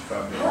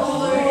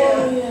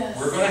 Hallelujah.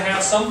 We're going to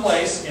have some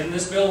place in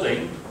this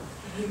building,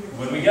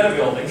 when we get a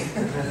building,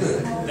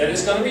 that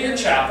is going to be a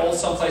chapel,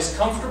 someplace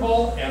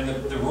comfortable, and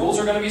the rules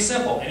are going to be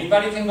simple.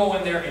 Anybody can go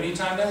in there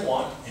anytime they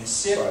want and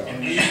sit and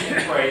read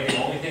and pray.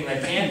 The only thing they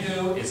can't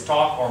do is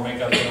talk or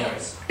make other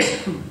noise.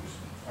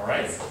 All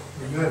right?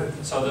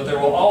 So that there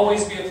will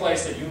always be a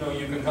place that you know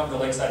you can come to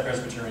Lakeside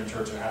Presbyterian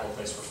Church and have a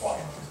place for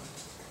quiet.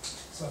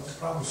 Sounds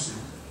promising.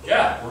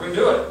 Yeah, we're going to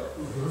do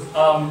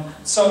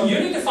it. So you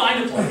need to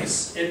find a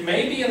place. It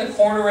may be in the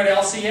corner at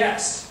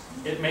LCS.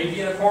 It may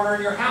be in a corner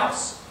in your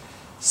house.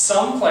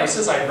 Some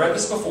places, I've read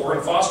this before,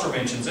 and Foster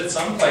mentions it,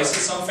 some places,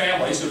 some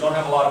families who don't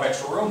have a lot of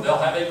extra room, they'll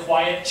have a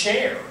quiet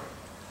chair.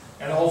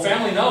 And the whole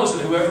family knows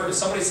that if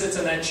somebody sits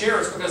in that chair,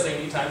 it's because they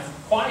need time for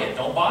quiet.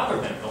 Don't bother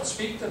them. Don't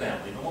speak to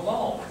them. Leave them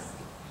alone.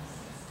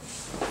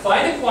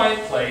 Find a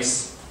quiet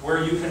place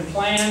where you can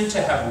plan to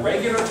have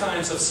regular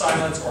times of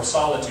silence or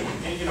solitude.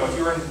 And, you know, if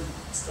you're in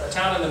a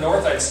town in the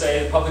north, I'd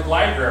say a public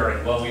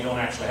library. Well, we don't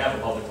actually have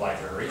a public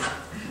library.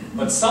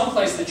 But some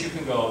place that you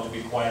can go to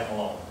be quiet and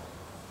alone.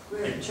 We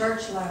have a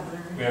church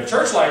library. We have a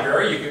church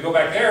library. You can go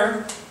back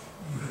there.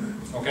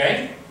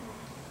 Okay?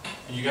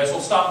 And you guys will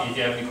stop me if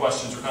you have any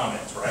questions or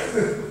comments, right?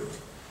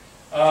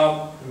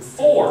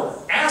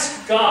 4,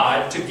 ask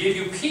God to give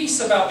you peace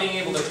about being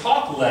able to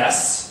talk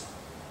less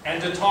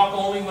and to talk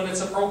only when it's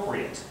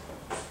appropriate.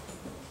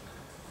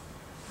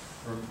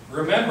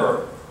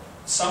 Remember,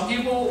 some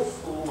people,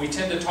 we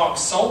tend to talk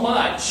so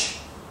much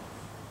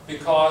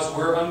because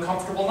we're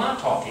uncomfortable not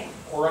talking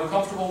or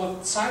uncomfortable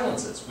with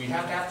silences. We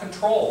have to have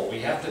control.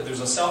 There's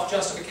a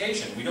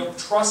self-justification. We don't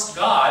trust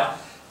God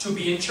to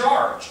be in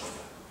charge.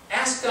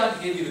 Ask God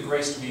to give you the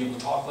grace to be able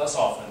to talk less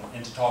often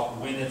and to talk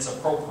when it's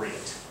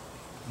appropriate,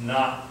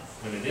 not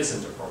when it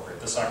isn't appropriate,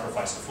 the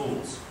sacrifice of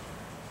fools.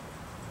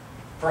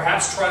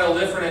 Perhaps try to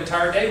live for an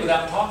entire day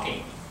without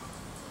talking.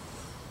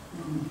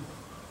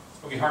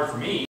 It'll be hard for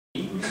me.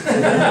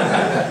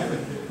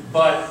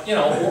 But, you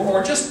know,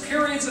 or just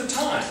periods of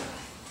time.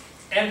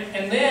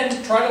 And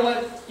then try to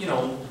let, you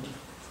know,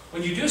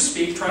 when you do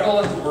speak, try to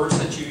let the words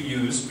that you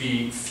use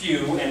be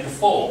few and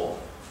full.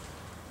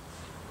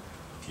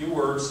 Few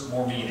words,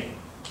 more meaning.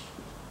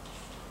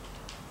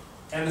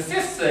 And the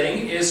 5th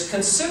thing is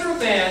consider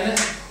then,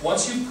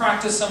 once you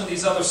practice some of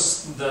these other,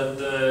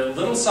 the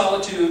little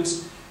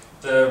solitudes,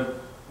 the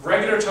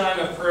regular time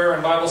of prayer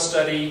and Bible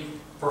study,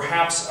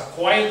 perhaps a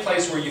quiet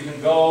place where you can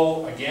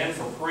go, again,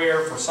 for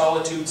prayer, for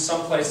solitude,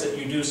 someplace that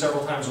you do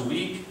several times a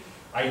week,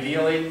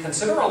 ideally.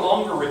 Consider a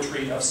longer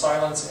retreat of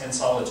silence and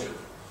solitude.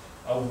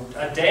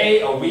 A day,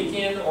 a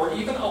weekend, or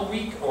even a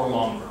week or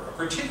longer.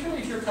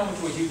 Particularly if you're coming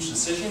to a huge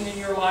decision in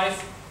your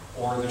life,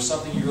 or there's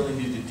something you really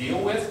need to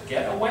deal with,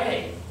 get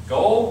away.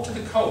 Go to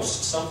the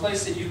coast,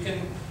 someplace that you can,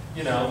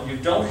 you know, you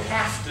don't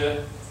have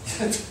to...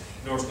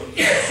 North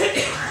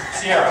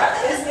Sierra.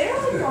 Is there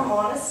like a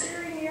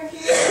monastery near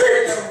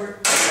here?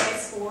 A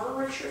place for a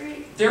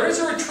retreat? There is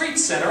a retreat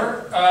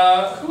center.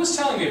 Who was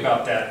telling me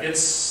about that?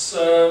 It's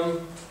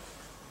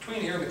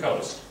between here and the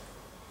coast.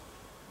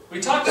 We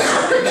talked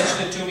about it,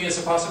 mentioned it to me as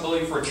a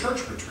possibility for a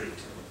church retreat.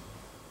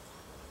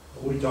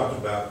 We talked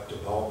about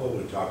Tapalpa,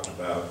 we talked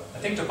about... I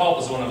think Tapalpa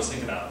is the one I was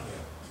thinking of.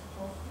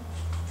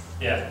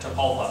 Yeah,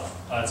 Tapalpa.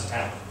 It's a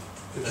town.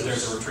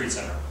 There's a retreat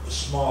center. A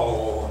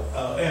small,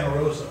 Anna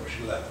Rosa, where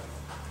she left.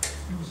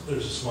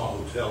 There's a small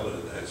hotel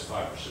that has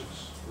 5 or 6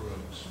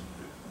 rooms.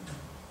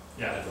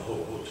 Yeah. At the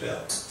whole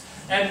hotel.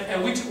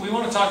 And we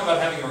want to talk about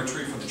having a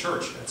retreat for the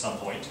church at some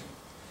point.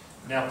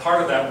 Now,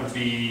 part of that would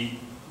be,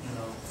 you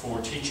know, for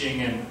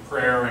teaching and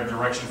prayer and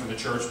direction for the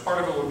church.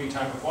 Part of it would be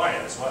time for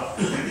quiet as well.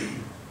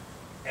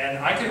 And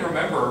I can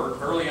remember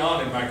early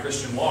on in my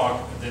Christian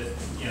walk that,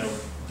 you know,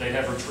 they'd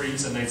have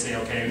retreats and they'd say,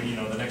 okay, you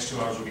know, the next 2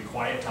 hours will be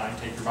quiet time.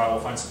 Take your Bible,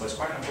 find someplace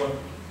quiet. I'm going,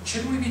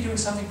 shouldn't we be doing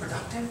something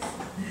productive?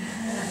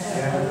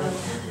 Yeah.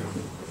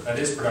 That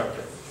is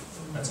productive.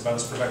 That's about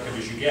as productive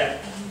as you get.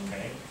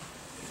 Okay.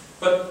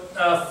 But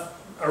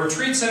a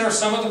retreat center,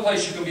 some other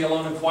place you can be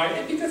alone and quiet.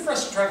 It'd be good for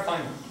us to try to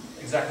find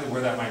exactly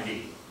where that might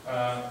be.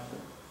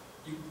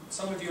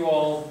 Some of you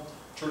all,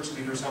 church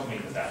leaders, help me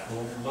with that.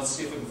 Let's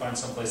see if we can find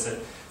someplace that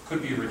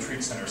could be a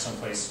retreat center,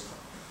 someplace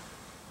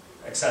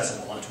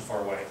accessible, not too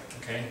far away.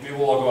 Okay. Maybe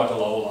we'll all go out to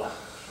Lola.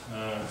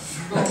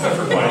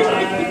 For quiet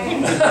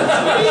time.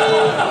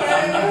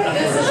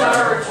 This is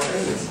our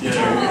retreat.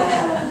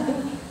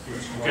 Yeah.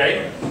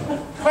 Okay?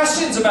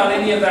 Questions about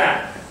any of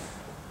that?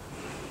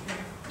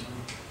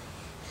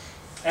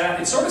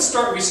 And it sort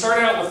of we start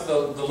out with the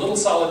little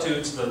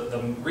solitudes,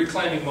 the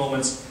reclaiming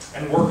moments,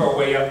 and work our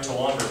way up to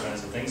longer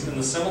kinds of things. In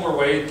the similar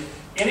way,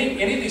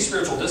 any of these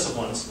spiritual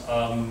disciplines,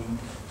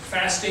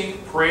 fasting,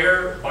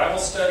 prayer, Bible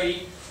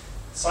study,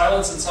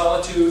 silence and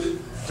solitude.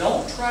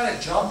 Don't try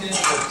to jump into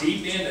the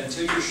deep end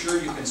until you're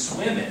sure you can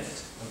swim in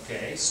it.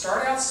 Okay?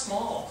 Start out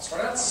small.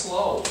 Start out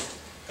slow.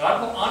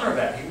 God will honor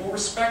that. He will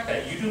respect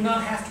that. You do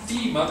not have to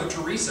be Mother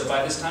Teresa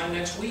by this time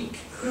next week.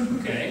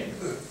 Okay?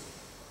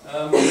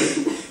 God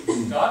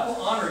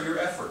will honor your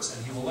efforts,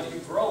 and He will let you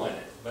grow in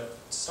it. But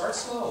start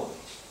slow.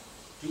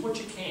 Do what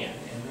you can,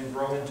 and then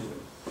grow into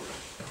it.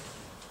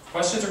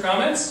 Questions or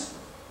comments?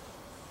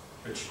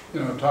 Rich?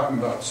 Talking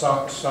about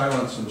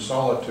silence and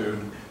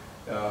solitude,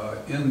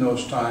 in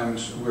those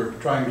times we're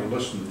trying to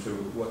listen to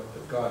what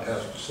God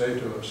has to say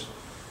to us.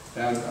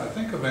 And I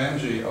think of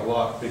Angie a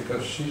lot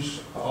because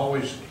she's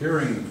always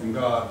hearing from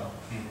God.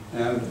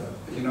 And,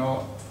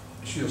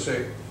 she'll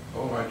say,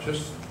 oh, I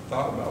just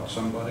thought about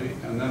somebody.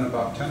 And then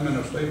about 10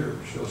 minutes later,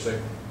 she'll say,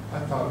 I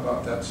thought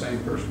about that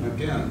same person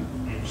again.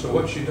 So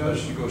what she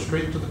does, she goes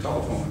straight to the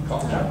telephone and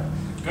calls them.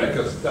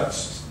 Because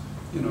that's,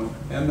 and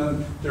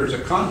then there's a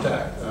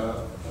contact,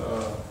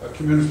 a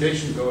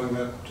communication going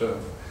that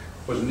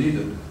was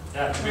needed.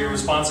 Yeah, to be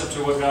responsive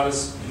to what God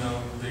is,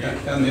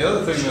 And the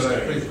other thing that I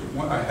think,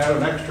 I had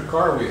an extra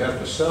car we had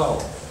to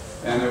sell,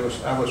 and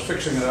I was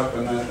fixing it up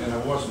and I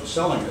wasn't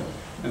selling it.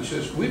 And she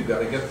says, we've got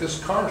to get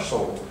this car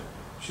sold.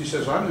 She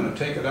says, I'm going to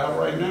take it out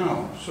right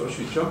now. So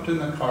she jumped in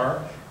the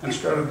car and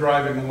started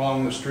driving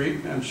along the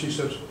street, and she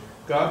says,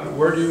 God,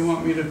 what do you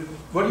want me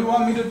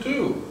to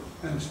do?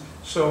 And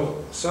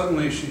so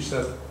suddenly she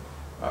said,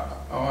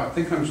 I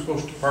think I'm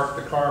supposed to park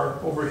the car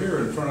over here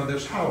in front of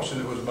this house, and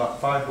it was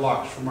about 5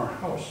 blocks from our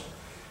house.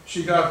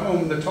 She got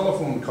home, the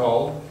telephone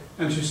called,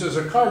 and she says,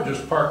 a car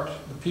just parked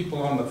in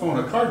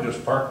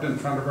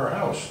front of our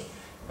house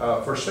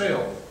for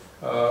sale.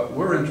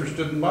 We're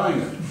interested in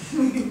buying it.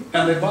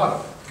 And they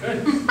bought it.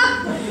 Good.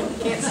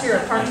 Can't steer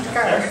a parked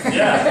car.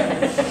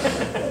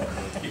 Yeah.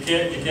 You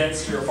can't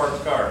steer a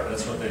parked car.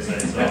 That's what they say.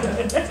 So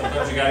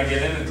sometimes you got to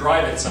get in and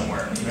drive it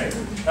somewhere. Right?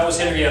 That was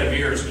Henrietta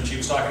Beers when she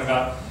was talking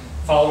about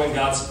following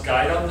God's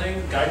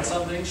guidance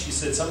on things. She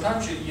said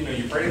sometimes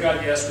you pray to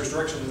God, you ask for His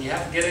direction, and you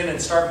have to get in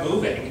and start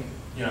moving.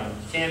 You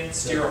can't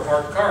steer a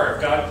parked car.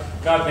 If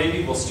God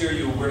maybe will steer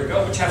you where to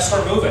go, but you have to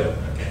start moving.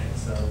 Okay,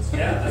 so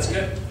yeah, that's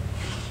good.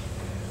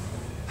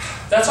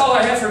 That's all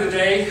I have for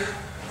today.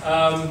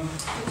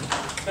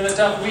 It's been a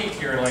tough week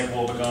here in Lake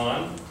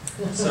Wobegon.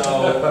 So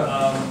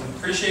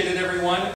appreciate it, everyone.